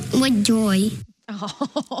is filled with joy.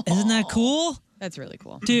 Isn't that cool? That's really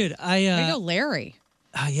cool. Dude, Way to go, Larry.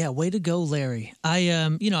 Yeah, way to go, Larry.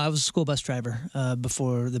 I was a school bus driver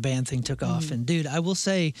before the band thing took off. And, dude, I will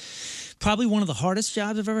say probably one of the hardest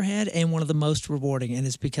jobs I've ever had and one of the most rewarding, and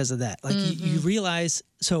it's because of that. Like, you realize,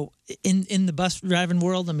 so in the bus driving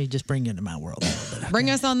world, let me just bring you into my world a little bit. Bring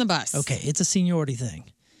us on the bus. Okay, it's a seniority thing.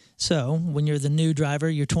 So when you're the new driver,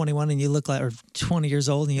 you're 21 and you look like, or 20 years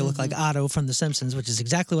old and you look like Otto from The Simpsons, which is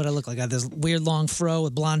exactly what I look like. I have this weird long fro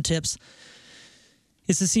with blonde tips.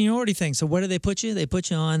 It's a seniority thing. So where do they put you? They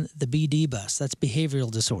put you on the BD bus. That's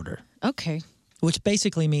behavioral disorder. Okay. Which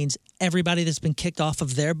basically means everybody that's been kicked off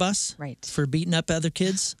of their bus for beating up other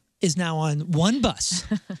kids is now on one bus.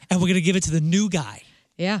 And we're going to give it to the new guy.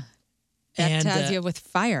 Yeah. Baptize you with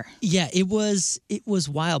fire. Yeah, it was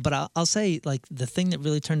wild. But I'll say, like, the thing that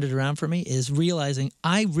really turned it around for me is realizing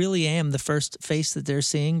I really am the first face that they're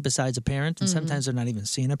seeing besides a parent. And sometimes they're not even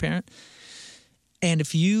seeing a parent. And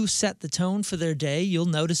if you set the tone for their day, you'll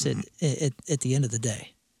notice it at the end of the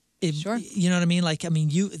day. Sure. You know what I mean? Like, I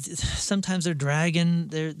mean, sometimes they're dragging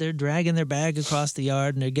their bag across the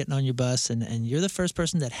yard and they're getting on your bus, and you're the first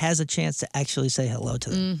person that has a chance to actually say hello to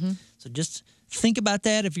them. So just think about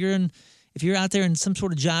that. If you're out there in some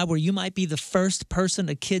sort of job where you might be the first person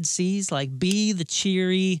a kid sees, like, be the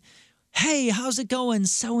cheery, hey, how's it going,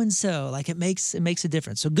 so-and-so? Like, it makes a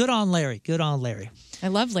difference. So good on Larry. Good on Larry. I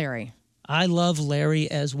love Larry. I love Larry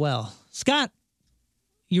as well. Scott,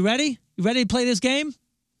 you ready? You ready to play this game?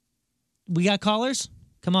 We got callers?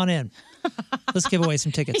 Come on in. Let's give away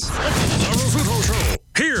some tickets. The Rizzuto Show.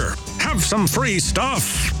 Here, have some free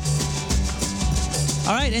stuff.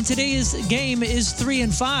 All right, and today's game is 3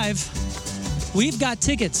 and 5. We've got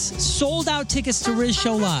tickets, sold out tickets to Riz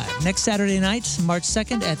Show Live next Saturday night, March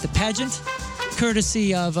 2nd at the Pageant,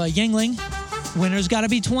 courtesy of Yingling. Winner's got to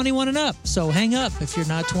be 21 and up, so hang up if you're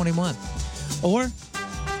not 21. Or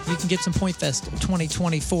you can get some Point Fest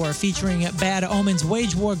 2024 featuring Bad Omens,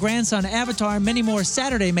 Wage War, Grandson, Avatar, and many more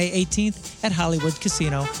Saturday, May 18th at Hollywood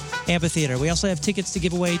Casino Amphitheater. We also have tickets to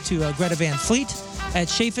give away to Greta Van Fleet at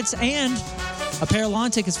Chaffetz and a pair of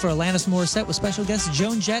lawn tickets for Alanis Morissette with special guests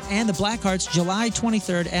Joan Jett and the Blackhearts July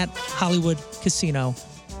 23rd at Hollywood Casino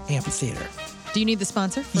Amphitheater. Do you need the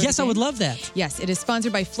sponsor? Yes, I would love that. Yes, it is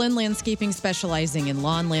sponsored by Flynn Landscaping, specializing in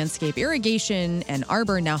lawn, landscape, irrigation, and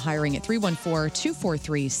arbor, now hiring at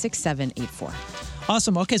 314-243-6784.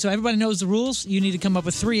 Awesome. Okay, so everybody knows the rules. You need to come up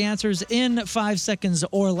with 3 answers in 5 seconds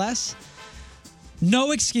or less.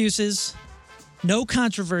 No excuses, no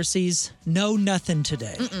controversies, no nothing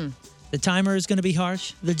today. The timer is going to be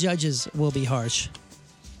harsh. The judges will be harsh.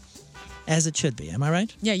 As it should be. Am I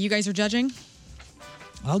right? Yeah, you guys are judging?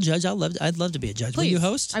 I'll judge. I'd love to be a judge. Please. Will you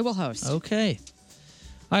host? I will host. Okay.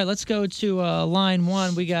 All right, let's go to line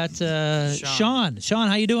 1. We got Sean. Sean,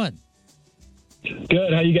 how you doing?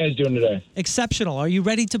 Good. How you guys doing today? Exceptional. Are you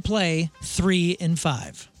ready to play 3 and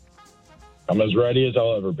 5? I'm as ready as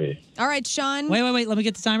I'll ever be. All right, Sean. Wait. Let me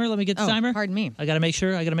get the timer. Pardon me. I got to make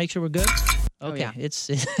sure we're good. Okay. Yeah.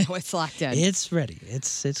 It's locked in. It's ready.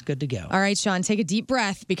 It's good to go. All right, Sean, take a deep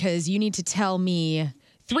breath because you need to tell me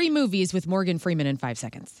 3 movies with Morgan Freeman in 5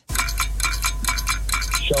 seconds.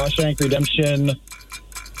 Shawshank Redemption,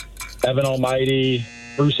 Evan Almighty,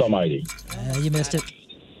 Bruce Almighty. You missed it.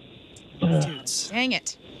 Dang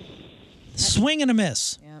it. Swing and a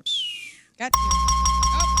miss. Yep. Got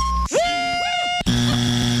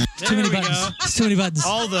Too many buttons. Too many buttons.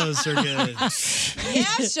 All those are good. Yeah,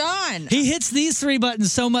 Sean. He hits these 3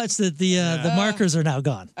 buttons so much that the markers are now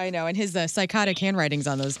gone. I know, and his psychotic handwriting's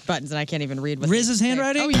on those buttons, and I can't even read what Riz's they say.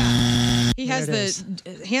 handwriting? Oh, yeah. He There has it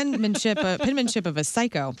the penmanship of a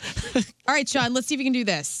psycho. All right, Sean, let's see if you can do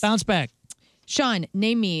this. Bounce back. Sean,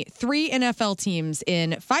 name me 3 NFL teams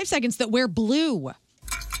in 5 seconds that wear blue.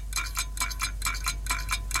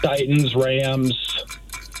 Titans, Rams,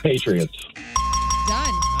 Patriots.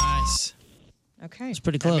 Done. Nice. Okay. It's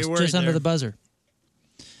pretty close. Just under the buzzer.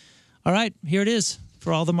 All right, here it is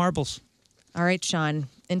for all the marbles. All right, Sean.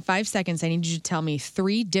 In 5 seconds, I need you to tell me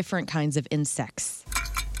 3 different kinds of insects.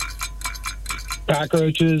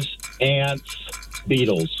 Cockroaches, ants,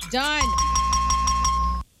 beetles. Done.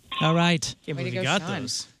 All right. Can't Way to believe go, you got Sean.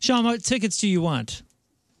 those. Sean, what tickets do you want?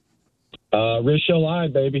 Riz Show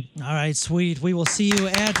Live, baby. All right, sweet. We will see you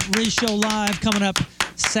at Riz Show Live coming up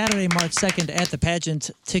Saturday, March 2nd at the Pageant.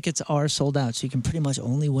 Tickets are sold out, so you can pretty much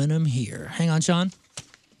only win them here. Hang on, Sean.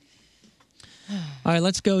 All right,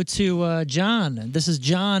 let's go to John. This is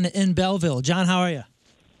John in Belleville. John, how are you?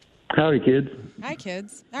 Howdy, kids. Hi,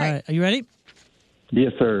 kids. All right, are you ready?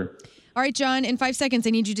 Yes, sir. All right, John, in 5 seconds, I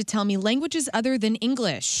need you to tell me languages other than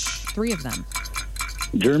English. 3 of them.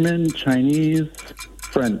 German, Chinese,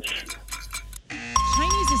 French.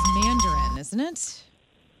 Chinese is Mandarin, isn't it?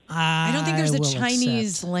 I don't think there's a will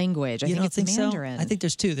Chinese accept. language. I You think don't it's think Mandarin. so? I think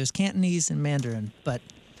there's 2. There's Cantonese and Mandarin, but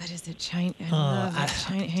is it Chinese? I-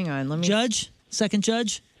 Hang on, let me. Judge, second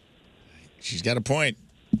judge. She's got a point.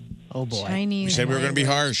 Oh boy. Chinese. We said we were going to be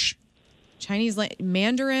harsh. Chinese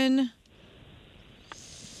Mandarin.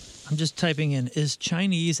 I'm just typing in, is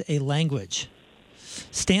Chinese a language?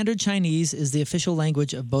 Standard Chinese is the official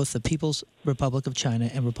language of both the People's Republic of China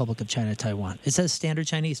and Republic of China Taiwan. It says Standard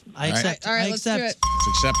Chinese. I All right. accept. All right, I let's do accept. it. Let's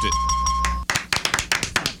accept it.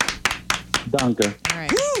 Danke. All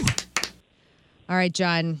right. All right,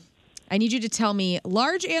 John. I need you to tell me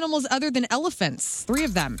large animals other than elephants. 3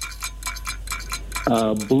 of them.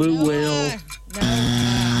 Blue whale.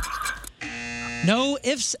 No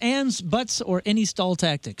ifs, ands, buts, or any stall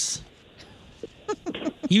tactics.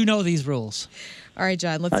 You know these rules. All right,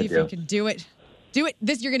 John. Let's I see if do. we can do it. Do it.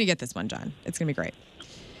 You're going to get this one, John. It's going to be great.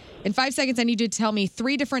 In 5 seconds, I need you to tell me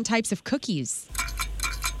 3 different types of cookies.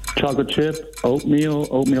 Chocolate chip, oatmeal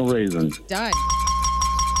raisin. Done.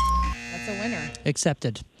 That's a winner.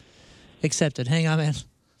 Accepted. Accepted. Hang on, man.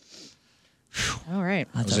 All right.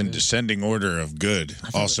 I was in descending order of good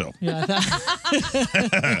also. Yeah,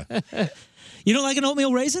 you don't like an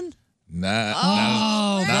oatmeal raisin?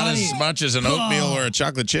 Not as much as an oatmeal or a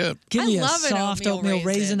chocolate chip. Give me a love an soft oatmeal oatmeal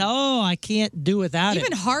raisin. Oh, I can't do without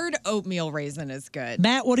Even it. hard oatmeal raisin is good.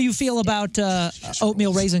 Matt, what do you feel about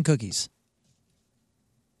oatmeal raisin cookies?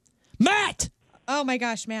 Matt! Oh, my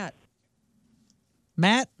gosh, Matt.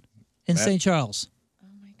 Matt in Matt. St. Charles.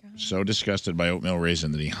 So disgusted by oatmeal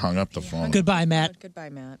raisin that he hung up the phone. Goodbye, Matt. Goodbye,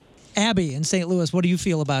 Matt. Abby in St. Louis, what do you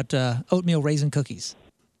feel about oatmeal raisin cookies?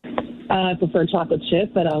 I prefer chocolate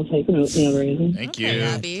chip, but I'll take an oatmeal raisin. Thank Okay, you.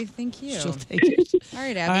 Abby. Thank you. She'll take it. All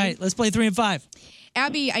right, Abby. All right, let's play 3 and 5.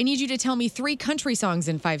 Abby, I need you to tell me 3 country songs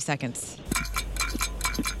in 5 seconds.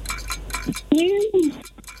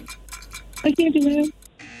 I can't do that.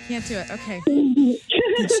 Can't do it. Okay.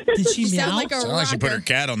 Did she You meow? sound like a Sounded like she put her rocker.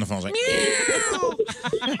 cat on the phone. Like,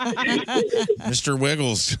 Mr.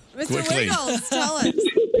 Wiggles, Mr. quickly. Wiggles, tell us.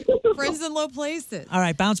 Friends in low places. All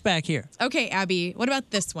right, bounce back here. Okay, Abby, what about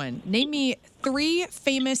this one? Name me 3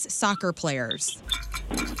 famous soccer players.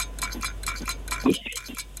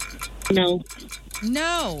 No.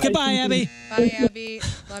 No. Goodbye, Abby. Bye, Abby.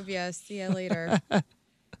 Love you. See you later. I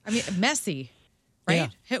mean, Messi, right?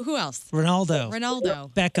 Who else? Ronaldo.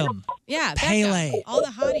 Beckham. Yeah, Beckham. Pele. All the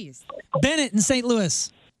hotties. Bennett in St.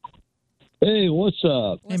 Louis. Hey, what's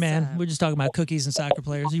up? Hey, man, we're just talking about cookies and soccer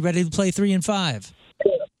players. You ready to play 3 and 5?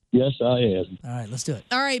 Yes, I am. All right, let's do it.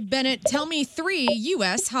 All right, Bennett, tell me 3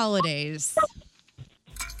 U.S. holidays.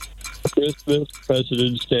 Christmas,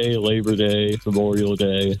 President's Day, Labor Day, Memorial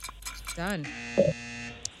Day. Done. I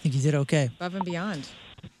think you did okay. Above and beyond.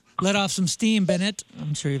 Let off some steam, Bennett.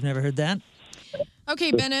 I'm sure you've never heard that.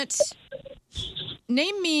 Okay, Bennett.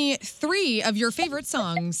 Name me 3 of your favorite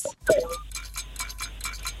songs.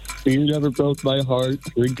 Beer Never Broke My Heart,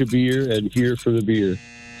 Drink a Beer, and Here for the Beer.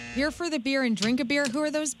 Here for the Beer and Drink a Beer. Who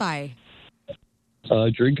are those by?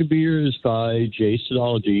 Drink a Beer is by Jason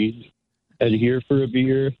Aldean, and Here for a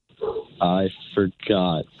Beer, I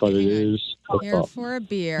forgot, but it is. Here for a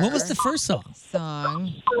Beer. What was the first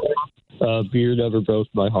song? Beer Never Broke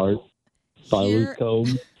My Heart by Here- Luke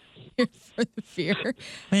Combs. Here for the Beer.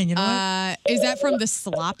 Man, you know what? Is that from the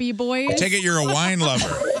Sloppy Boys? I take it you're a wine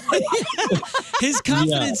lover. His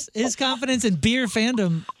confidence in beer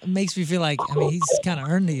fandom makes me feel like, I mean, he's kind of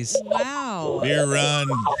earned these. Wow. Beer run.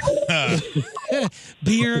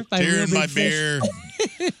 Beer by Tear Real in Big my Fish. beer.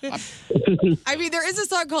 I mean, there is a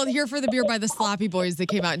song called Here for the Beer by the Sloppy Boys that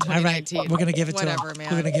came out in All right, 2019. we're going to give it to him. Whatever, man.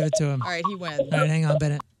 We're going to give it to him. All right, he wins. All right, hang on,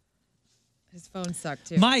 Bennett. His phone sucked,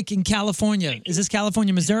 too. Mike in California. Is this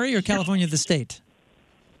California, Missouri, or California, the state?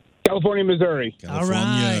 California, Missouri. All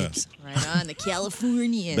right. Right on, the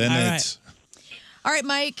Californian. Bennett. All right,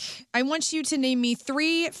 Mike, I want you to name me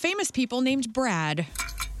 3 famous people named Brad.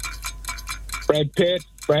 Brad Pitt,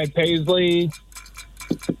 Brad Paisley.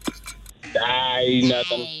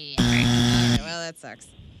 Nothing. Well, that sucks.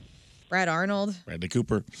 Brad Arnold. Bradley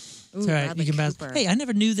Cooper. It's all right. Bradley You can bounce. Cooper. Hey, I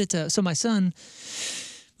never knew that. So my son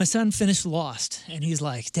finished Lost, and he's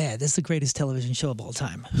like, "Dad, this is the greatest television show of all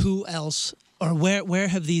time. Who else, or where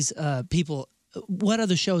have these people? What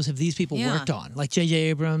other shows have these people Yeah. worked on? Like J.J.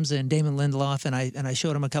 Abrams and Damon Lindelof." And I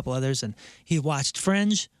showed him a couple others, and he watched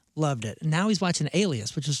Fringe, Loved it. Now he's watching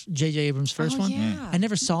Alias, which was J.J. Abrams' first one. yeah. I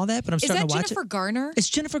never saw that, but I'm Is starting that to watch Jennifer it. Garner? It's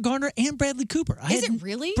Jennifer Garner and Bradley Cooper. Is it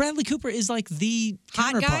really? Bradley Cooper is like the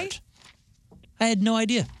Hot guy? counterpart. I had no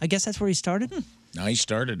idea. I guess that's where he started. No, he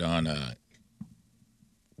started on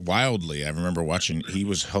Wildly. I remember watching. He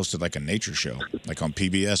was hosted like a nature show, like on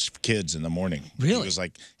PBS Kids in the morning. Really? He was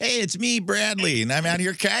like, "Hey, it's me, Bradley, and I'm out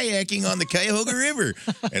here kayaking on the Cuyahoga River."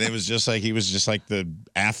 And it was just like he was just like the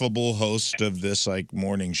affable host of this like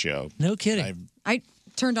morning show. No kidding. I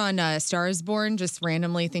turned on Star is Born just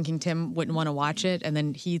randomly thinking Tim wouldn't want to watch it. And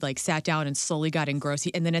then he like sat down and slowly got engrossed.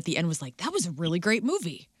 And then at the end was like, that was a really great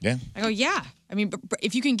movie. Yeah. I go, yeah. I mean,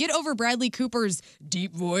 if you can get over Bradley Cooper's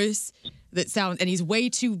deep voice that sounds, and he's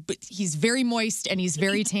but he's very moist and he's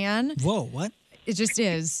very tan. Whoa, what? It just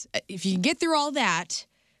is. If you can get through all that,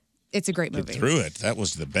 it's a great movie. Get through it. That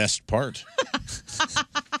was the best part.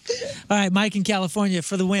 All right, Mike in California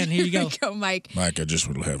for the win. Here you go. Here you go, Mike. Mike, I just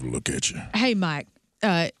want to have a look at you. Hey, Mike.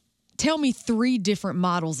 Tell me 3 different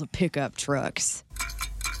models of pickup trucks.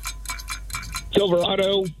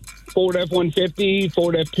 Silverado, Ford F-150,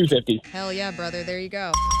 Ford F-250. Hell yeah, brother. There you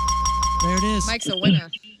go. There it is. Mike's a winner.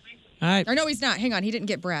 All right. Or no, he's not. Hang on. He didn't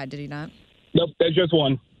get Brad, did he not? Nope, that's just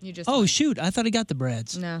one. You just. Oh, shoot. I thought he got the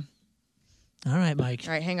Brads. No. All right, Mike.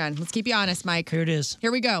 All right, hang on. Let's keep you honest, Mike. Here it is.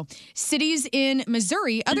 Here we go. Cities in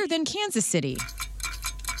Missouri other than Kansas City.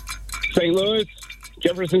 St. Louis,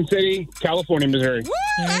 Jefferson City, California, Missouri. Woo,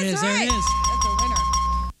 There it is. There it is. That's a winner.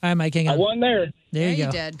 All right, Mike, hang on. I won there. There you Yeah, go.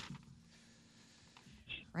 you did.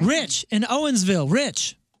 Rich in Owensville.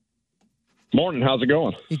 Rich. Morning. How's it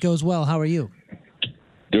going? It goes well. How are you?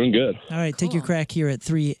 Doing good. All right, take your crack here at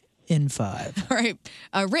 3 in 5. All right.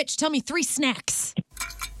 Rich, tell me 3 snacks.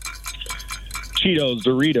 Cheetos,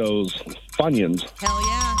 Doritos, Funyuns. Hell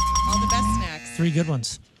yeah. All the best snacks. 3 good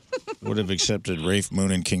ones. Would have accepted Rafe,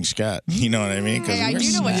 Moon, and King Scott. You know what I mean? Hey, I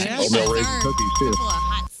do know what you mean. Oatmeal raisin cookies, too. Couple of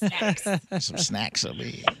hot snacks. Some snacks will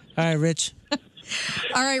be. All right, Rich.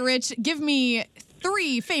 All right, Rich, give me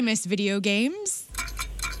 3 famous video games.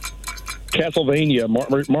 Castlevania,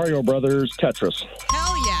 Mario Brothers, Tetris.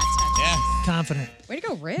 Hell yeah, Tetris. Confident. Way to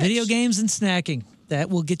go, Rich. Video games and snacking. That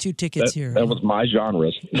will get you tickets here. That was my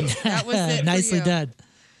genres. That was it for Nicely you. done.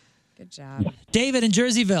 Good job. David in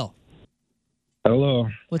Jerseyville. Hello.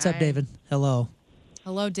 What's up, David? Hello.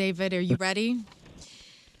 Hello, David. Are you ready?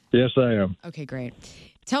 Yes, I am. Okay, great.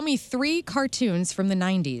 Tell me 3 cartoons from the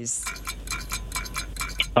 90s.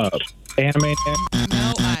 Anime.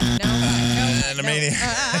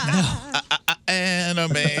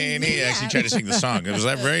 Animaniacs. He tried to sing the song. It was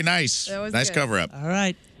very nice. That was Nice good. cover up. All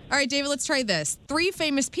right. All right, David, let's try this. 3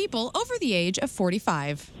 famous people over the age of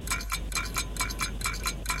 45.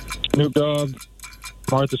 Snoop Dogg,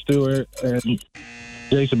 Martha Stewart, and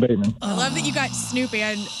Jason Bateman. I love that you got Snoop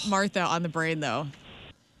and Martha on the brain, though.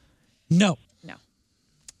 No. No.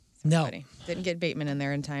 No. Funny. Didn't get Bateman in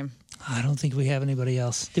there in time. I don't think we have anybody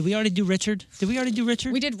else. Did we already do Richard?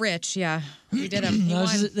 We did Rich, yeah. We did him. He No, won.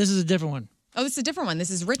 this is a different one. Oh, this is a different one. This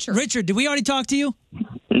is Richard. Richard, did we already talk to you?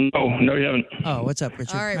 No, you haven't. Oh, what's up,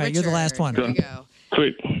 Richard? All right, you're the last one. Here we go.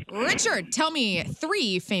 Sweet. Richard, tell me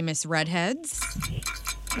 3 famous redheads.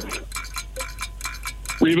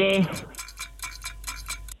 Reba.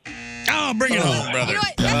 Oh, bring it home, brother. You know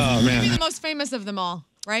what? That's man. maybe the most famous of them all,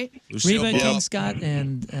 right? Reba, King Scott,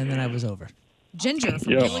 and then I was over. Ginger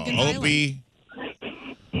from Yeah. Gilligan's Island. Opie.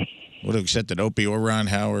 Would have accepted Opie or Ron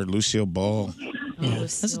Howard, Lucille Ball. Yeah,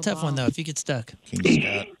 that's a tough one, though, if you get stuck. King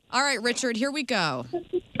Scott. All right, Richard, here we go.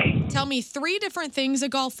 Tell me 3 different things a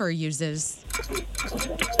golfer uses.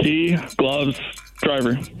 Tee, gloves,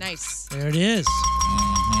 driver. Nice. There it is.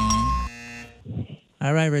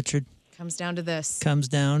 All right, Richard. Comes down to this. Comes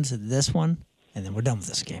down to this one, and then we're done with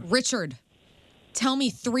this game. Richard, tell me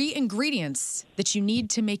 3 ingredients that you need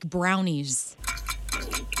to make brownies.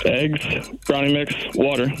 Eggs, brownie mix,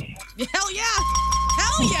 water. Hell yeah!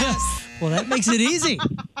 Hell yes! Well, that makes it easy.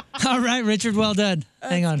 All right, Richard, well done.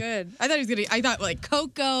 Hang on. Good. I thought like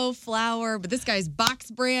cocoa, flour, but this guy's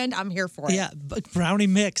box brand. I'm here for it. Yeah, brownie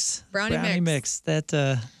mix. Brownie mix.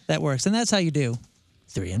 That works, and that's how you do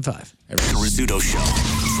 3 and 5. The Rizzuto Show.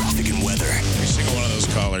 Traffic and weather. Every single one of those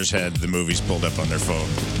callers had the movies pulled up on their phone.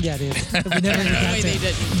 Yeah, dude. We never even got to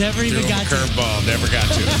it. Never even Threw got him a to it. curveball. Never got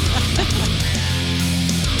to it.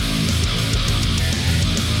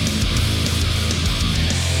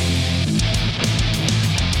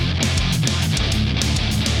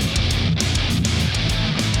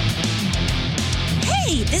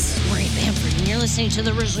 Hey, this is Marie Bamford, and you're listening to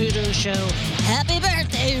The Rizzuto Show. Happy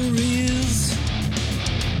birthday, Riz.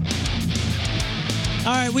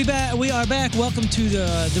 All right, we are back. Welcome to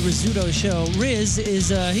the Rizzuto Show. Riz is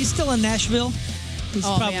he's still in Nashville. He's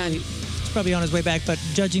Oh, probably man. he's probably on his way back. But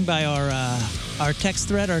judging by our text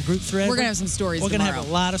thread, our group thread, We're gonna have some stories We're gonna have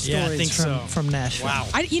tomorrow. a lot of Yeah, I stories think so. from Nashville. Wow.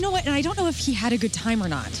 You know what? And I don't know if he had a good time or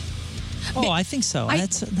not. Oh, I think so. I-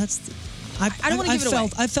 that's. I don't wanna give it away.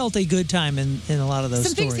 I felt a good time in a lot of those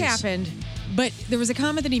Some stories. things happened, but there was a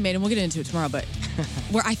comment that he made, and we'll get into it tomorrow, but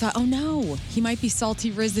where I thought, oh no, he might be Salty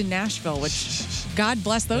Riz in Nashville, which God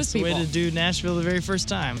bless those That's the people. way to do Nashville the very first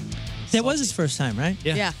time. That was his first time, right?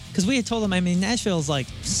 Yeah. Yeah. Because we had told him, I mean, Nashville's like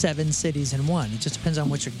 7 cities in one. It just depends on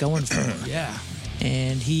what you're going for. Yeah.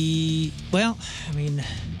 And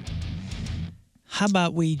how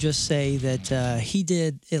about we just say that he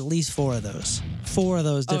did at least 4 of those. 4 of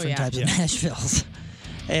those different types of Nashvilles.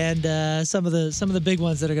 And some of the big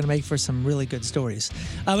ones that are going to make for some really good stories.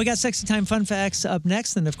 We got Sexy Time Fun Facts up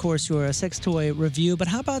next, and of course your sex toy review. But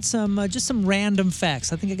how about just some random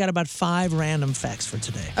facts? I think I got about 5 random facts for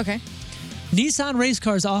today. Okay. Nissan race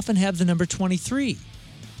cars often have the number 23.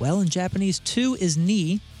 Well, in Japanese, 2 is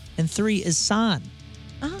ni and 3 is san.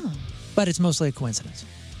 Oh. But it's mostly a coincidence.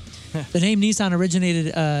 The name Nissan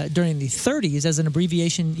originated during the 30s as an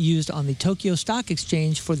abbreviation used on the Tokyo Stock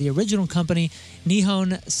Exchange for the original company,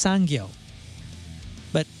 Nihon Sangyo.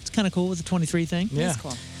 But it's kind of cool with the 23 thing. Yeah. That's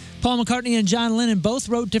cool. Paul McCartney and John Lennon both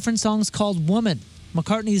wrote different songs called Woman.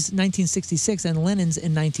 McCartney's 1966 and Lennon's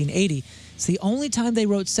in 1980. It's the only time they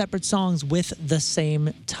wrote separate songs with the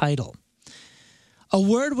same title. A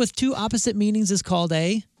word with 2 opposite meanings is called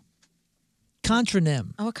a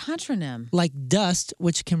contronym. Oh, a contronym. Like dust,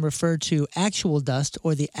 which can refer to actual dust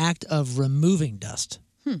or the act of removing dust.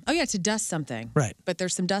 Oh, yeah, to dust something. Right. But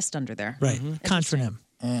there's some dust under there. Right. Contronym.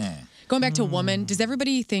 Going back to woman, does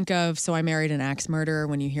everybody think of So I Married an Axe Murderer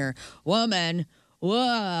when you hear woman,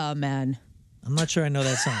 woman? I'm not sure I know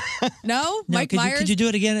that song. No? No, Mike Myers? could you do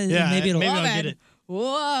it again? And maybe it'll I'll get it.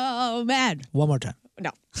 Woman. One more time.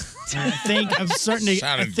 No. I think I'm starting to. I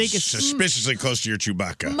Sounded think it's suspiciously close to your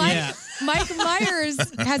Chewbacca. Mike Myers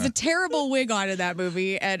has a terrible wig on in that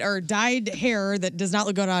movie, or dyed hair that does not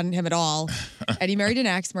look good on him at all. And he married an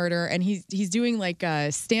axe murderer, and he's doing like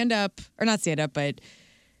a stand-up, or not stand-up, but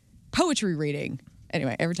poetry reading.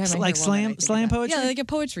 Anyway, every time I Like hear woman, I slam- think of slam that. poetry? Yeah, like a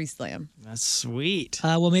poetry slam. That's sweet.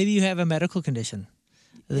 Well, maybe you have a medical condition.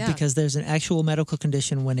 Yeah. Because there's an actual medical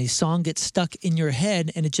condition when a song gets stuck in your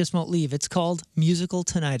head and it just won't leave. It's called musical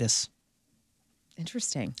tinnitus.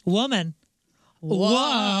 Interesting. Woman.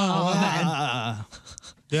 Whoa.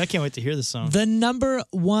 Dude, I can't wait to hear this song. The number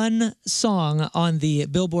 1 song on the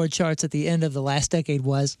Billboard charts at the end of the last decade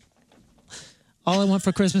was All I Want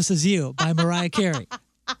for Christmas Is You by Mariah Carey.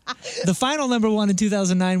 The final number 1 in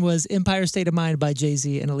 2009 was Empire State of Mind by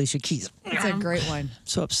Jay-Z and Alicia Keys. It's a great one. I'm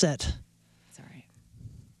so upset. It's all right.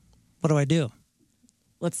 What do I do?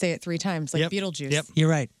 Let's say it 3 times, like Beetlejuice. Yep. You're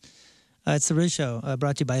right. It's the Riz Show,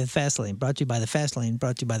 brought to you by the Fast Lane, brought to you by the Fast Lane,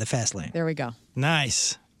 brought to you by the Fast Lane. There we go.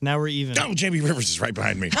 Nice. Now we're even. Oh, Jamie Rivers is right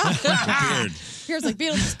behind me. Weird. Here's like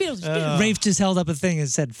Beetlejuice. Rafe just held up a thing and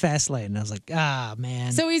said Fast Lane. And I was like,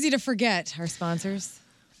 man. So easy to forget our sponsors.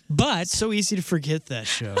 But so easy to forget that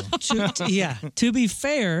show. To be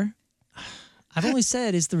fair, I've only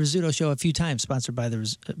said it's the Rizzuto Show a few times, sponsored by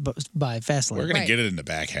by Fastlane. We're going to get it in the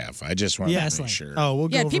back half. I just want to make sure. Oh, we'll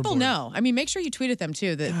go Yeah, people overboard. know. I mean, make sure you tweet at them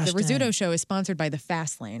too. The Rizzuto Show is sponsored by the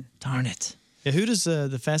Fast Lane. Darn it. Yeah, who does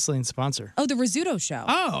the Fastlane sponsor? Oh, the Rizzuto Show.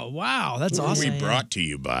 Oh, wow. That's awesome. We brought to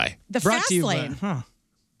you by. The Brought Fast to you by- Lane. Huh.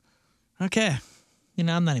 Okay. You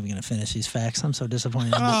know, I'm not even going to finish these facts. I'm so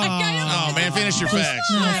disappointed. Oh, man, finish your facts.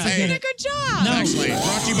 No, You forget did a it. good job. No. Fax Lane.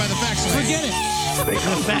 Brought to you by the Fax Lane. Forget it. They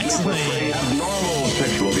classify abnormal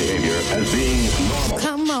sexual behavior as being normal.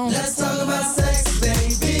 Come on. Let's talk about sex,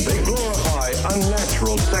 baby. They glorify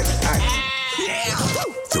unnatural sex acts.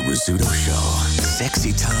 The Rizzuto Show.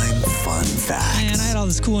 Sexy Time Fun Facts. Man, I had all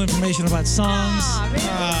this cool information about songs.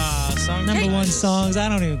 Song Number 1 songs. I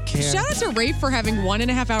don't even care. Shout out to Rafe for having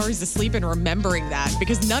 1.5 hours of sleep and remembering that,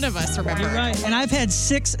 because none of us remember. You're right. And I've had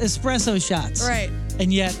 6 espresso shots. Right.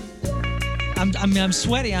 And yet, I'm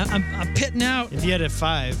sweaty. I'm pitting out. If you had a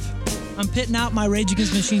 5. I'm pitting out my Rage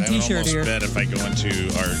Against the Machine I would T-shirt almost here. bet if I go into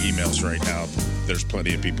our emails right now, there's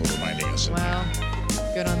plenty of people reminding us. Wow.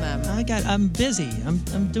 Good on them. I'm busy.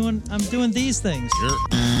 I'm doing these things. You're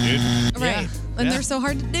good. Right. And they're so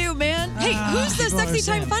hard to do, man. Hey, who's the people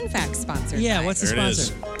Sexy understand. Time Fun Facts sponsor? Yeah, what's the There it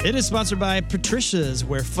sponsor? is. It is sponsored by Patricia's,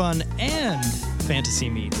 where fun and fantasy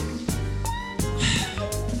meet.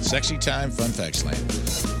 Sexy Time Fun Facts Lane.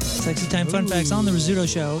 Sexy Time Fun Facts on the Rizzuto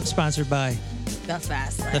Show, sponsored by The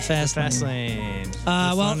Fast Lane. the Fast Lane. Fastlane.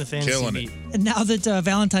 well, Fun and fantasy killing meet. it. Now that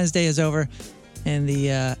Valentine's Day is over,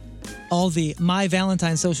 and all the My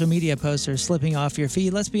Valentine social media posts are slipping off your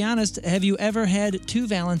feed, let's be honest, have you ever had 2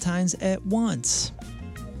 Valentines at once?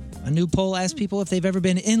 A new poll asked people if they've ever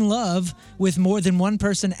been in love with more than one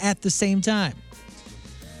person at the same time.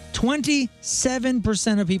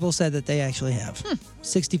 27% of people said that they actually have.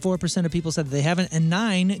 64% of people said that they haven't, and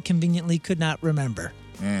 9 conveniently could not remember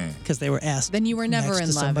because they were asked. Then you were never next in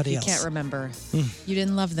to love if somebody you else. can't remember. You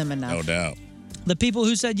didn't love them enough. No doubt. The people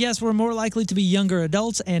who said yes were more likely to be younger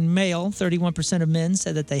adults and male. 31% of men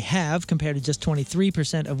said that they have, compared to just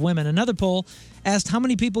 23% of women. Another poll asked how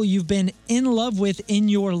many people you've been in love with in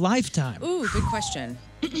your lifetime. Ooh, good question.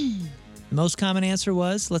 The most common answer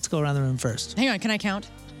was, let's go around the room first. Hang on, can I count?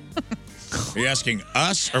 Are you asking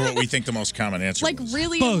us or what we think the most common answer Like was?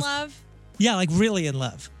 really Both. in love? Yeah, like really in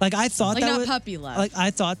love. Like I thought Like that not was, puppy love. Like I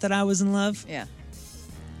thought that I was in love. Yeah.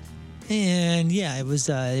 And yeah, it was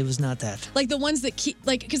not that. Like the ones that keep,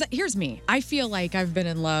 like, because here's me. I feel like I've been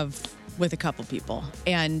in love with a couple people.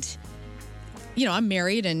 And, you know, I'm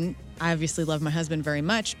married and I obviously love my husband very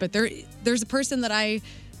much. But there's a person that I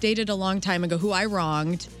dated a long time ago who I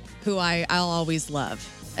wronged, who I'll always love.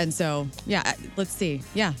 And so, yeah, let's see.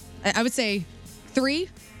 Yeah, I would say 3.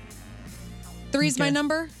 3 is my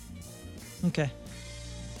number. Okay.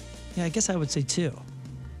 Yeah, I guess I would say 2.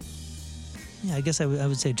 Yeah, I guess I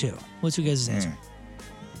would say 2. What's your guys' answer?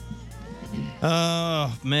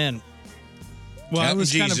 Oh, man. Well, I Counting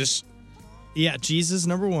was Jesus. Yeah, Jesus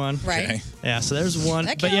number 1. Right. Okay. Yeah, so there's one.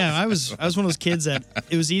 That But yeah, I counts. was one of those kids that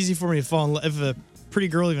it was easy for me to fall in love. If a pretty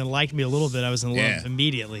girl even liked me a little bit, I was in love Yeah.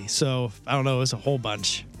 immediately. So I don't know, it was a whole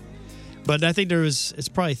bunch. But I think it's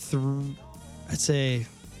probably I'd say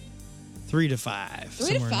 3 to 5.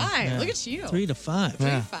 3 to 5. Yeah. Look at you. 3 to 5. 3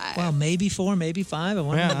 to Yeah. 5. Wow, maybe 4, maybe 5. I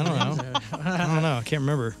wonder. Yeah, I don't know. I don't know. I can't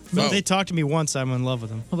remember. But Oh. they talked to me once. I'm in love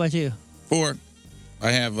with them. What about you? 4.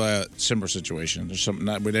 I have a similar situation. There's something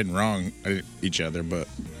that we didn't wrong each other, but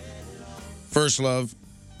first love,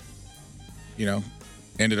 you know,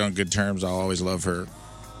 ended on good terms. I'll always love her.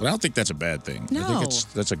 But I don't think that's a bad thing. I No. think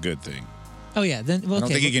that's a good thing. Oh yeah, then well, I don't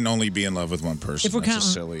okay. think you can only be in love with one person. If we're That's counting,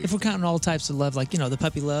 just silly. if we're counting all types of love, like you know the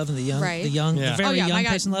puppy love and the young, Right. the young, Yeah. the very Oh, yeah, I young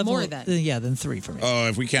got person love, more well, than. then 3 for me. Oh,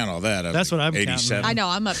 if we count all that, That's what I'm counting. 87. I know,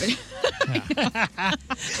 I'm up.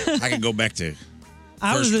 I can go back to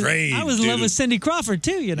I first was grade. I was in love dude. with Cindy Crawford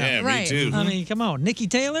too. You know, Yeah, Right. me too. I mean, come on, Nikki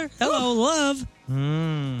Taylor. Hello, love. I was The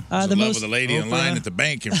in love most with a lady in line at the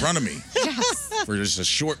bank in front of me Yes. for just a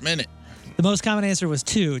short minute. the most common answer was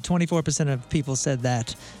 2. 24% of people said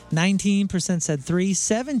that. 19% said 3.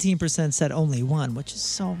 17% said only 1, which is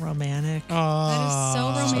so romantic. That is so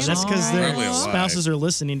romantic. That's because Probably a their lie. spouses are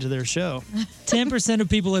listening to their show. 10% of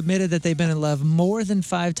people admitted that they've been in love more than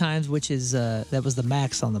 5 times, which is that was the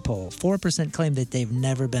max on the poll. 4% claimed that they've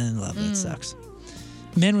never been in love. That sucks.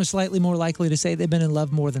 Men were slightly more likely to say they've been in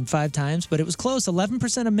love more than 5 times, but it was close.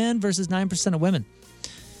 11% of men versus 9% of women.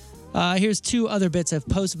 Here's 2 other bits of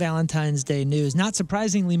post-Valentine's Day news. Not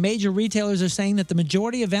surprisingly, major retailers are saying that the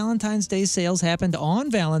majority of Valentine's Day sales happened on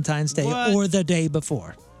Valentine's Day What? or the day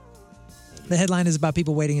before. The headline is about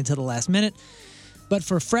people waiting until the last minute. But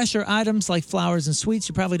for fresher items like flowers and sweets,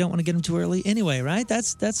 you probably don't want to get them too early anyway, right?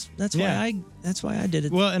 That's Yeah. why I did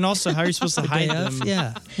it. Well, and also, how are you supposed to The hide day of? them?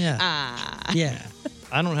 Yeah, yeah, Ah. yeah.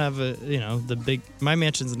 I don't have the big. My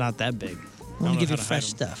mansion's not that big. I want to give you how to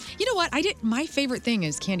fresh hide 'em. stuff. You know what? My favorite thing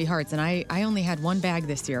is candy hearts, and I only had 1 bag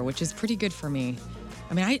this year, which is pretty good for me.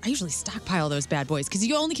 I mean, I usually stockpile those bad boys because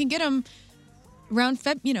you only can get them around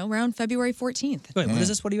February 14th. Wait, what is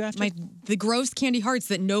this? What are you after? The gross candy hearts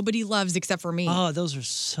that nobody loves except for me. Oh, those are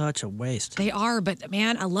such a waste. They are, but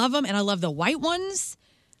man, I love them, and I love the white ones.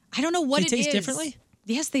 I don't know what They it is. taste differently?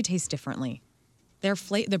 Yes, they taste differently.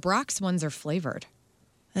 The Brock's ones are flavored.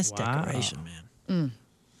 That's decoration, man.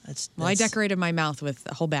 Well, I decorated my mouth with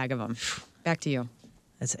a whole bag of them. Back to you.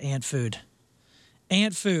 That's ant food.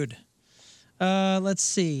 Ant food. Let's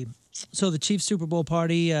see. So the Chiefs Super Bowl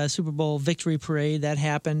party, Super Bowl victory parade, that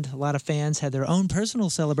happened. A lot of fans had their own personal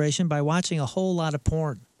celebration by watching a whole lot of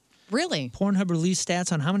porn. Really? Pornhub released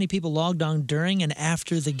stats on how many people logged on during and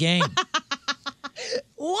after the game.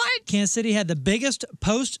 What? Kansas City had the biggest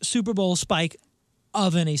post-Super Bowl spike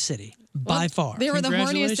of any city, by far. They were the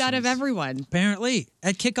horniest out of everyone. Apparently.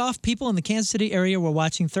 At kickoff, people in the Kansas City area were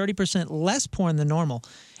watching 30% less porn than normal,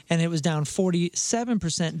 and it was down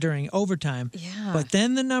 47% during overtime. Yeah. But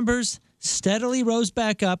then the numbers steadily rose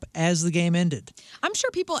back up as the game ended. I'm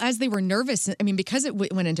sure people, as they were nervous, I mean, because it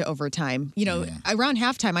went into overtime, around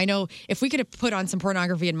halftime, I know if we could have put on some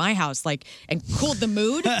pornography in my house, and cooled the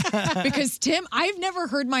mood, because Tim, I've never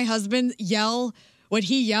heard my husband yell what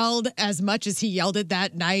he yelled as much as he yelled it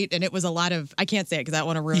that night, and it was a lot of, I can't say it because I don't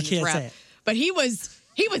want to ruin You his can't rap. say it. But he was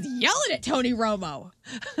yelling at Tony Romo.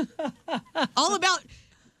 All about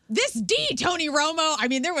this D, Tony Romo. I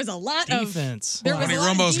mean, there was a lot Defense. of. There was Tony a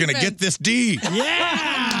lot of Romo's going to defense. get this D.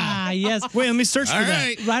 Yeah, yes. Wait, let me search for All that.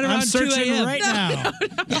 right. Right around I'm searching 2 a.m. right now.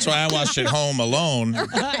 That's why I watched it home alone.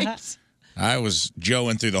 Right. I was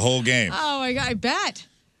joeing through the whole game. Oh my God, I bet.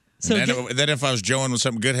 So And then if I was joeing when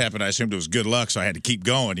something good happened, I assumed it was good luck, so I had to keep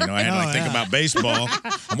going. You know, I had to Oh, think yeah. about baseball.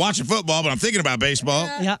 I'm watching football, but I'm thinking about baseball.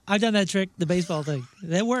 Yeah, I've done that trick, the baseball thing.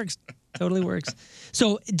 That works. Totally works.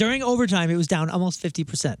 So during overtime, it was down almost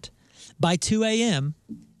 50%. By 2 a.m.,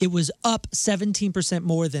 it was up 17%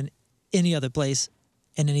 more than any other place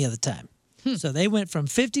and any other time. So they went from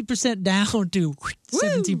 50% down to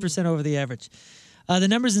 17% over the average. The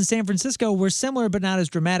numbers in San Francisco were similar but not as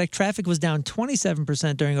dramatic. Traffic was down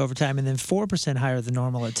 27% during overtime and then 4% higher than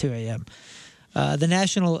normal at 2 a.m. The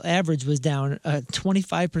national average was down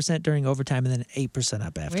 25% during overtime and then 8%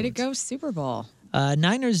 up afterwards. Way to go, Super Bowl.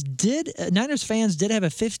 Niners fans did have a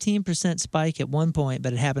 15% spike at one point,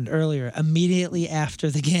 but it happened earlier, immediately after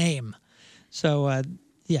the game. So,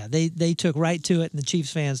 they took right to it, and the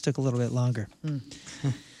Chiefs fans took a little bit longer.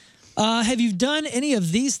 Have you done any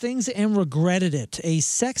of these things and regretted it? A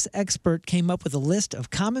sex expert came up with a list of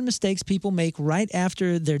common mistakes people make right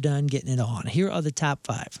after they're done getting it on. Here are the top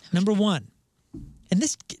 5. Number 1, and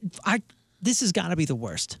this has got to be the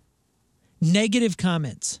worst. Negative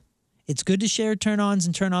comments. It's good to share turn-ons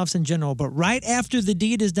and turn-offs in general, but right after the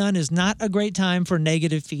deed is done is not a great time for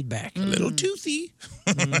negative feedback. A little toothy.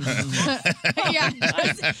 Yeah.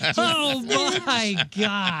 Oh, my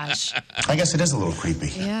gosh. I guess it is a little creepy.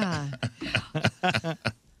 Yeah.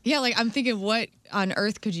 Yeah, like I'm thinking, what on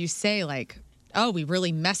earth could you say? Like, oh, we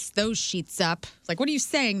really messed those sheets up. Like, what are you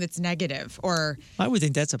saying that's negative? Or I would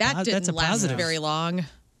think that's a that didn't that's a last positive. very long.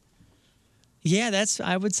 Yeah,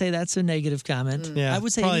 I would say that's a negative comment. Yeah, I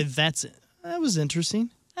would say probably that was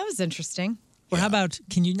interesting. That was interesting. Or how about,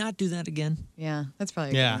 can you not do that again? Yeah, that's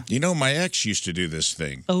probably Yeah. You know, my ex used to do this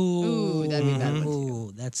thing. Oh, Ooh, that'd be bad.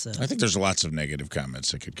 oh, that's I think there's lots of negative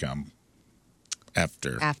comments that could come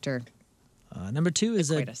after. After. Number 2 is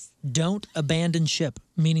Coitus. don't abandon ship,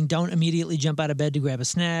 meaning don't immediately jump out of bed to grab a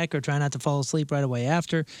snack or try not to fall asleep right away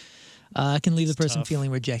after. Can leave the person tough.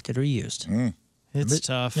 feeling rejected or used. It's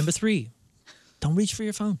tough. Number 3, don't reach for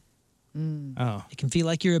your phone. Oh. It can feel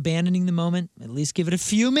like you're abandoning the moment. At least give it a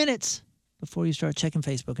few minutes before you start checking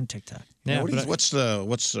Facebook and TikTok. Yeah, What's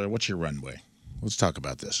your runway? Let's talk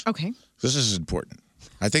about this. Okay. This is important.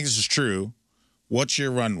 I think this is true. What's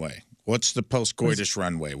your runway? What's the post-coitus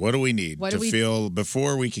runway? What do we need What to do we- feel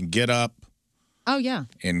before we can get up Oh, yeah.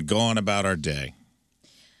 and go on about our day?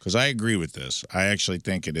 Because I agree with this. I actually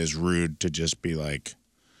think it is rude to just be like,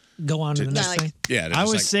 Go on to the next thing. yeah, to I just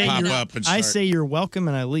would like say pop you're, up and I start. say you're welcome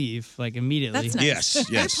and I leave like immediately. That's nice. Yes,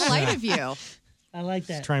 yes. Very polite of you. I like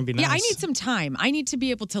that. Try and be nice. Yeah, I need some time. I need to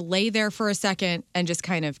be able to lay there for a second and just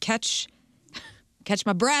kind of catch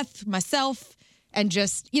my breath, myself, and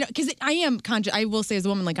just, because I am conscious. I will say as a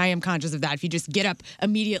woman, like I am conscious of that. If you just get up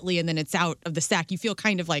immediately and then it's out of the sack, you feel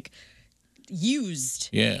kind of like used.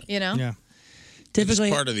 Yeah. Yeah. Typically,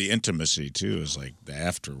 It's part of the intimacy, too, is like the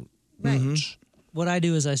after. Right. what I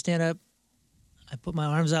do is I stand up, I put my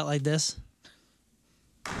arms out like this.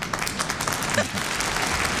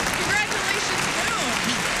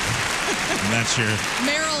 And that's your...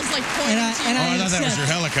 Meryl's like pointing to you. I thought that was your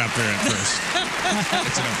helicopter at first.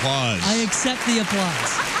 It's an applause. I accept the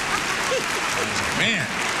applause. Man,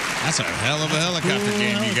 that's a hell of a helicopter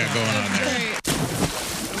game you got going on there.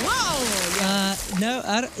 Whoa! No,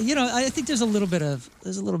 I think there's a little bit of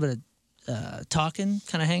talking,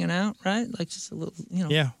 kind of hanging out, right? Like just a little,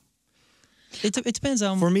 Yeah. It depends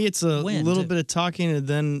on. For me, it's a when, little too. bit of talking, and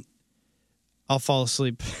then I'll fall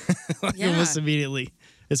asleep like almost immediately.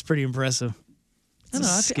 It's pretty impressive. I don't know.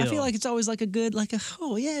 I skill. feel like it's always like a good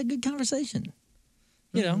conversation.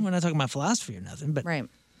 You know, we're not talking about philosophy or nothing, but right.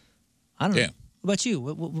 I don't know. Yeah. What about you?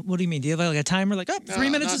 What do you mean? Do you have like a timer? Like, 3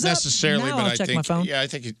 minutes not is necessarily, up. Now but I'll I check think my phone. yeah, I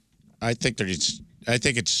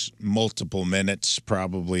think it's multiple minutes,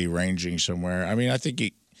 probably ranging somewhere. I mean, I think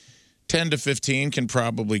 10 to 15 can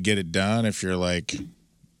probably get it done if you're like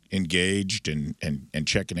engaged and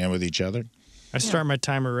checking in with each other. I start my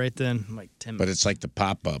timer right then, like 10 minutes. But it's like the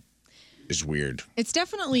pop up is weird. It's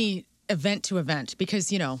definitely event to event because,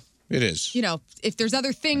 It is. if there's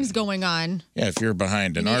other things going on. Yeah, if you're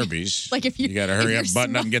behind an Arby's, Like if you got to hurry up,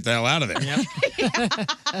 button up, and get the hell out of there.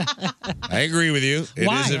 I agree with you. It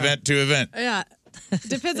is event to event. Yeah.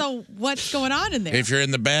 Depends on what's going on in there. If you're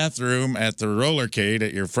in the bathroom at the rollercade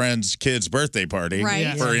at your friend's kid's birthday party,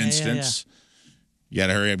 Right. for Yeah, instance, you got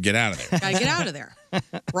to hurry up, get out of there. Gotta get out of there.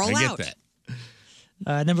 Roll I out. get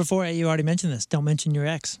that. Number 4, you already mentioned this. Don't mention your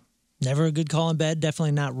ex. Never a good call in bed.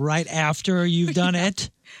 Definitely not right after you've done it.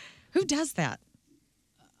 Who does that?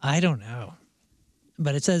 I don't know.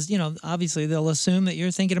 But it says, obviously they'll assume that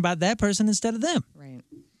you're thinking about that person instead of them. Right.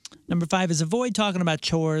 Number 5 is avoid talking about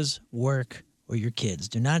chores, work, or your kids.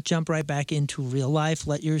 Do not jump right back into real life.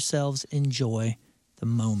 Let yourselves enjoy the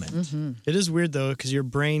moment. Mm-hmm. It is weird, though, because your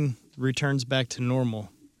brain returns back to normal.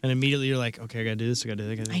 And immediately you're like, okay, I got to do this, I got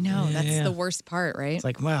to do that. I know. That's the worst part, right? It's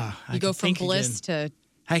like, wow. You go from bliss to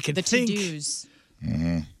I could the think. to-dos.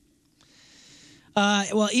 Mm-hmm.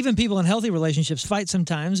 Well, even people in healthy relationships fight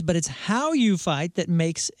sometimes, but it's how you fight that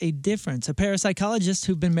makes a difference. A pair of psychologists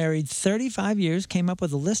who've been married 35 years came up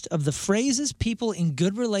with a list of the phrases people in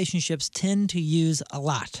good relationships tend to use a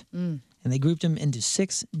lot. And they grouped them into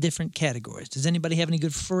 6 different categories. Does anybody have any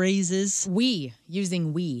good phrases?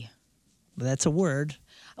 Using we. Well, that's a word.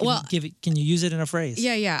 Well, can you use it in a phrase?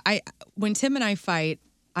 Yeah. When Tim and I fight,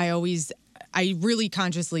 I really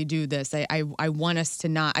consciously do this. I want us to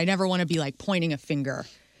not, I never want to be like pointing a finger.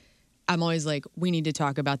 I'm always like, we need to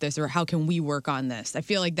talk about this, or how can we work on this? I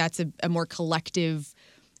feel like that's a more collective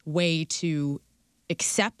way to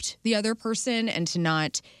accept the other person and to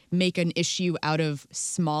not make an issue out of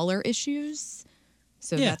smaller issues.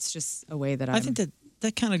 So that's just a way that I think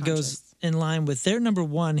that kind of goes in line with their number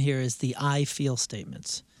 1 here is the I feel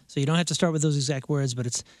statements. So you don't have to start with those exact words, but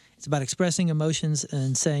it's about expressing emotions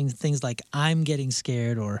and saying things like, I'm getting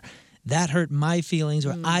scared, or that hurt my feelings,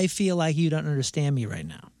 or I feel like you don't understand me right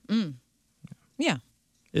now. Yeah.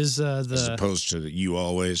 Is as opposed to you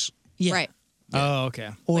always. Yeah. Right. Oh, okay.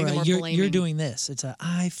 Or Like you're doing this. It's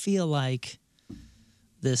I feel like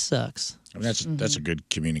this sucks. I mean, that's a good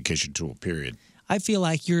communication tool, period. I feel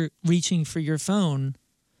like you're reaching for your phone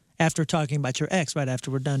after talking about your ex right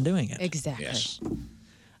after we're done doing it. Exactly. Yes.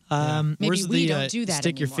 Maybe Where's we the, don't do that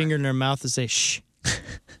stick your anymore. finger in their mouth and say, shh.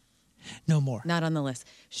 No more. Not on the list.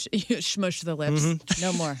 Smush the lips.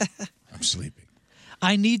 No more. I'm sleeping.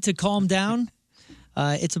 I need to calm down.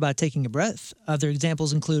 It's about taking a breath. Other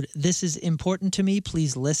examples include, this is important to me,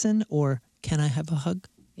 please listen, or can I have a hug?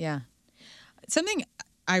 Yeah. Something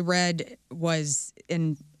I read was,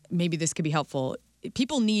 and maybe this could be helpful,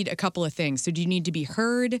 people need a couple of things. So do you need to be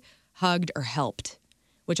heard, hugged, or helped?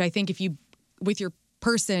 Which I think if you, with your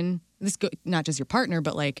person, not just your partner,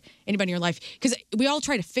 but like anybody in your life, because we all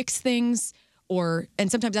try to fix things, and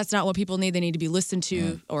sometimes that's not what people need. They need to be listened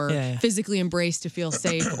to or physically embraced to feel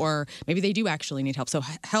safe, or maybe they do actually need help. So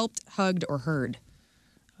helped, hugged, or heard.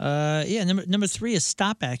 Number 3 is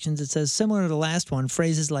stop actions. It says, similar to the last one,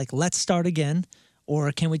 phrases like, let's start again,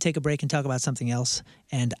 or can we take a break and talk about something else,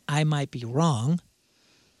 and I might be wrong.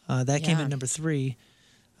 That came in number 3.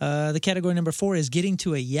 The category number 4 is getting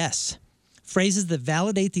to a yes. Phrases that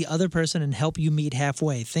validate the other person and help you meet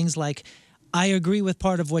halfway. Things like, I agree with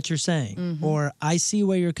part of what you're saying, or I see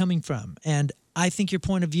where you're coming from, and I think your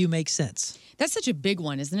point of view makes sense. That's such a big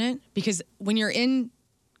one, isn't it? Because when you're in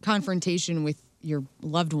confrontation with your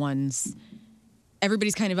loved ones,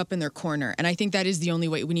 everybody's kind of up in their corner. And I think that is the only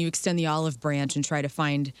way, when you extend the olive branch and try to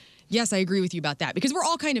find, yes, I agree with you about that. Because we're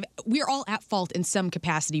all at fault in some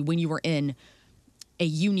capacity when you are in a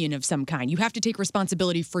union of some kind. You have to take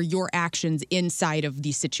responsibility for your actions inside of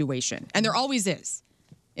the situation. And there always is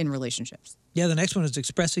in relationships. Yeah, the next one is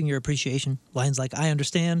expressing your appreciation. Lines like, I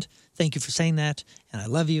understand, thank you for saying that, and I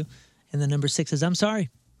love you. And then number 6 is, I'm sorry,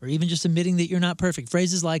 or even just admitting that you're not perfect.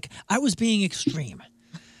 Phrases like, I was being extreme.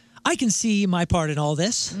 I can see my part in all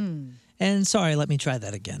this. And sorry, let me try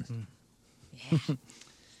that again.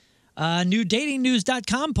 New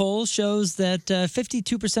datingnews.com poll shows that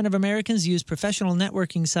 52% of Americans use professional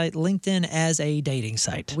networking site LinkedIn as a dating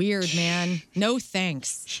site. Weird, man. No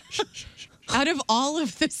thanks. Out of all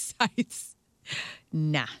of the sites,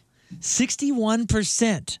 nah.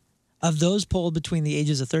 61% of those polled between the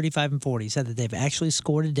ages of 35 and 40 said that they've actually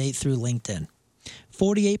scored a date through LinkedIn.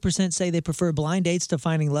 48% say they prefer blind dates to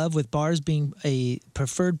finding love, with bars being a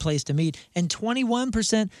preferred place to meet. And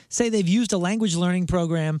 21% say they've used a language learning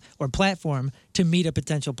program or platform to meet a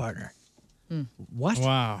potential partner. What?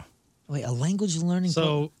 Wow. Wait, a language learning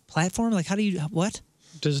platform? Like, how do you, what?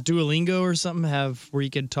 Does Duolingo or something have where you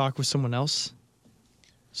could talk with someone else?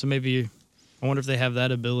 So maybe, I wonder if they have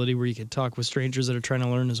that ability where you could talk with strangers that are trying to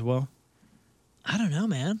learn as well. I don't know,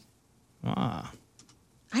 man. Ah.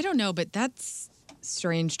 I don't know, but that's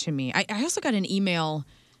strange to me. I also got an email.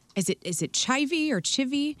 Is it Chivy or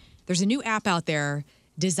Chivy? There's a new app out there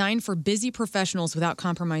designed for busy professionals without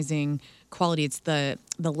compromising quality. It's the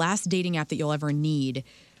last dating app that you'll ever need.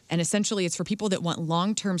 And essentially, it's for people that want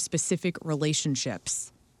long-term specific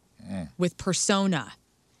relationships with persona.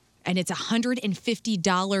 And it's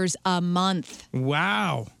 $150 a month.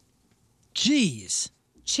 Wow. Jeez.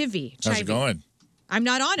 Chivy. How's it going? I'm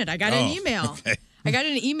not on it. I got an Oh, email. okay. I got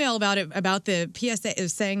an email about it, about the PSA. It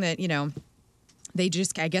was saying that,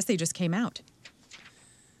 I guess they just came out.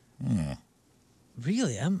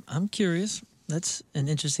 Really, I'm curious. That's an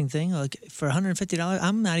interesting thing. Like for $150,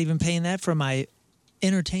 I'm not even paying that for my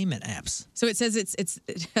entertainment apps. So it says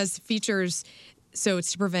it has features, so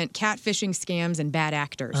it's to prevent catfishing, scams, and bad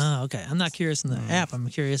actors. Oh, okay. I'm not curious in the app. I'm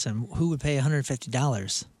curious on who would pay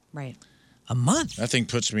 $150 Right. a month. That thing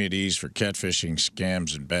puts me at ease for catfishing,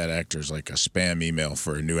 scams, and bad actors, like a spam email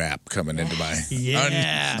for a new app coming into my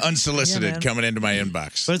unsolicited Yeah, man. coming into my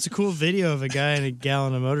inbox. But it's a cool video of a guy and a gal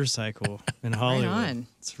on a motorcycle in Hollywood. on.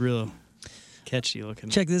 It's real catchy looking.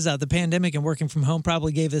 Check this out. The pandemic and working from home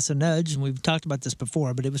probably gave this a nudge, and we've talked about this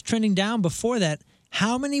before, but it was trending down before that.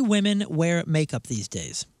 How many women wear makeup these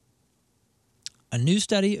days? A new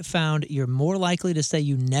study found you're more likely to say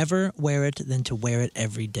you never wear it than to wear it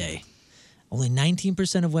every day. Only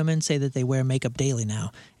 19% of women say that they wear makeup daily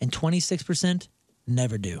now, and 26%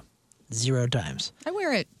 never do. 0 times. I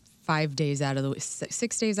wear it 5 days out of the week,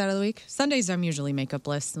 6 days out of the week. Sundays, I'm usually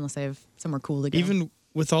makeupless unless I have somewhere cool to go. Even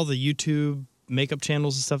with all the YouTube makeup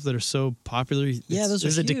channels and stuff that are so popular, Yeah, those are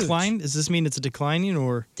is it huge. decline? Does this mean it's a declining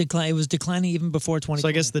or? It was declining even before 2020. So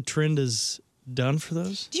I guess the trend is done for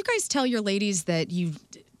those? Do you guys tell your ladies that you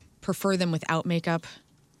prefer them without makeup?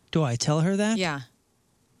 Do I tell her that? Yeah.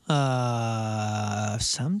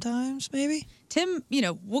 Sometimes maybe. Tim,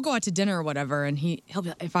 we'll go out to dinner or whatever, and he'll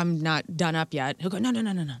be, if I'm not done up yet, he'll go, no,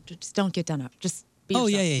 just don't get done up. Just be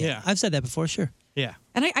yourself. Yeah. I've said that before, sure. Yeah.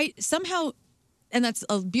 And I somehow, and that's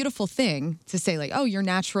a beautiful thing to say, like, oh, you're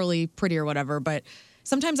naturally pretty or whatever, but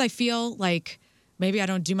sometimes I feel like maybe I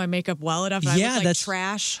don't do my makeup well enough and I look like that's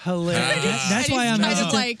trash. hilarious. That's why I'm kind of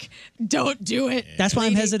hesitant. like, don't do it. That's why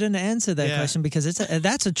I'm hesitant to answer that question because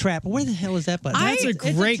that's a trap. Where the hell is that button? That's a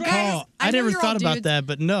great call. I know never you're thought all about dudes. that,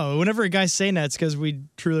 but no. Whenever a guy's saying that, it's because we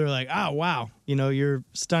truly are like, oh, wow, you're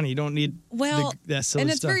stunning. You don't need that silly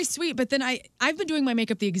and it's stuff. very sweet, but then I've been doing my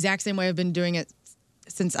makeup the exact same way I've been doing it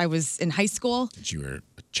since I was in high school. Since you were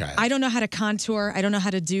a child. I don't know how to contour. I don't know how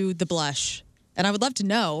to do the blush. And I would love to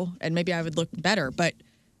know, and maybe I would look better, but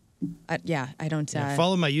I don't.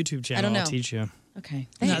 Follow my YouTube channel. I don't know. I'll teach you. Okay.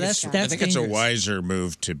 No, Thanks. that's I think it's a dangerous. wiser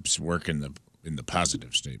move to work in the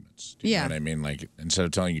positive statements. Do you know what I mean? Like instead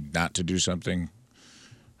of telling you not to do something,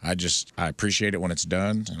 I appreciate it when it's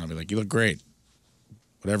done, and I'll be like, "You look great."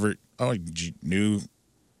 Whatever. Oh, new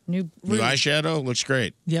eyeshadow looks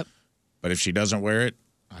great. Yep. But if she doesn't wear it,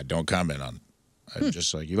 I don't comment on. I'm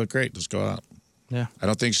just like, "You look great. Let's go out." Yeah. I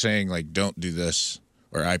don't think saying like "Don't do this"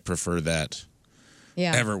 or "I prefer that."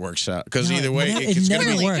 Yeah. Ever works out because No, either way it it's never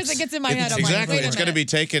gonna be works. Because it gets in my head. I'm exactly like, wait a it's going to minute. be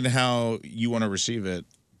taken how you want to receive it.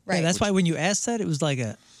 Right. Yeah, that's why when you asked that, it was like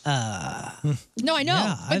a. No, I know,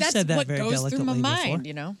 Yeah, but I've that's said that what very goes through my delicately mind.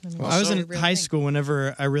 before. I mean, I was it's in a real high thing. school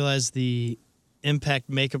whenever I realized the impact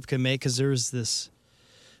makeup could make because there was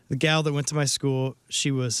the gal that went to my school.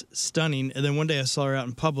 She was stunning. And then one day I saw her out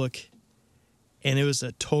in public and it was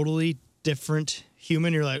a totally different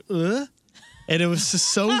human. You're like, ugh. And it was just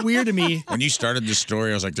so weird to me. When you started this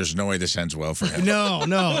story, I was like, "There's no way this ends well for him." No.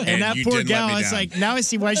 And that you poor didn't let gal, me I was down. like, now I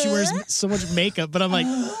see why she wears so much makeup. But I'm like,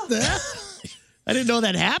 I didn't know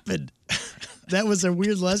that happened. That was a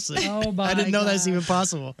weird lesson. Oh, my I didn't know that's God. even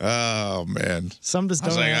possible. Oh man! Some just I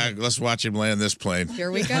was don't. like, let's watch him land this plane.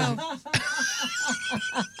 Here we go.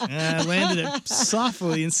 I landed it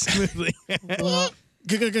softly and smoothly.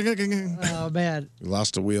 Oh man. We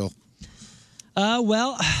lost a wheel.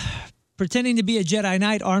 Well, pretending to be a Jedi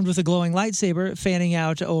Knight armed with a glowing lightsaber, fanning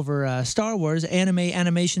out over Star Wars,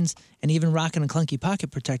 animations, and even rocking a clunky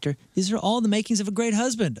pocket protector. These are all the makings of a great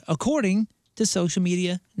husband, according to social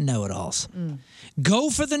media know-it-alls. Go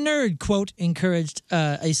for the nerd, quote, encouraged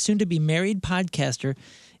a soon-to-be married podcaster,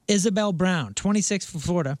 Isabel Brown, 26 from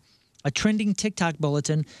Florida, a trending TikTok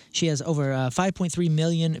bulletin. She has over 5.3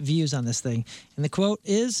 million views on this thing. And the quote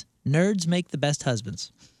is, "Nerds make the best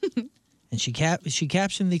husbands." And she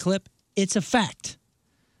captioned the clip, "It's a fact."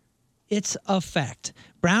 It's a fact.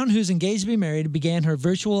 Brown, who's engaged to be married, began her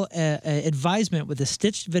virtual advisement with a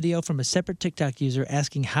stitched video from a separate TikTok user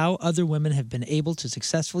asking how other women have been able to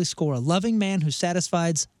successfully score a loving man who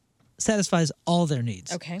satisfies all their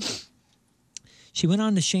needs. Okay. She went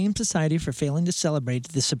on to shame society for failing to celebrate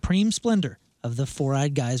the supreme splendor of the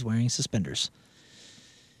four-eyed guys wearing suspenders.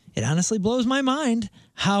 It honestly blows my mind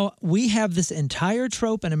how we have this entire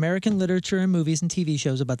trope in American literature and movies and TV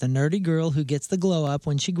shows about the nerdy girl who gets the glow up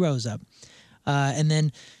when she grows up. And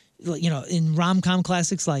then, in rom-com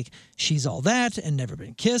classics like She's All That and Never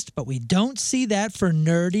Been Kissed, but we don't see that for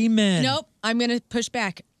nerdy men. Nope. I'm going to push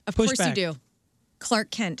back. Of Push course back. you do.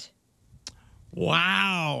 Clark Kent.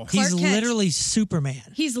 Wow. Clark He's Kent. literally Superman.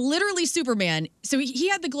 He's literally Superman. So he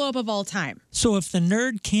had the glow up of all time. So if the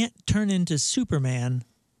nerd can't turn into Superman,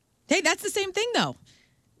 Hey, that's the same thing though.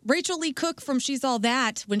 Rachel Lee Cook from She's All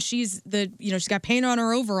That, when she's she's got paint on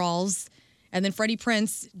her overalls, and then Freddie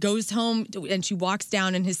Prinze goes home and she walks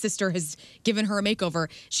down and his sister has given her a makeover.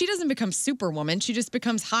 She doesn't become Superwoman. She just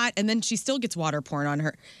becomes hot, and then she still gets water poured on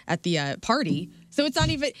her at the party. So it's not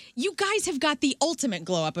even, you guys have got the ultimate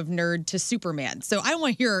glow up of nerd to Superman. So I don't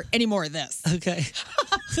want to hear any more of this. Okay.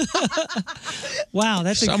 Wow,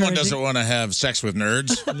 that's Someone encouraging. doesn't want to have sex with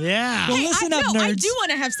nerds. Yeah. Hey, listen up, I nerds. do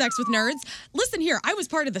want to have sex with nerds. Listen here, I was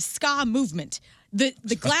part of the ska movement. The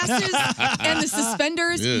glasses and the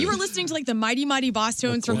suspenders. Yeah. You were listening to like the Mighty Mighty Boss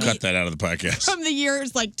Tones We'll from cut that out of the podcast. from the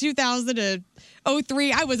years like 2000 to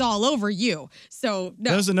 03. I was all over you. So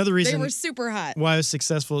no, That was another reason they were super hot. why I was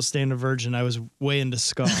successful at staying a virgin. I was way into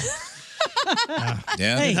ska.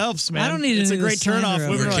 Yeah. It helps, man. I don't need It's a any of great the turn off. slander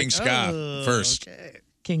Women of are it. King Ska first.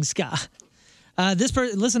 King Ska.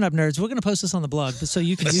 Listen up, nerds. We're going to post this on the blog, so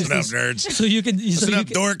you can use Listen up, this. nerds. So you can Listen up,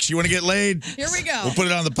 dorks. You want to get laid? Here we go. We'll put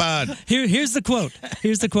it on the pod. Here's the quote.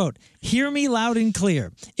 Here's the quote. Hear me loud and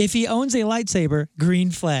clear. If he owns a lightsaber, green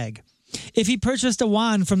flag. If he purchased a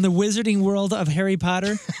wand from the wizarding world of Harry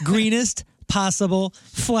Potter, greenest possible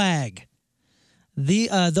flag.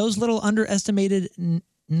 Those little underestimated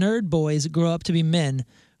nerd boys grow up to be men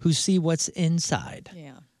who see what's inside.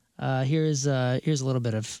 Yeah. Here's a little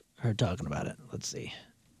bit of her talking about it. Let's see.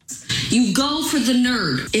 You go for the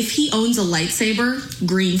nerd. If he owns a lightsaber,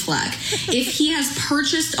 green flag. If he has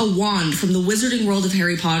purchased a wand from the wizarding world of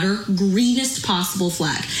Harry Potter, greenest possible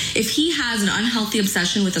flag. If he has an unhealthy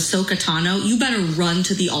obsession with Ahsoka Tano, you better run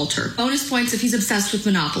to the altar. Bonus points if he's obsessed with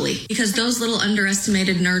Monopoly, because those little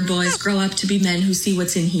underestimated nerd boys grow up to be men who see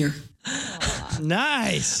what's in here.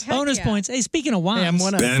 Nice. Bonus points. Hey, speaking of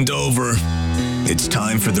wands. Bend over. It's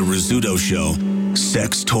time for the Rizzuto Show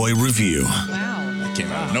Sex Toy Review. That came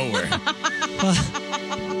out of nowhere.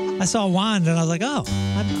 I saw a wand and I was like, oh,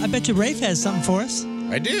 I bet you Rafe has something for us.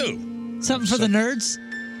 I do. Something for the nerds?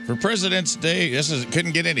 For President's Day,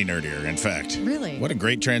 couldn't get any nerdier, in fact. Really? What a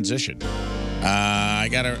great transition. I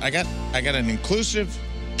got an inclusive,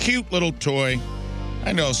 cute little toy.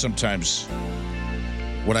 I know sometimes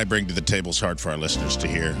what I bring to the table is hard for our listeners to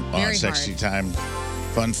hear on Very Sexy hard. Time.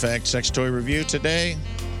 Fun fact, sex toy review today.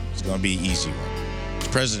 It's going to be an easy one. It's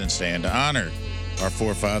President's Day, and to honor our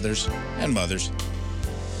forefathers and mothers,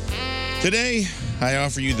 today I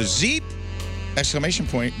offer you the Zeep !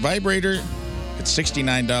 Vibrator. It's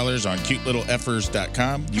 $69 on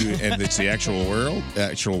cutelittleffers.com. And it's the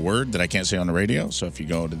actual word that I can't say on the radio. So if you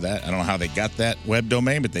go to that, I don't know how they got that web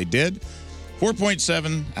domain, but they did.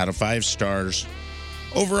 4.7 out of 5 stars.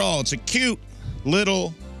 Overall, it's a cute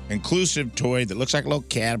little inclusive toy that looks like a little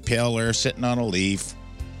caterpillar sitting on a leaf.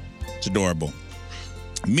 It's adorable.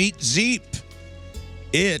 Meet Zeep.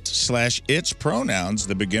 It/its pronouns,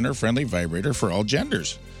 the beginner-friendly vibrator for all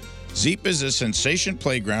genders. Zeep is a sensation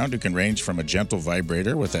playground who can range from a gentle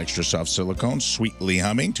vibrator with extra soft silicone, sweetly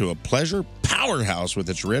humming, to a pleasure powerhouse with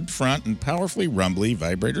its ribbed front and powerfully rumbly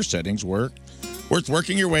vibrator settings worth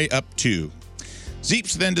working your way up to.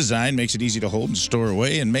 Zeep's then design makes it easy to hold and store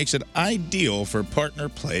away and makes it ideal for partner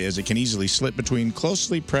play as it can easily slip between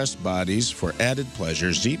closely pressed bodies for added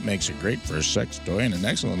pleasure. Zeep makes a great first sex toy and an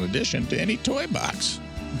excellent addition to any toy box.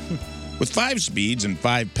 With 5 speeds and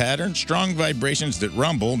 5 patterns, strong vibrations that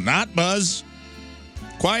rumble, not buzz.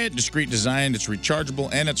 Quiet, discreet design, it's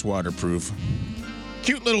rechargeable and it's waterproof.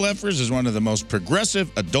 Cute Little Effers is one of the most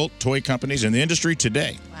progressive adult toy companies in the industry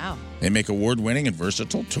today. Wow. They make award-winning and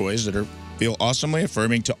versatile toys that feel awesomely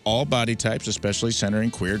affirming to all body types, especially centering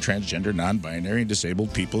queer, transgender, non-binary, and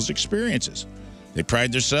disabled people's experiences. They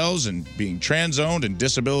pride themselves in being trans-owned and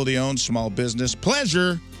disability-owned small business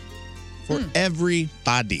pleasure for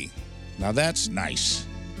everybody. Now that's nice.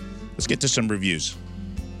 Let's get to some reviews.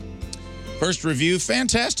 First review,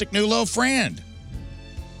 fantastic new low friend.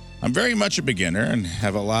 I'm very much a beginner and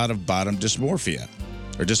have a lot of bottom dysphoria,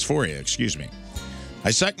 excuse me. I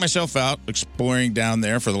psyched myself out exploring down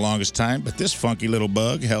there for the longest time, but this funky little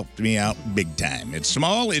bug helped me out big time. It's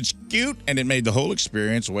small, it's cute, and it made the whole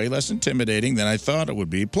experience way less intimidating than I thought it would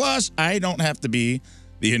be. Plus, I don't have to be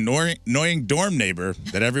the annoying dorm neighbor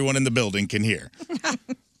that everyone in the building can hear.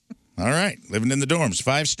 All right, living in the dorms.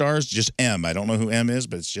 5 stars, just M. I don't know who M is,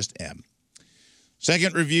 but it's just M.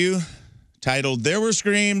 Second review, titled, There Were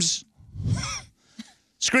Screams,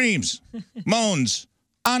 Screams, Moans,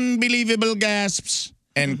 Unbelievable Gasps,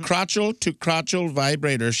 and crotchal-to-crotchal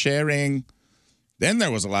vibrator sharing. Then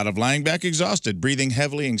there was a lot of lying back exhausted, breathing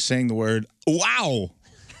heavily and saying the word, wow.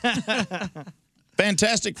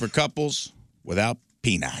 Fantastic for couples, without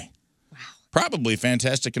Peni. Wow. Probably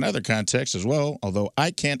fantastic in other contexts as well, although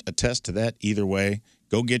I can't attest to that either way.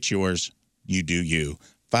 Go get yours. You do you.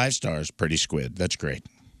 5 stars, pretty squid. That's great.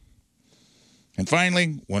 And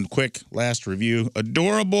finally, one quick last review.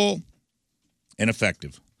 Adorable and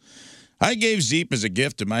effective. I gave Zeep as a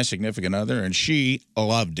gift to my significant other, and she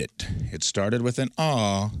loved it. It started with an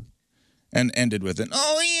aw and ended with an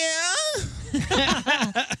oh, yeah?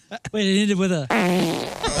 Wait, it ended with a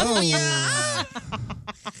oh, yeah?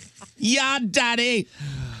 Yeah, daddy.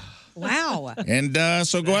 Wow. And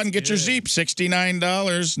so go out and get your Zeep,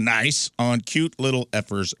 $69. Nice on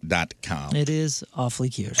cutelittlefers.com. It is awfully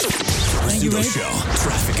cute. Thank you, Show,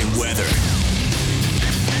 traffic and weather.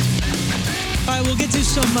 All right, we'll get to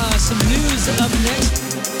some news up next.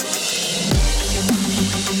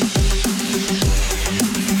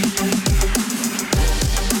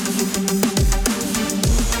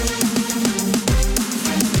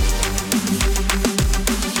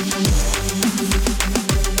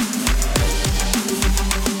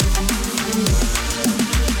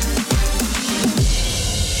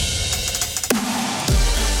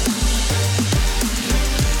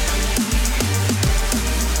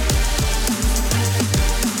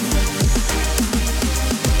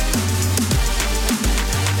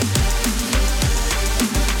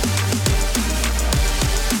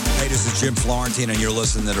 Jim Florentine, and you're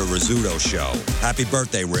listening to the Rizzuto Show. Happy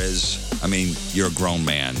birthday, Riz. I mean, you're a grown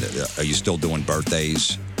man. Are you still doing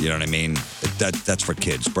birthdays? You know what I mean? That's for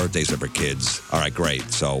kids. Birthdays are for kids. All right,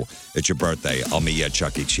 great. So it's your birthday. I'll meet you at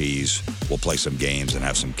Chuck E. Cheese. We'll play some games and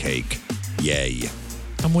have some cake. Yay.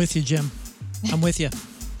 I'm with you, Jim. I'm with you.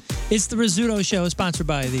 It's the Rizzuto Show, sponsored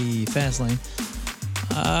by the Fast Lane.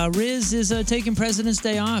 Riz is taking President's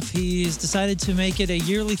Day off. He's decided to make it a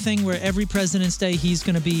yearly thing where every President's Day he's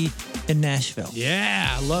going to be in Nashville.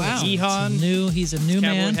 Yeah, I love it. He's a new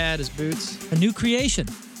man. Cowboy hat, his boots. A new creation.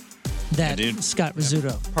 That Scott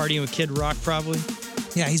Rizzuto. Partying with Kid Rock, probably.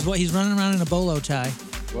 Yeah, he's running around in a bolo tie,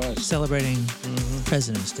 celebrating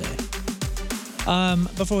President's Day.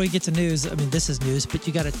 Before we get to news, I mean, this is news, but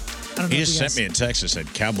you got to. I don't know. He just sent me a text that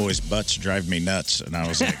said, "Cowboys' butts drive me nuts," and I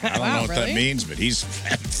was like, "I don't know what that means, but he's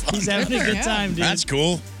having fun." He's having a good time, dude. That's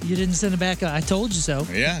cool. You didn't send it back. I told you so.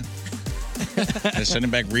 Yeah. I sent him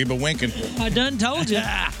back Reba winking. I done told you.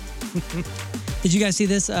 Did you guys see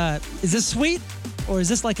this? Is this sweet, or is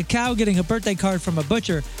this like a cow getting a birthday card from a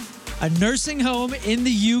butcher? A nursing home in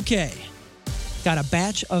the UK got a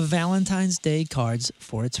batch of Valentine's Day cards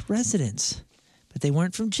for its residents. But they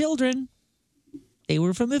weren't from children. They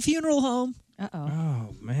were from a funeral home. Oh,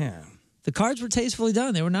 man. The cards were tastefully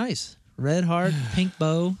done. They were nice. Red heart, pink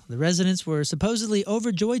bow. The residents were supposedly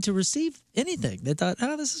overjoyed to receive anything. They thought,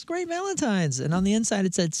 oh, this is great Valentine's. And on the inside,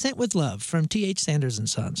 it said, "Sent with love from T.H. Sanders and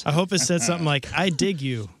Sons." I hope it said something like, "I dig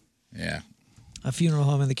you." Yeah. A funeral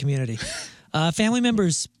home in the community. Family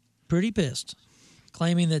members pretty pissed,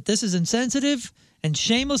 claiming that this is insensitive and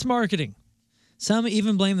shameless marketing. Some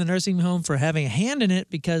even blame the nursing home for having a hand in it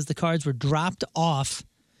because the cards were dropped off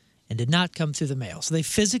and did not come through the mail. So they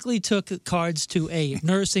physically took cards to a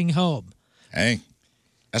nursing home. Hey,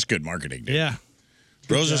 that's good marketing, dude. Yeah.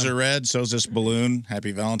 Roses are red, so's this balloon.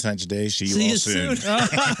 Happy Valentine's Day. See you all soon. No.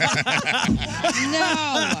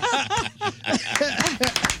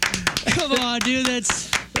 Come on, dude. That's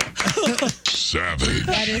savage.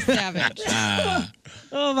 That is savage.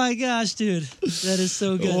 Oh, my gosh, dude. That is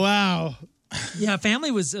so good. Wow. Yeah,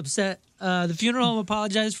 family was upset. The funeral home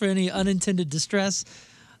apologized for any unintended distress.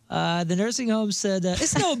 The nursing home said,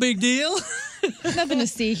 it's no big deal. Nothing to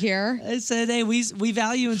see here. It said, hey, we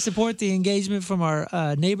value and support the engagement from our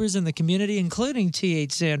neighbors in the community, including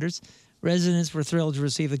T.H. Sanders. Residents were thrilled to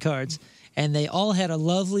receive the cards, and they all had a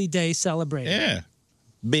lovely day celebrating. Yeah.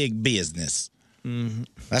 Big business. Mm-hmm.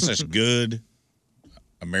 That's just good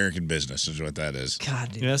American business is what that is.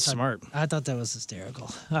 God, dude. Yeah, that's smart. I thought that was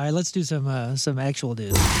hysterical. All right, let's do some actual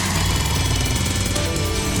news.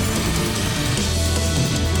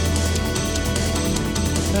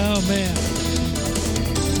 Oh, man.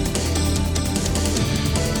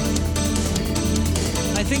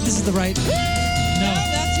 I think this is the right... No.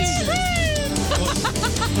 That's usually...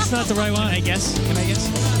 It's not the right one. Can I guess? Let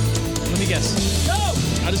me guess. No!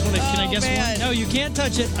 I just want to... Can I guess one? No, you can't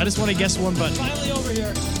touch it. I just want to guess one button. Finally over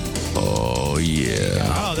here. Oh, yeah.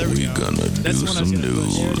 Oh, there we go. We're gonna do some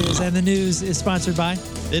news. There it is. And the news is sponsored by?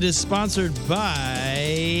 It is sponsored by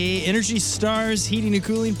Energy Stars Heating and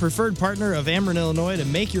Cooling, preferred partner of Ameren, Illinois, to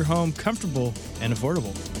make your home comfortable and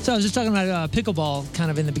affordable. So I was just talking about pickleball kind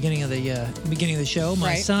of in the beginning of the show.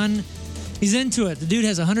 My son, he's into it. The dude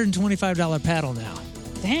has a $125 paddle now.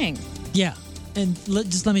 Dang. Yeah. And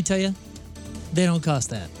just let me tell you, they don't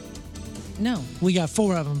cost that. No. We got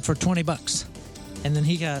 4 of them for $20, and then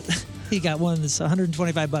he got one that's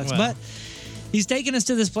 $125. Wow. But he's taken us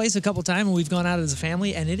to this place a couple times, and we've gone out as a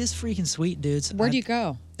family, and it is freaking sweet, dudes. Where do you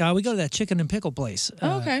go? We go to that chicken and pickle place.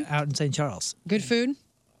 Okay. Out in St. Charles. Good food?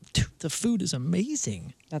 Dude, the food is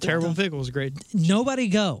amazing. Terrible pickle is great. Nobody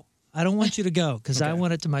go. I don't want you to go because I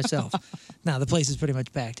want it to myself. Now, the place is pretty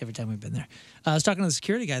much packed every time we've been there. I was talking to the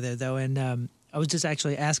security guy there, though, and I was just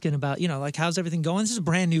actually asking about, like, how's everything going? This is a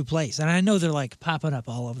brand new place, and I know they're, like, popping up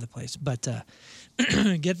all over the place. But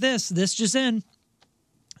get this just in.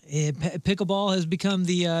 Pickleball has become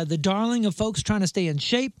the darling of folks trying to stay in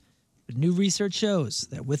shape. But new research shows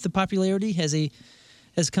that with the popularity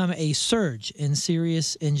has come a surge in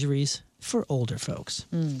serious injuries for older folks.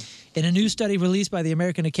 In a new study released by the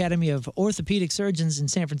American Academy of Orthopedic Surgeons in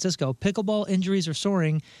San Francisco, pickleball injuries are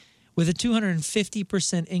soaring with a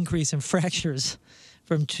 250% increase in fractures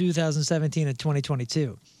from 2017 to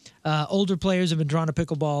 2022. Older players have been drawn to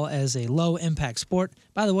pickleball as a low-impact sport.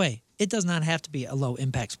 By the way, it does not have to be a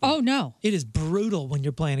low-impact sport. Oh, no. It is brutal when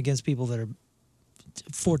you're playing against people that are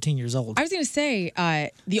 14 years old. I was going to say,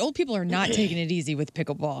 the old people are not taking it easy with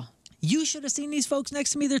pickleball. You should have seen these folks next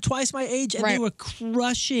to me. They're twice my age, and Right. they were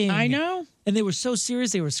crushing. I know. And they were so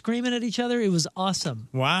serious. They were screaming at each other. It was awesome.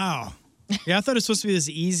 Wow. Yeah, I thought it was supposed to be this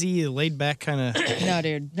easy, laid back kind of. No,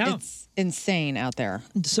 dude. No. It's insane out there.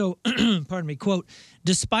 So, pardon me, quote,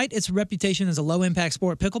 despite its reputation as a low-impact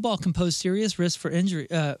sport, pickleball can pose serious risk for injury,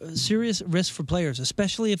 serious risk for players,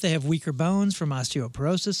 especially if they have weaker bones from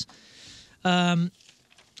osteoporosis.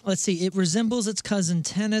 Let's see. It resembles its cousin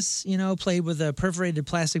tennis, played with a perforated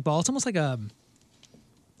plastic ball. It's almost like a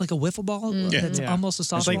wiffle ball. That's almost a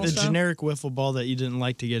softball. It's like the style. generic wiffle ball that you didn't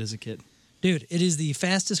like to get as a kid. Dude, it is the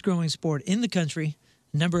fastest growing sport in the country.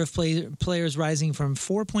 Number of players rising from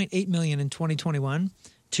 4.8 million in 2021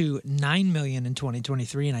 to 9 million in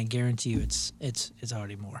 2023, and I guarantee you it's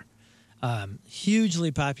already more. Hugely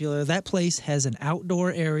popular. That place has an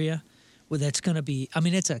outdoor area where that's going to be. I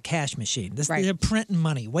mean, it's a cash machine. They're printing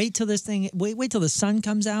money. Wait till this thing. Wait till the sun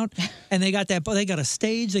comes out, and they got that. They got a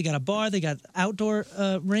stage. They got a bar. They got outdoor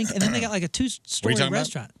rink, and then they got like a 2-story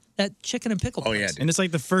restaurant. That chicken and pickle. Oh, yeah. place. And it's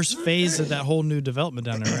like the first phase of that whole new development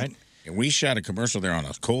down there, right? And we shot a commercial there on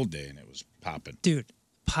a cold day, and it was popping. Dude,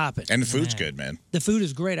 popping. And the food's good, man. The food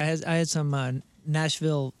is great. I had some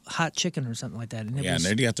Nashville hot chicken or something like that. And And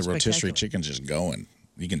they got the rotisserie chickens just going.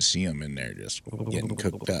 You can see them in there just getting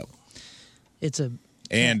cooked up.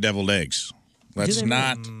 And deviled eggs. Let's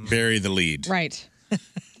not bury the lead. Right.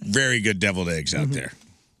 Very good deviled eggs out there.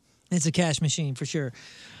 It's a cash machine for sure.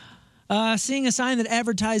 Seeing a sign that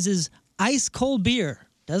advertises ice cold beer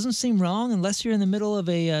doesn't seem wrong unless you're in the middle of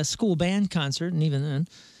a school band concert, and even then.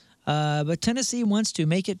 But Tennessee wants to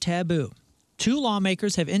make it taboo. 2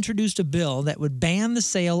 lawmakers have introduced a bill that would ban the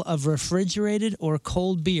sale of refrigerated or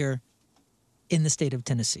cold beer in the state of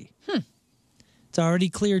Tennessee. It's already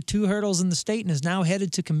cleared 2 hurdles in the state and is now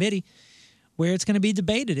headed to committee where it's going to be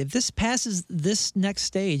debated. If this passes this next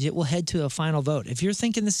stage, it will head to a final vote. If you're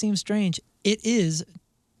thinking this seems strange, it is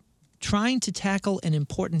trying to tackle an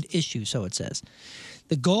important issue, so it says.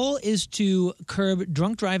 The goal is to curb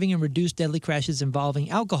drunk driving and reduce deadly crashes involving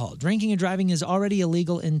alcohol. Drinking and driving is already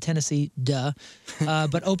illegal in Tennessee,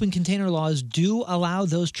 but open container laws do allow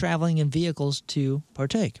those traveling in vehicles to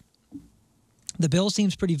partake. The bill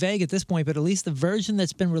seems pretty vague at this point, but at least the version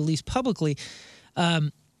that's been released publicly,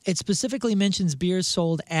 it specifically mentions beers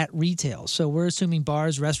sold at retail. So we're assuming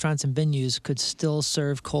bars, restaurants, and venues could still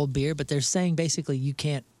serve cold beer, but they're saying basically you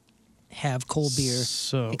can't have cold beer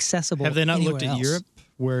accessible. Have they not looked at else. Europe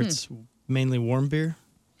where it's mainly warm beer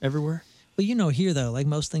everywhere? Well, here, though, like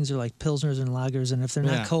most things are like Pilsners and lagers, and if they're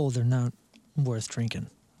not cold, they're not worth drinking.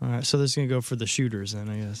 All right, so this is going to go for the shooters then,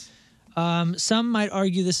 I guess. Some might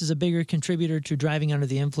argue this is a bigger contributor to driving under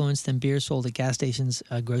the influence than beer sold at gas stations,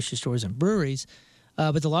 grocery stores, and breweries.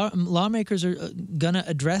 But the lawmakers are going to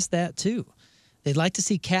address that, too. They'd like to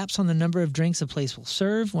see caps on the number of drinks a place will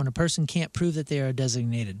serve when a person can't prove that they are a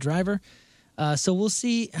designated driver. So we'll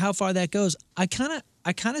see how far that goes. I kind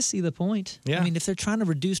of see the point. Yeah. I mean, if they're trying to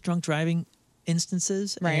reduce drunk driving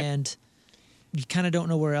instances and you kind of don't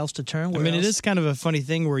know where else to turn. It is kind of a funny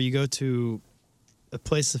thing where you go to a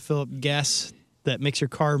place to fill up gas that makes your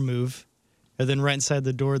car move, and then right inside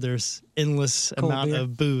the door there's endless Cold amount beer.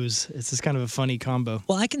 of booze. It's just kind of a funny combo.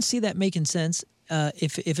 Well, I can see that making sense.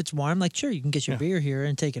 If it's warm, like sure, you can get your beer here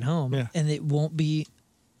and take it home, and it won't be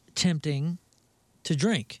tempting to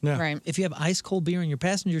drink. Yeah. Right. If you have ice cold beer in your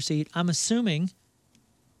passenger seat, I'm assuming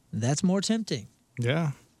that's more tempting.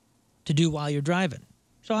 Yeah. To do while you're driving.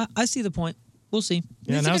 So I see the point. We'll see.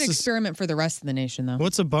 Yeah, It's now a it's good just- experiment for the rest of the nation, though.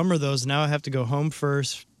 What's a bummer though is now I have to go home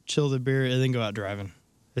first, chill the beer, and then go out driving.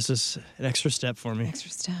 It's just an extra step for me.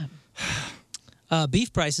 Extra step.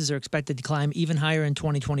 Beef prices are expected to climb even higher in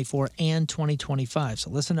 2024 and 2025. So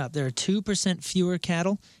listen up. There are 2% fewer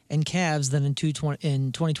cattle and calves than in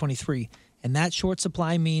 2023. And that short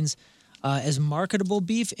supply means as marketable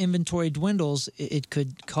beef inventory dwindles, it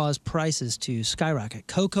could cause prices to skyrocket.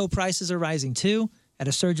 Cocoa prices are rising too, at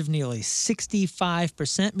a surge of nearly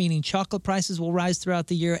 65%, meaning chocolate prices will rise throughout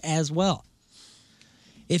the year as well.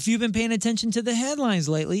 If you've been paying attention to the headlines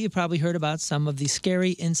lately, you've probably heard about some of the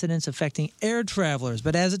scary incidents affecting air travelers.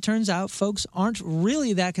 But as it turns out, folks aren't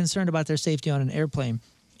really that concerned about their safety on an airplane.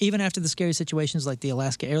 Even after the scary situations like the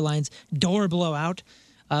Alaska Airlines door blowout,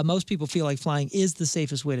 most people feel like flying is the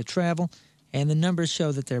safest way to travel, and the numbers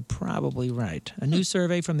show that they're probably right. A new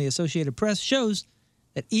survey from the Associated Press shows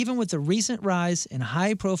that even with the recent rise in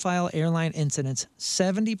high-profile airline incidents,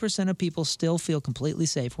 70% of people still feel completely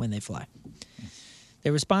safe when they fly.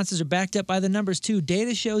 Their responses are backed up by the numbers, too.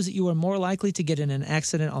 Data shows that you are more likely to get in an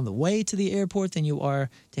accident on the way to the airport than you are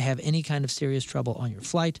to have any kind of serious trouble on your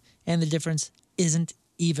flight, and the difference isn't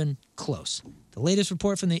even close. The latest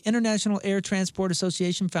report from the International Air Transport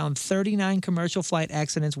Association found 39 commercial flight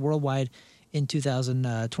accidents worldwide in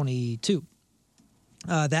 2022.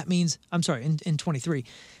 In 23.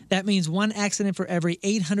 That means one accident for every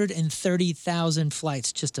 830,000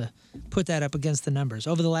 flights, just to put that up against the numbers.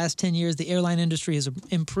 Over the last 10 years, the airline industry has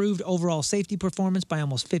improved overall safety performance by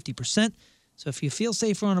almost 50%. So if you feel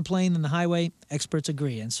safer on a plane than the highway, experts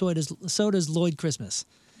agree. And so does Lloyd Christmas.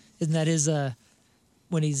 Isn't that his,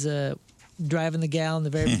 when he's driving the gal in the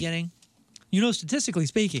very beginning? You know, statistically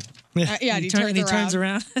speaking. He turns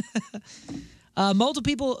around.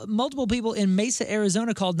 Multiple people in Mesa,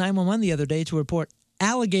 Arizona called 911 the other day to report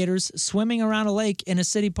alligators swimming around a lake in a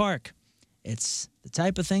city park. It's the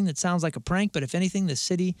type of thing that sounds like a prank, but if anything, the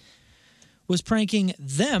city was pranking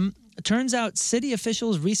them. It turns out city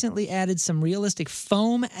officials recently added some realistic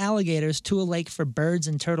foam alligators to a lake for birds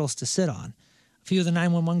and turtles to sit on. A few of the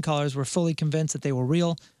 911 callers were fully convinced that they were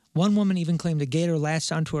real. One woman even claimed a gator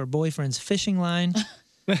latched onto her boyfriend's fishing line.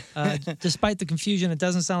 Despite the confusion, it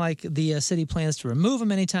doesn't sound like the city plans to remove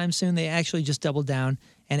them anytime soon. They actually just doubled down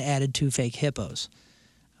and added 2 fake hippos.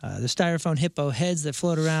 The styrofoam hippo heads that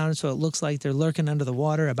float around, so it looks like they're lurking under the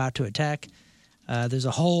water, about to attack. There's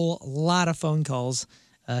a whole lot of phone calls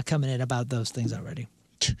coming in about those things already.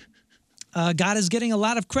 God is getting a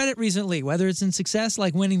lot of credit recently, whether it's in success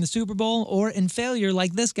like winning the Super Bowl or in failure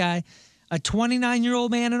like this guy. A 29-year-old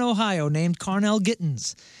man in Ohio named Carnell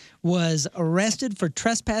Gittins was arrested for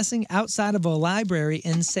trespassing outside of a library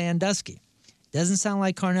in Sandusky. Doesn't sound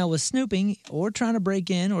like Carnell was snooping or trying to break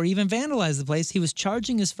in or even vandalize the place. He was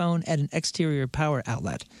charging his phone at an exterior power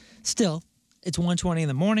outlet. Still, it's 1:20 in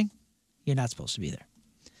the morning. You're not supposed to be there.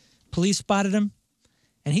 Police spotted him,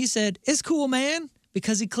 and he said, "It's cool, man,"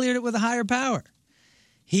 because he cleared it with a higher power.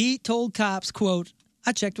 He told cops, quote,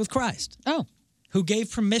 "I checked with Christ." Oh. Who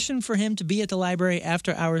gave permission for him to be at the library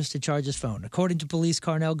after hours to charge his phone. According to police,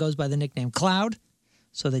 Carnell goes by the nickname Cloud,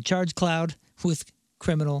 so they charged Cloud with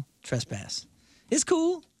criminal trespass. It's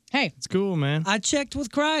cool. Hey. It's cool, man. I checked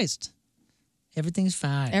with Christ. Everything's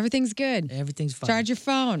fine. Everything's good. Everything's fine. Charge your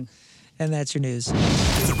phone. And that's your news.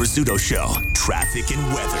 The Rizzuto Show, traffic and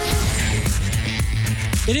weather.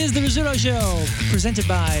 It is the Rizzuto Show, presented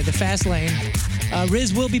by the Fast Lane.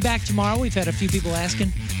 Riz will be back tomorrow. We've had a few people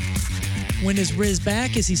asking. When is Riz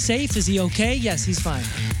back? Is he safe? Is he okay? Yes, he's fine.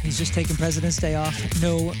 He's just taking President's Day off.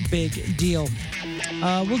 No big deal.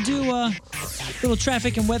 We'll do a little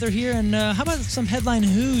traffic and weather here, and how about some headline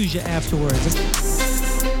hooge afterwards?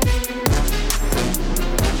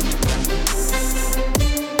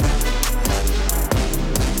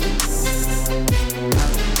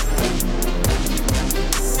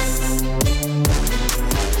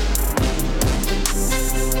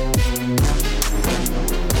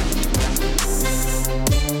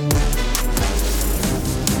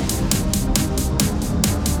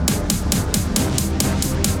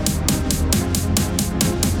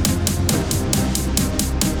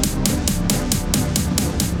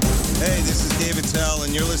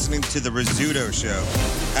 To the Rizzuto Show.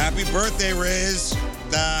 Happy birthday, Riz.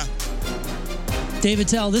 David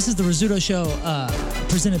Tell, this is the Rizzuto Show,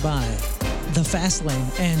 presented by the Fast Lane.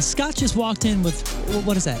 And Scott just walked in with,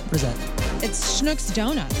 what is that? What is that? It's Schnucks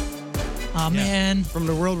Donut. Oh, man. From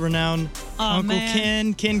the world-renowned Uncle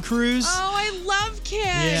Ken Cruz. Oh, I love Ken.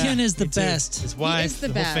 Yeah, Ken is the best. His wife,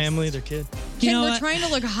 the whole family, their kid. Ken, we're trying to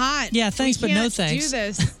look hot. Yeah, thanks, but no thanks. Do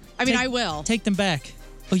this. I mean, I will. Take them back.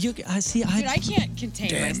 Oh, I see. Dude, I can't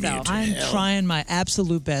contain myself. I'm trying my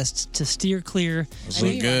absolute best to steer clear. Those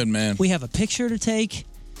look good, man. We have a picture to take.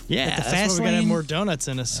 Yeah, that the that's fast why we gotta have lane, more donuts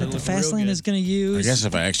in us. that the fast lane is going to use. I guess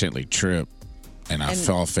if I accidentally trip and I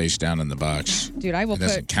fell face down in the box, Dude, I will it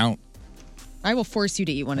doesn't count. I will force you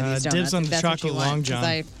to eat one of these donuts. dibs on if the that's what chocolate you want, Long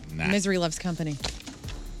 'cause John. Misery loves company.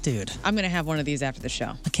 Dude, I'm gonna have one of these after the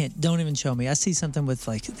show. I can't. Don't even show me. I see something with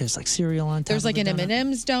like there's like cereal on top. There's like of an the donut.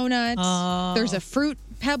 M&M's donut. Oh. There's a Fruit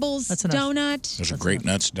Pebbles That's enough. donut. There's a Grape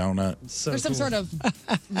Nuts donut. There's some sort of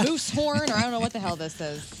moose horn, or I don't know what the hell this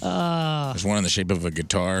is. There's one in the shape of a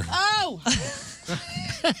guitar. Oh!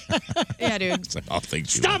 Yeah, dude. It's like, I'll think.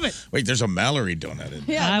 Stop it! Wait, there's a Mallory donut in.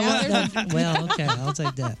 Yeah, well, okay, I'll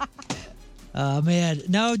take that. Man,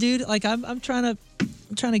 no, dude. Like I'm trying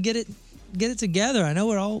to get it together. I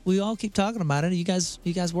know we all keep talking about it. You guys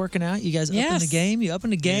working out? You guys up in Yes. the game? You up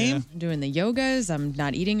in the game? I'm doing the yogas. I'm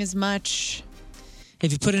not eating as much.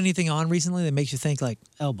 Have you put anything on recently that makes you think like,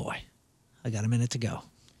 oh boy, I got a minute to go?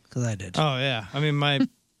 Because I did. Oh yeah, I mean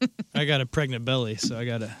I got a pregnant belly, so I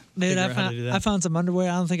gotta. Dude, figure out how to do that. I found some underwear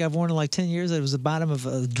I don't think I've worn in like 10 years. It was the bottom of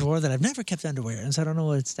a drawer that I've never kept underwear, and so I don't know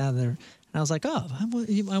what's down there. And I was like, oh,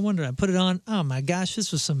 I wonder. I put it on. Oh my gosh,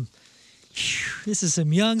 this is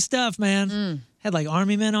some young stuff, man. Had like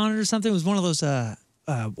army men on it or something. It was one of those.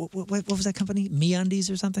 What was that company?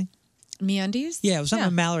 MeUndies or something? MeUndies? Yeah, it was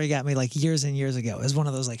something Mallory got me like years and years ago. It was one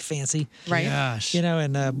of those like fancy, Right. Gosh.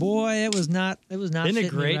 and boy, it was not. It was not. Isn't it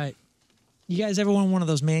fitting me great? right. You guys ever worn one of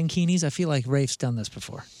those mankinis? I feel like Rafe's done this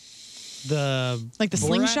before. Like the Borat?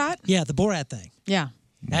 slingshot? Yeah, the Borat thing. Yeah.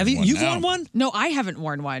 Have you? You've worn one? No, I haven't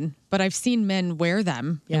worn one, but I've seen men wear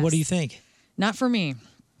them. And what do Yes. you think? Not for me.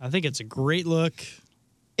 I think it's a great look.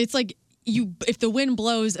 It's like if the wind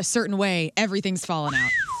blows a certain way, everything's falling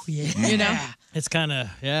out. Yeah. You know? It's kind of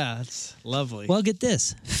it's lovely. Well, get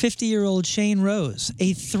this: 50-year-old Shane Rose,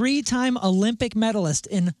 a 3-time Olympic medalist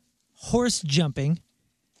in horse jumping.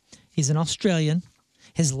 He's an Australian.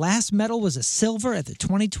 His last medal was a silver at the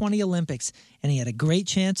 2020 Olympics, and he had a great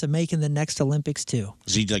chance of making the next Olympics too.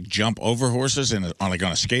 Does he like jump over horses and on a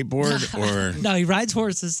skateboard or? No, he rides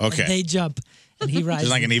horses. Okay. And they jump, and he rides.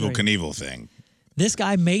 It's like an them Evil free. Knievel thing. This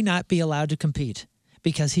guy may not be allowed to compete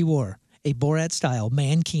because he wore a Borat-style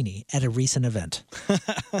mankini at a recent event.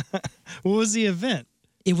 What was the event?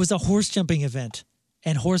 It was a horse jumping event,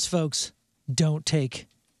 and horse folks don't take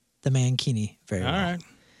the mankini very well. All right.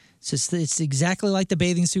 It's exactly like the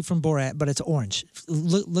bathing suit from Borat, but it's orange.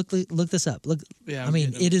 Look this up. Look, Yeah, I I'm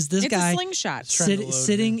mean, getting it is this It's a guy slingshot. Trying to load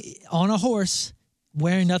sitting on a horse,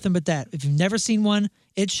 wearing nothing but that. If you've never seen one,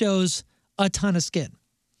 it shows a ton of skin.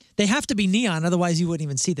 They have to be neon, otherwise you wouldn't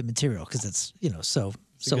even see the material because it's so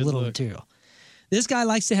good little look. material. This guy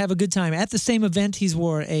likes to have a good time. At the same event, he's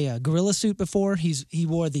wore a gorilla suit before. He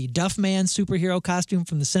wore the Duff Man superhero costume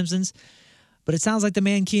from The Simpsons, but it sounds like the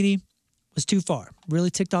mankini was too far. Really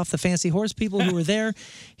ticked off the fancy horse people who were there.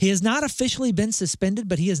 He has not officially been suspended,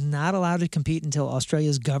 but he is not allowed to compete until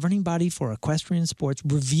Australia's governing body for equestrian sports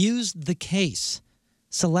reviews the case.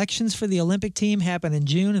 Selections for the Olympic team happen in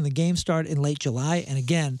June, and the games start in late July. And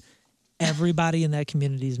again, everybody in that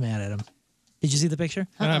community is mad at him. Did you see the picture?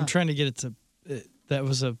 And I'm trying to get it to. That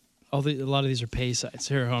was a lot of these are pay sites.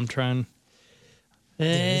 Here, I'm trying.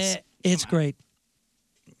 It's great.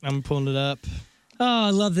 I'm pulling it up. Oh, I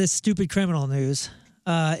love this stupid criminal news.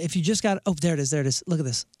 If you just got, there it is. Look at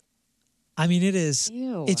this. I mean, it is.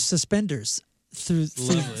 Ew. It's suspenders through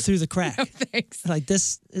the crack. No, thanks. Like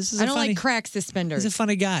this is. I a don't funny, like crack suspenders. He's a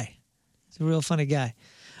funny guy. He's a real funny guy.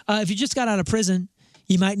 If you just got out of prison,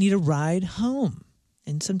 you might need a ride home,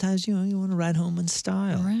 and sometimes you want to ride home in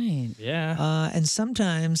style. Right. Yeah. And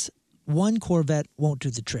sometimes one Corvette won't do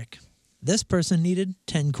the trick. This person needed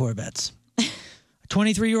 10 Corvettes. A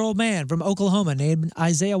 23-year-old man from Oklahoma named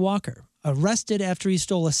Isaiah Walker, arrested after he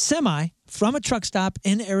stole a semi from a truck stop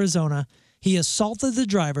in Arizona. He assaulted the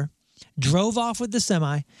driver, drove off with the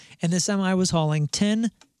semi, and the semi was hauling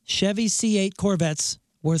 10 Chevy C8 Corvettes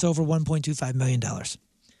worth over $1.25 million.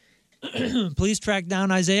 Police tracked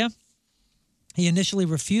down Isaiah. He initially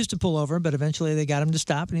refused to pull over, but eventually they got him to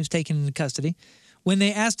stop, and he was taken into custody. When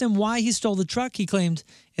they asked him why he stole the truck, he claimed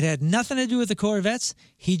it had nothing to do with the Corvettes.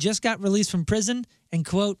 He just got released from prison and,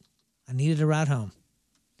 quote, I needed a ride home.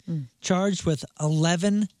 Charged with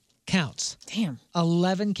 11 counts. Damn.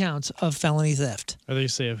 11 counts of felony theft. Or they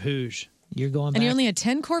say of Hooge. You're going And back. he only had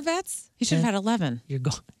 10 Corvettes? He should have had 11.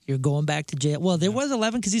 You're going back to jail. Well, there was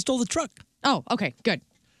 11 because he stole the truck. Oh, okay, good.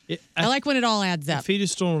 I like when it all adds up. If he'd have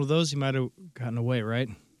stolen one of those, he might have gotten away, right?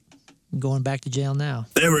 Going back to jail now.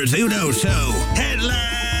 The Rizzuto Show. Headline.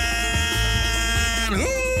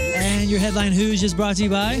 And your Headline Who's is brought to you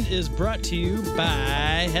by? Is brought to you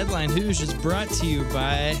by Headline Who's is brought to you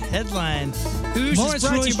by Headline Who's is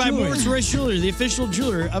brought to you by Moritz Royce Jeweler, the official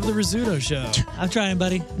jeweler of the Rizzuto Show. I'm trying,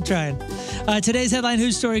 buddy. I'm trying. Today's Headline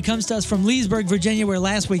Who's story comes to us from Leesburg, Virginia, where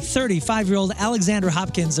last week 35-year-old Alexander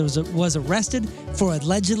Hopkins was arrested for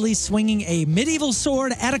allegedly swinging a medieval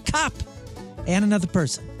sword at a cop and another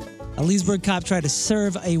person. A Leesburg cop tried to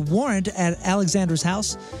serve a warrant at Alexander's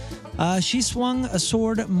house. She swung a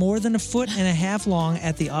sword more than 1.5 feet long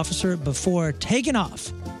at the officer before taking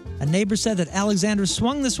off. A neighbor said that Alexander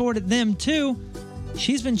swung the sword at them, too.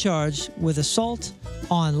 She's been charged with assault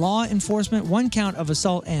on law enforcement, 1 count of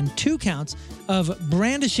assault, and 2 counts of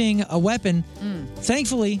brandishing a weapon.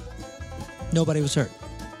 Thankfully, nobody was hurt.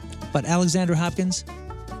 But Alexander Hopkins,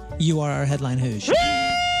 you are our Headline Who's.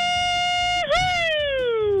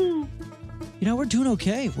 You know, we're doing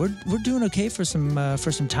okay. We're doing okay for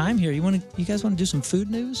some time here. You guys want to do some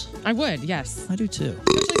food news? I would, yes. I do too.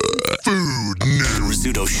 Food news.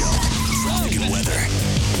 The Rizzuto Show. Traffic and weather.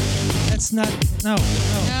 That's not.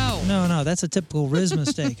 No. That's a typical Riz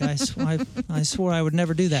mistake. I swore I would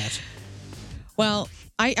never do that. Well,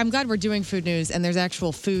 I'm glad we're doing food news and there's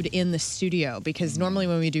actual food in the studio because normally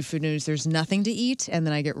when we do food news, there's nothing to eat and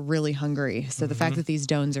then I get really hungry. So the fact that these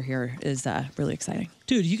dones are here is really exciting.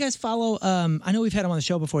 Dude, you guys follow, I know we've had him on the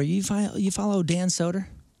show before. You follow Dan Soder?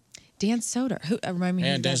 Dan Soder? Who, remind me.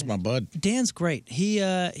 Yeah, Dan's my bud. Dan's great. He's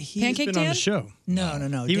Pancake been Dan? on the show.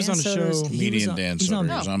 No. He was on the show. Comedian Dan Soder.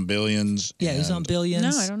 He was on Billions. Yeah, he was on Billions.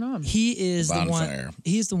 No, I don't know him. He is the Bonfire. one.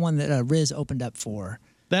 He's the one that Riz opened up for.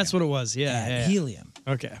 That's what it was. Yeah. Helium.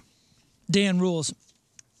 Okay. Dan rules.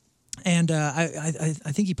 And I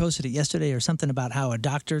think he posted it yesterday or something about how a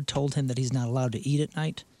doctor told him that he's not allowed to eat at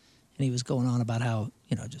night. And he was going on about how,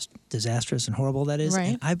 just disastrous and horrible that is.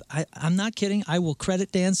 Right. And I'm not kidding. I will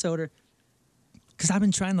credit Dan Soder because I've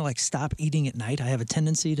been trying to stop eating at night. I have a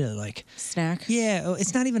tendency to snack. Yeah,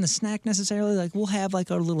 it's not even a snack necessarily. We'll have our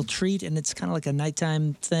little treat and it's kind of like a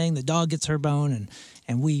nighttime thing. The dog gets her bone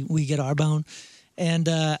and we get our bone. And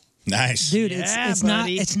nice, dude. Yeah, it's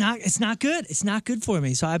not good. It's not good for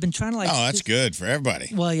me. So I've been trying to Oh, that's good for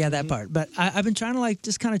everybody. Well, yeah, that part. But I've been trying to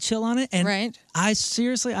just kind of chill on it. And right. I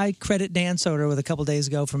credit Dan Soder with a couple days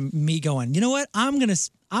ago from me going, you know what? I'm gonna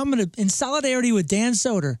in solidarity with Dan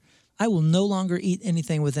Soder. I will no longer eat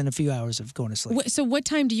anything within a few hours of going to sleep. So what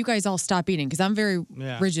time do you guys all stop eating? Because I'm very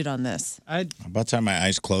rigid on this. About the time my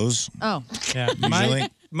eyes close. Oh. Yeah. Usually.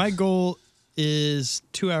 My goal is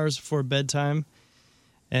 2 hours before bedtime.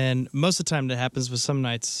 And most of the time that happens, but some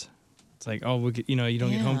nights it's you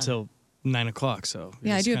don't get home till 9 o'clock. So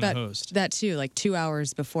yeah, I do about that too, 2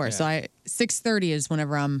 hours before. So 6:30 is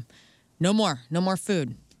whenever I'm no more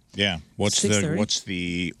food. Yeah. What's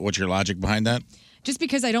your logic behind that? Just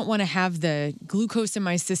because I don't want to have the glucose in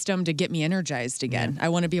my system to get me energized again. I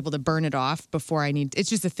want to be able to burn it off before I need. It's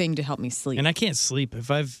just a thing to help me sleep. And I can't sleep if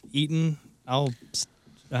I've eaten.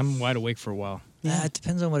 I'm wide awake for a while. Yeah, it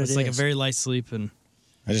depends on what it is. It's like a very light sleep and.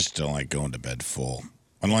 I just don't like going to bed full.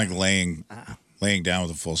 I don't like laying down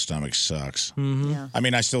with a full stomach sucks. Mm-hmm. Yeah. I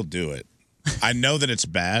mean, I still do it. I know that it's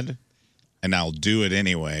bad, and I'll do it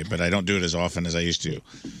anyway, but I don't do it as often as I used to.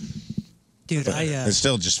 Dude, it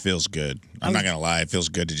still just feels good. I'm not going to lie. It feels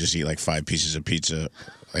good to just eat 5 pieces of pizza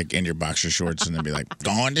in your boxer shorts and then be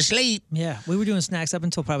going to sleep. Yeah, we were doing snacks up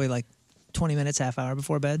until probably 20 minutes, half hour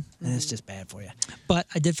before bed, and it's just bad for you. But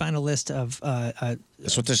I did find a list of...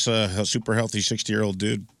 That's what this super healthy 60-year-old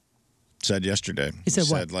dude said yesterday. He said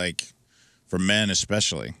what? For men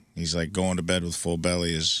especially, he's going to bed with full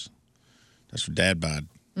belly that's for dad bod.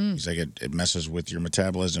 He's it messes with your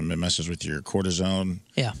metabolism, it messes with your cortisone.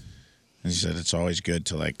 Yeah. And he said it's always good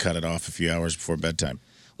to cut it off a few hours before bedtime.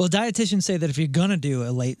 Well, dietitians say that if you're gonna do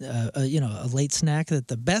a late snack, that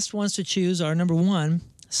the best ones to choose are number 1,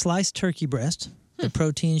 sliced turkey breast. The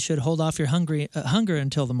protein should hold off your hunger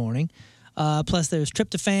until the morning. Plus, there's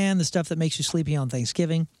tryptophan, the stuff that makes you sleepy on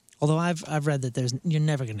Thanksgiving. Although I've read that you're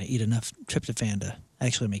never going to eat enough tryptophan to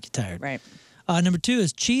actually make you tired. Right. Number 2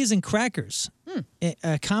 is cheese and crackers.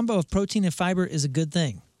 A combo of protein and fiber is a good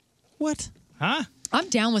thing. What? Huh? I'm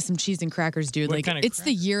down with some cheese and crackers, dude. What kind of it's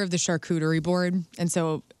the year of the charcuterie board, and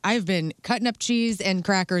so I've been cutting up cheese and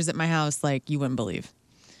crackers at my house like you wouldn't believe.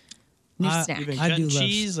 New snack. You've been I cutting do love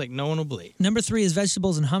cheese like no one will believe. Number 3 is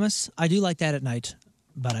vegetables and hummus. I do like that at night,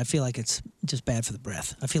 but I feel like it's just bad for the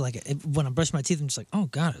breath. I feel like when I brush my teeth, I'm just like, oh,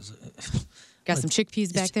 God. Got some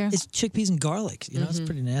chickpeas back there? It's chickpeas and garlic. It's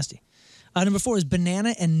pretty nasty. Number 4 is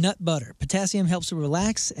banana and nut butter. Potassium helps you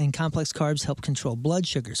relax, and complex carbs help control blood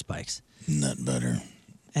sugar spikes. Nut butter.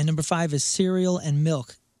 And number 5 is cereal and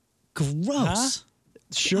milk. Gross.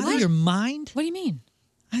 Sugar? Out of your mind? What do you mean?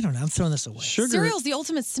 I don't know. I'm throwing this away. Cereal's the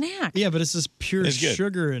ultimate snack. Yeah, but it's just pure It's good.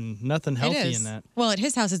 sugar and nothing It healthy is. in that. Well, at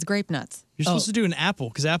his house, it's grape nuts. You're supposed to do an apple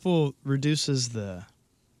because apple reduces the.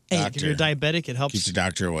 Like if you're diabetic, it helps. Keeps the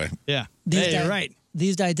doctor away. Yeah. These You're di- right.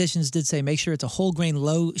 These dietitians did say make sure it's a whole grain,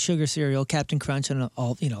 low sugar cereal, Captain Crunch, and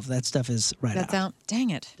all. That stuff is right That's out. out. Dang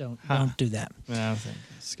it. Don't do that. No, I think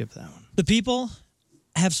skip that one. The people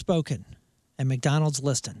have spoken, and McDonald's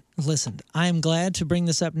listened. I am glad to bring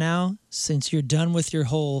this up now, since you're done with your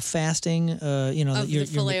whole fasting. Of the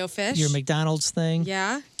Filet-O-Fish? Your McDonald's thing.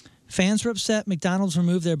 Yeah. Fans were upset McDonald's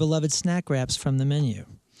removed their beloved snack wraps from the menu.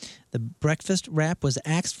 The breakfast wrap was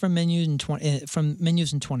axed from menus in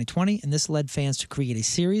 2020, and this led fans to create a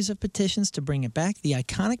series of petitions to bring it back. The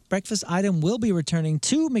iconic breakfast item will be returning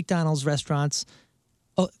to McDonald's restaurants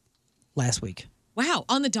last week. Wow.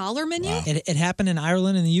 On the dollar menu? It happened in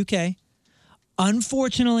Ireland and the UK.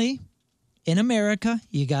 Unfortunately, in America,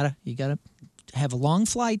 you gotta have a long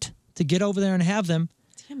flight to get over there and have them.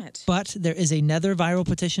 Damn it. But there is another viral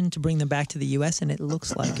petition to bring them back to the U.S., and it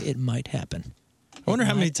looks like it might happen. I wonder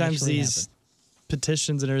how many might times actually these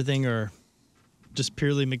petitions and everything are just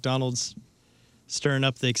purely McDonald's stirring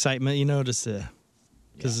up the excitement, just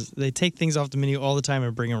because they take things off the menu all the time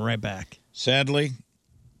and bring them right back. Sadly,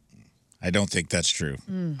 I don't think that's true.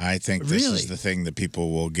 I think this Really? is the thing that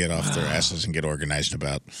people will get off their asses and get organized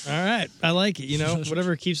about. All right. I like it.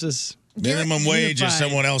 Whatever keeps us. Minimum wage is unified.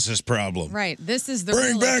 someone else's problem. Right. This is the Bring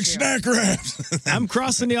real back issue. snack wraps. I'm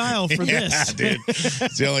crossing the aisle for Yeah, this. dude.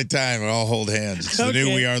 It's the only time we all hold hands. It's the new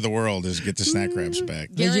Okay. We Are the World is get the snack wraps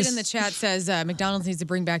back. Garrett in the chat says McDonald's needs to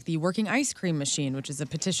bring back the working ice cream machine, which is a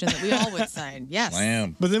petition that we all would sign. Yes.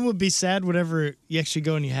 But then we'll be sad whenever you actually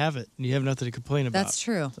go and you have it and you have nothing to complain about. That's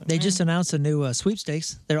true. They just announced a new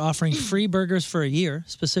sweepstakes. They're offering free burgers for a year.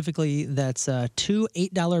 Specifically, that's 2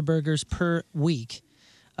 $8 burgers per week.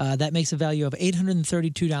 That makes a value of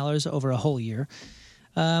 $832 over a whole year.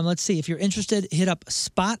 Let's see. If you're interested, hit up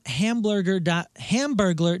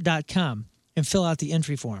spothamburglar.com and fill out the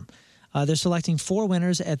entry form. They're selecting 4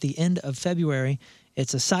 winners at the end of February.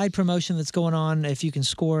 It's a side promotion that's going on. If you can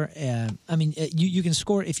score, you can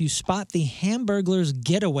score if you spot the Hamburglar's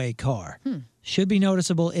getaway car. Should be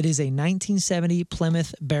noticeable. It is a 1970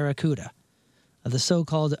 Plymouth Barracuda. The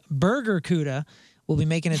so-called Burger Cuda will be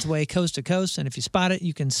making its way coast to coast, and if you spot it,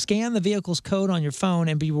 you can scan the vehicle's code on your phone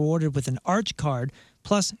and be rewarded with an Arch card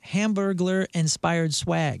plus Hamburglar-inspired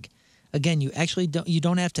swag. Again, you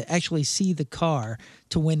don't have to actually see the car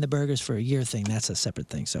to win the burgers for a year thing. That's a separate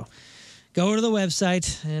thing. So go to the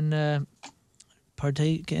website and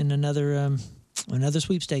partake in another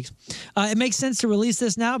sweepstakes. It makes sense to release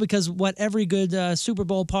this now because what every good Super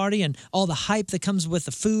Bowl party and all the hype that comes with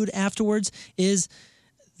the food afterwards is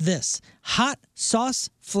this hot sauce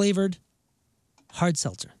flavored hard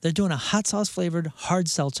seltzer. They're doing a hot sauce flavored hard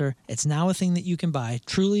seltzer. It's now a thing that you can buy.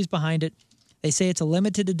 Truly's behind it. They say it's a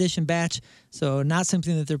limited edition batch, so not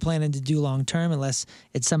something that they're planning to do long term unless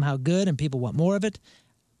it's somehow good and people want more of it.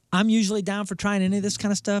 I'm usually down for trying any of this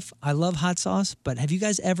kind of stuff. I love hot sauce, but have you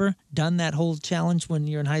guys ever done that whole challenge when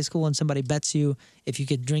you're in high school and somebody bets you if you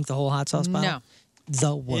could drink the whole hot sauce bottle? No.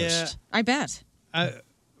 The worst. Yeah. I bet. I've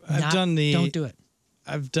Not- done the. don't do it.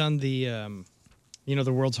 I've done the,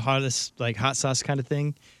 the world's hottest hot sauce kind of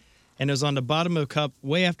thing, and it was on the bottom of a cup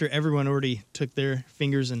way after everyone already took their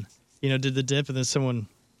fingers and did the dip, and then someone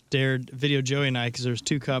dared video Joey and I because there's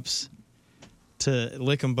 2 cups to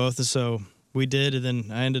lick them both, and so we did, and then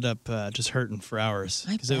I ended up just hurting for hours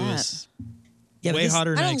because it was Yeah, but way this-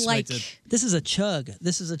 hotter than I don't like- expected. This is a chug.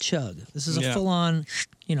 This is a Yeah. full on,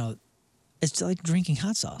 it's like drinking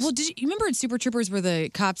hot sauce. Well, you remember in Super Troopers where the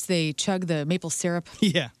cops, they chug the maple syrup?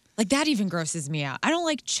 Yeah. Like that even grosses me out. I don't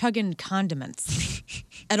like chugging condiments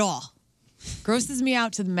at all. Grosses me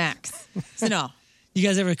out to the max. So no. You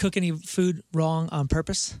guys ever cook any food wrong on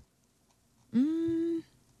purpose? What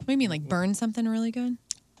do you mean, like burn something really good?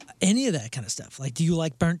 Any of that kind of stuff. Like, do you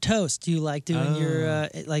like burnt toast? Do you like doing your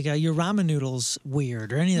ramen noodles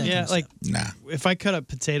weird or any of that kind of like stuff? if I cut up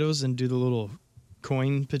potatoes and do the little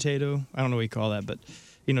coin potato, I don't know what you call that, but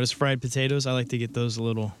just fried potatoes, I like to get those a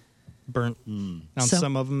little burnt on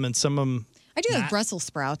some of them, and some of them. I do like Brussels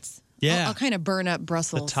sprouts. Yeah. I'll kind of burn up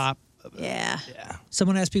Brussels. The top. Yeah.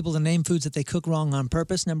 Someone asked people to name foods that they cook wrong on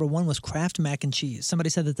purpose. Number 1 was Kraft mac and cheese. Somebody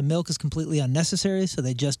said that the milk is completely unnecessary, so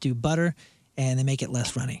they just do butter and they make it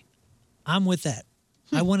less runny. I'm with that.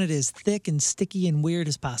 I want it as thick and sticky and weird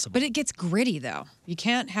as possible. But it gets gritty, though. You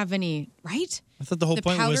can't have any, right? I thought the whole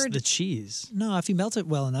point was powdered- the cheese. No, if you melt it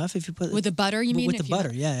well enough, if you put With the butter, you mean? with If the you-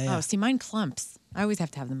 butter, yeah. Oh, see, mine clumps. I always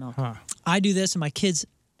have to have the milk. I do this, and my kids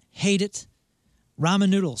hate it. Ramen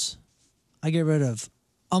noodles. I get rid of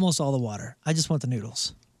almost all the water. I just want the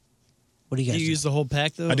noodles. What do you guys Do you do? use the whole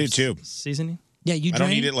pack though? I do too. Seasoning? Yeah, you I don't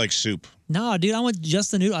drain? eat it like soup. No, dude, I want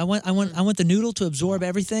just the noodle. I want the noodle to absorb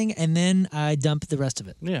everything, and then I dump the rest of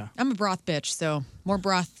it. Yeah. I'm a broth bitch, so more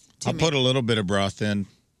broth to I'll me. put a little bit of broth in,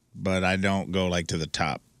 but I don't go like to the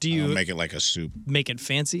top. Do you I'll make it like a soup? Make it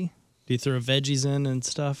fancy? Do you throw veggies in and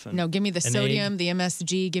stuff? And No, give me the an sodium, egg? the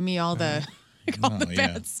MSG, give me all the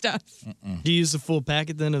bad stuff. Do you use the full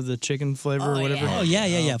packet then of the chicken flavor or whatever? Oh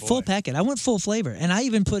yeah. Full packet. I want full flavor, and I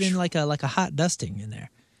even put in like a hot dusting in there.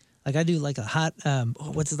 Like I do like a hot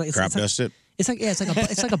what's it like? Crop dust it. It's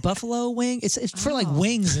like a buffalo wing. It's for like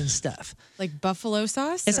wings and stuff. Like buffalo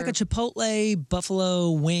sauce? It's like a Chipotle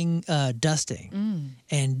buffalo wing dusting.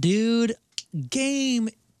 And dude, game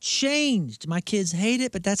changed. My kids hate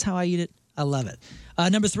it, but that's how I eat it. I love it.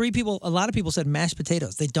 Number 3, a lot of people said mashed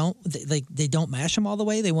potatoes. They don't mash them all the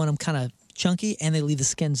way. They want them kind of chunky, and they leave the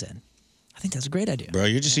skins in. I think that's a great idea. Bro,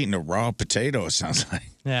 you're just eating a raw potato, it sounds like.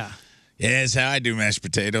 Yeah. Yeah, it's how I do mashed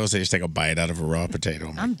potatoes. I just take a bite out of a raw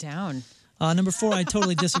potato. I'm down. Number 4, I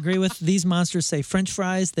totally disagree with. These monsters say French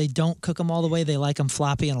fries. They don't cook them all the way. They like them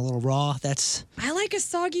floppy and a little raw. That's... I like a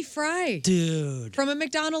soggy fry. Dude. From a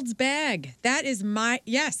McDonald's bag. That is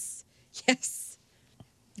yes.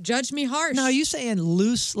 Judge me harsh. Now, are you saying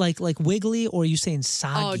loose, like wiggly, or are you saying Oh,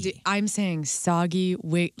 soggy? I'm saying soggy,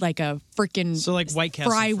 like a freaking White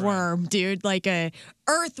Castle fry fry. worm, dude. Like a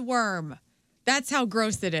earthworm. That's how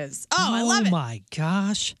gross it is. Oh, I love it. Oh, my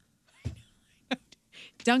gosh.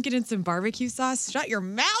 Dunk it in some barbecue sauce. Shut your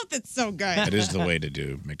mouth. It's so good. That is the way to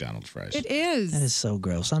do McDonald's fries. It is. That is so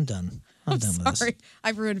gross. I'm done. I'm done with this. Sorry.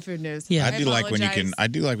 I've ruined food news. Yeah. I do like when you apologize. can. I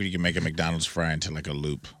do like when you can make a McDonald's fry into like a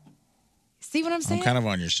loop. See what I'm saying? I'm kind of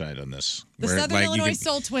on your side on this. The Where, Southern like, Illinois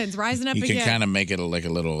Soul Twins rising up you again. can kind of make it like a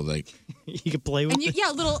little like you can play with and you,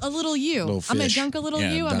 yeah, a little you. little I'm gonna fish. dunk a little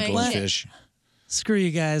Yeah, you. I'm dunk a gonna little eat it. fish. Screw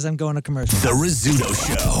you guys. I'm going to commercial. The Rizzuto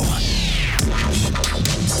Show.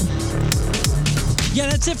 Yeah,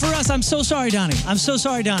 that's it for us. I'm so sorry, Donnie. I'm so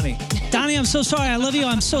sorry, Donnie. Donnie, I'm so sorry. I love you.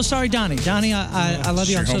 I'm so sorry, Donnie. Donnie, I love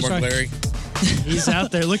you. I'm so Your homework, sorry. Larry. He's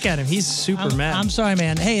out there. Look at him. He's super mad. I'm sorry,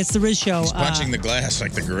 man. Hey, it's the Riz Show. He's punching the glass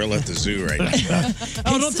like the gorilla at the zoo right now.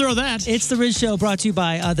 Oh, don't throw that. It's the Riz Show brought to you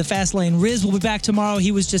by the Fast Lane. Riz will be back tomorrow.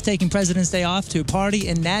 He was just taking President's Day off to party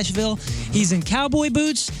in Nashville. He's in cowboy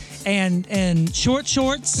boots and short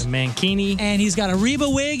shorts. A mankini. And he's got a Reba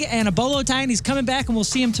wig and a bolo tie, and he's coming back, and we'll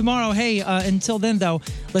see him tomorrow. Hey, until then, though,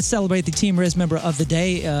 let's celebrate the Team Riz member of the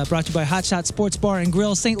day, brought to you by Hot Shot Sports Bar and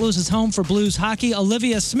Grill, St. Louis's home for Blues hockey,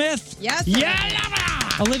 Olivia Smith. Yes.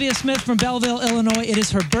 Olivia Smith from Belleville, Illinois. It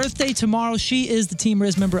is her birthday tomorrow. She is the Team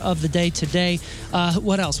Riz member of the day today.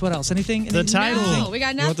 What else? Anything? The title. No, we got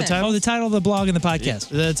You know what the nothing. title? Oh, the title of the blog and the podcast.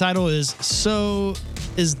 The title is So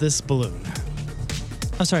Is This Balloon.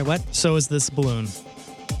 I'm sorry, what? So Is This Balloon.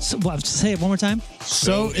 So, say it one more time.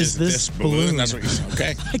 So is this balloon. That's what you said.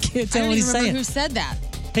 Okay. I can't I tell don't what even he's remember saying. who said that.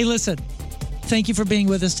 Hey, listen. Thank you for being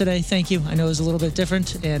with us today. Thank you. I know it was a little bit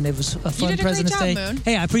different, and it was a fun did a great President's job, Day. Moon.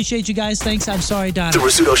 Hey, I appreciate you guys. Thanks. I'm sorry, Donnie. The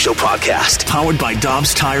Rizzuto Show podcast, powered by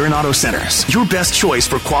Dobbs Tire and Auto Centers. Your best choice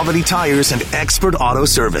for quality tires and expert auto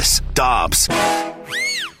service. Dobbs.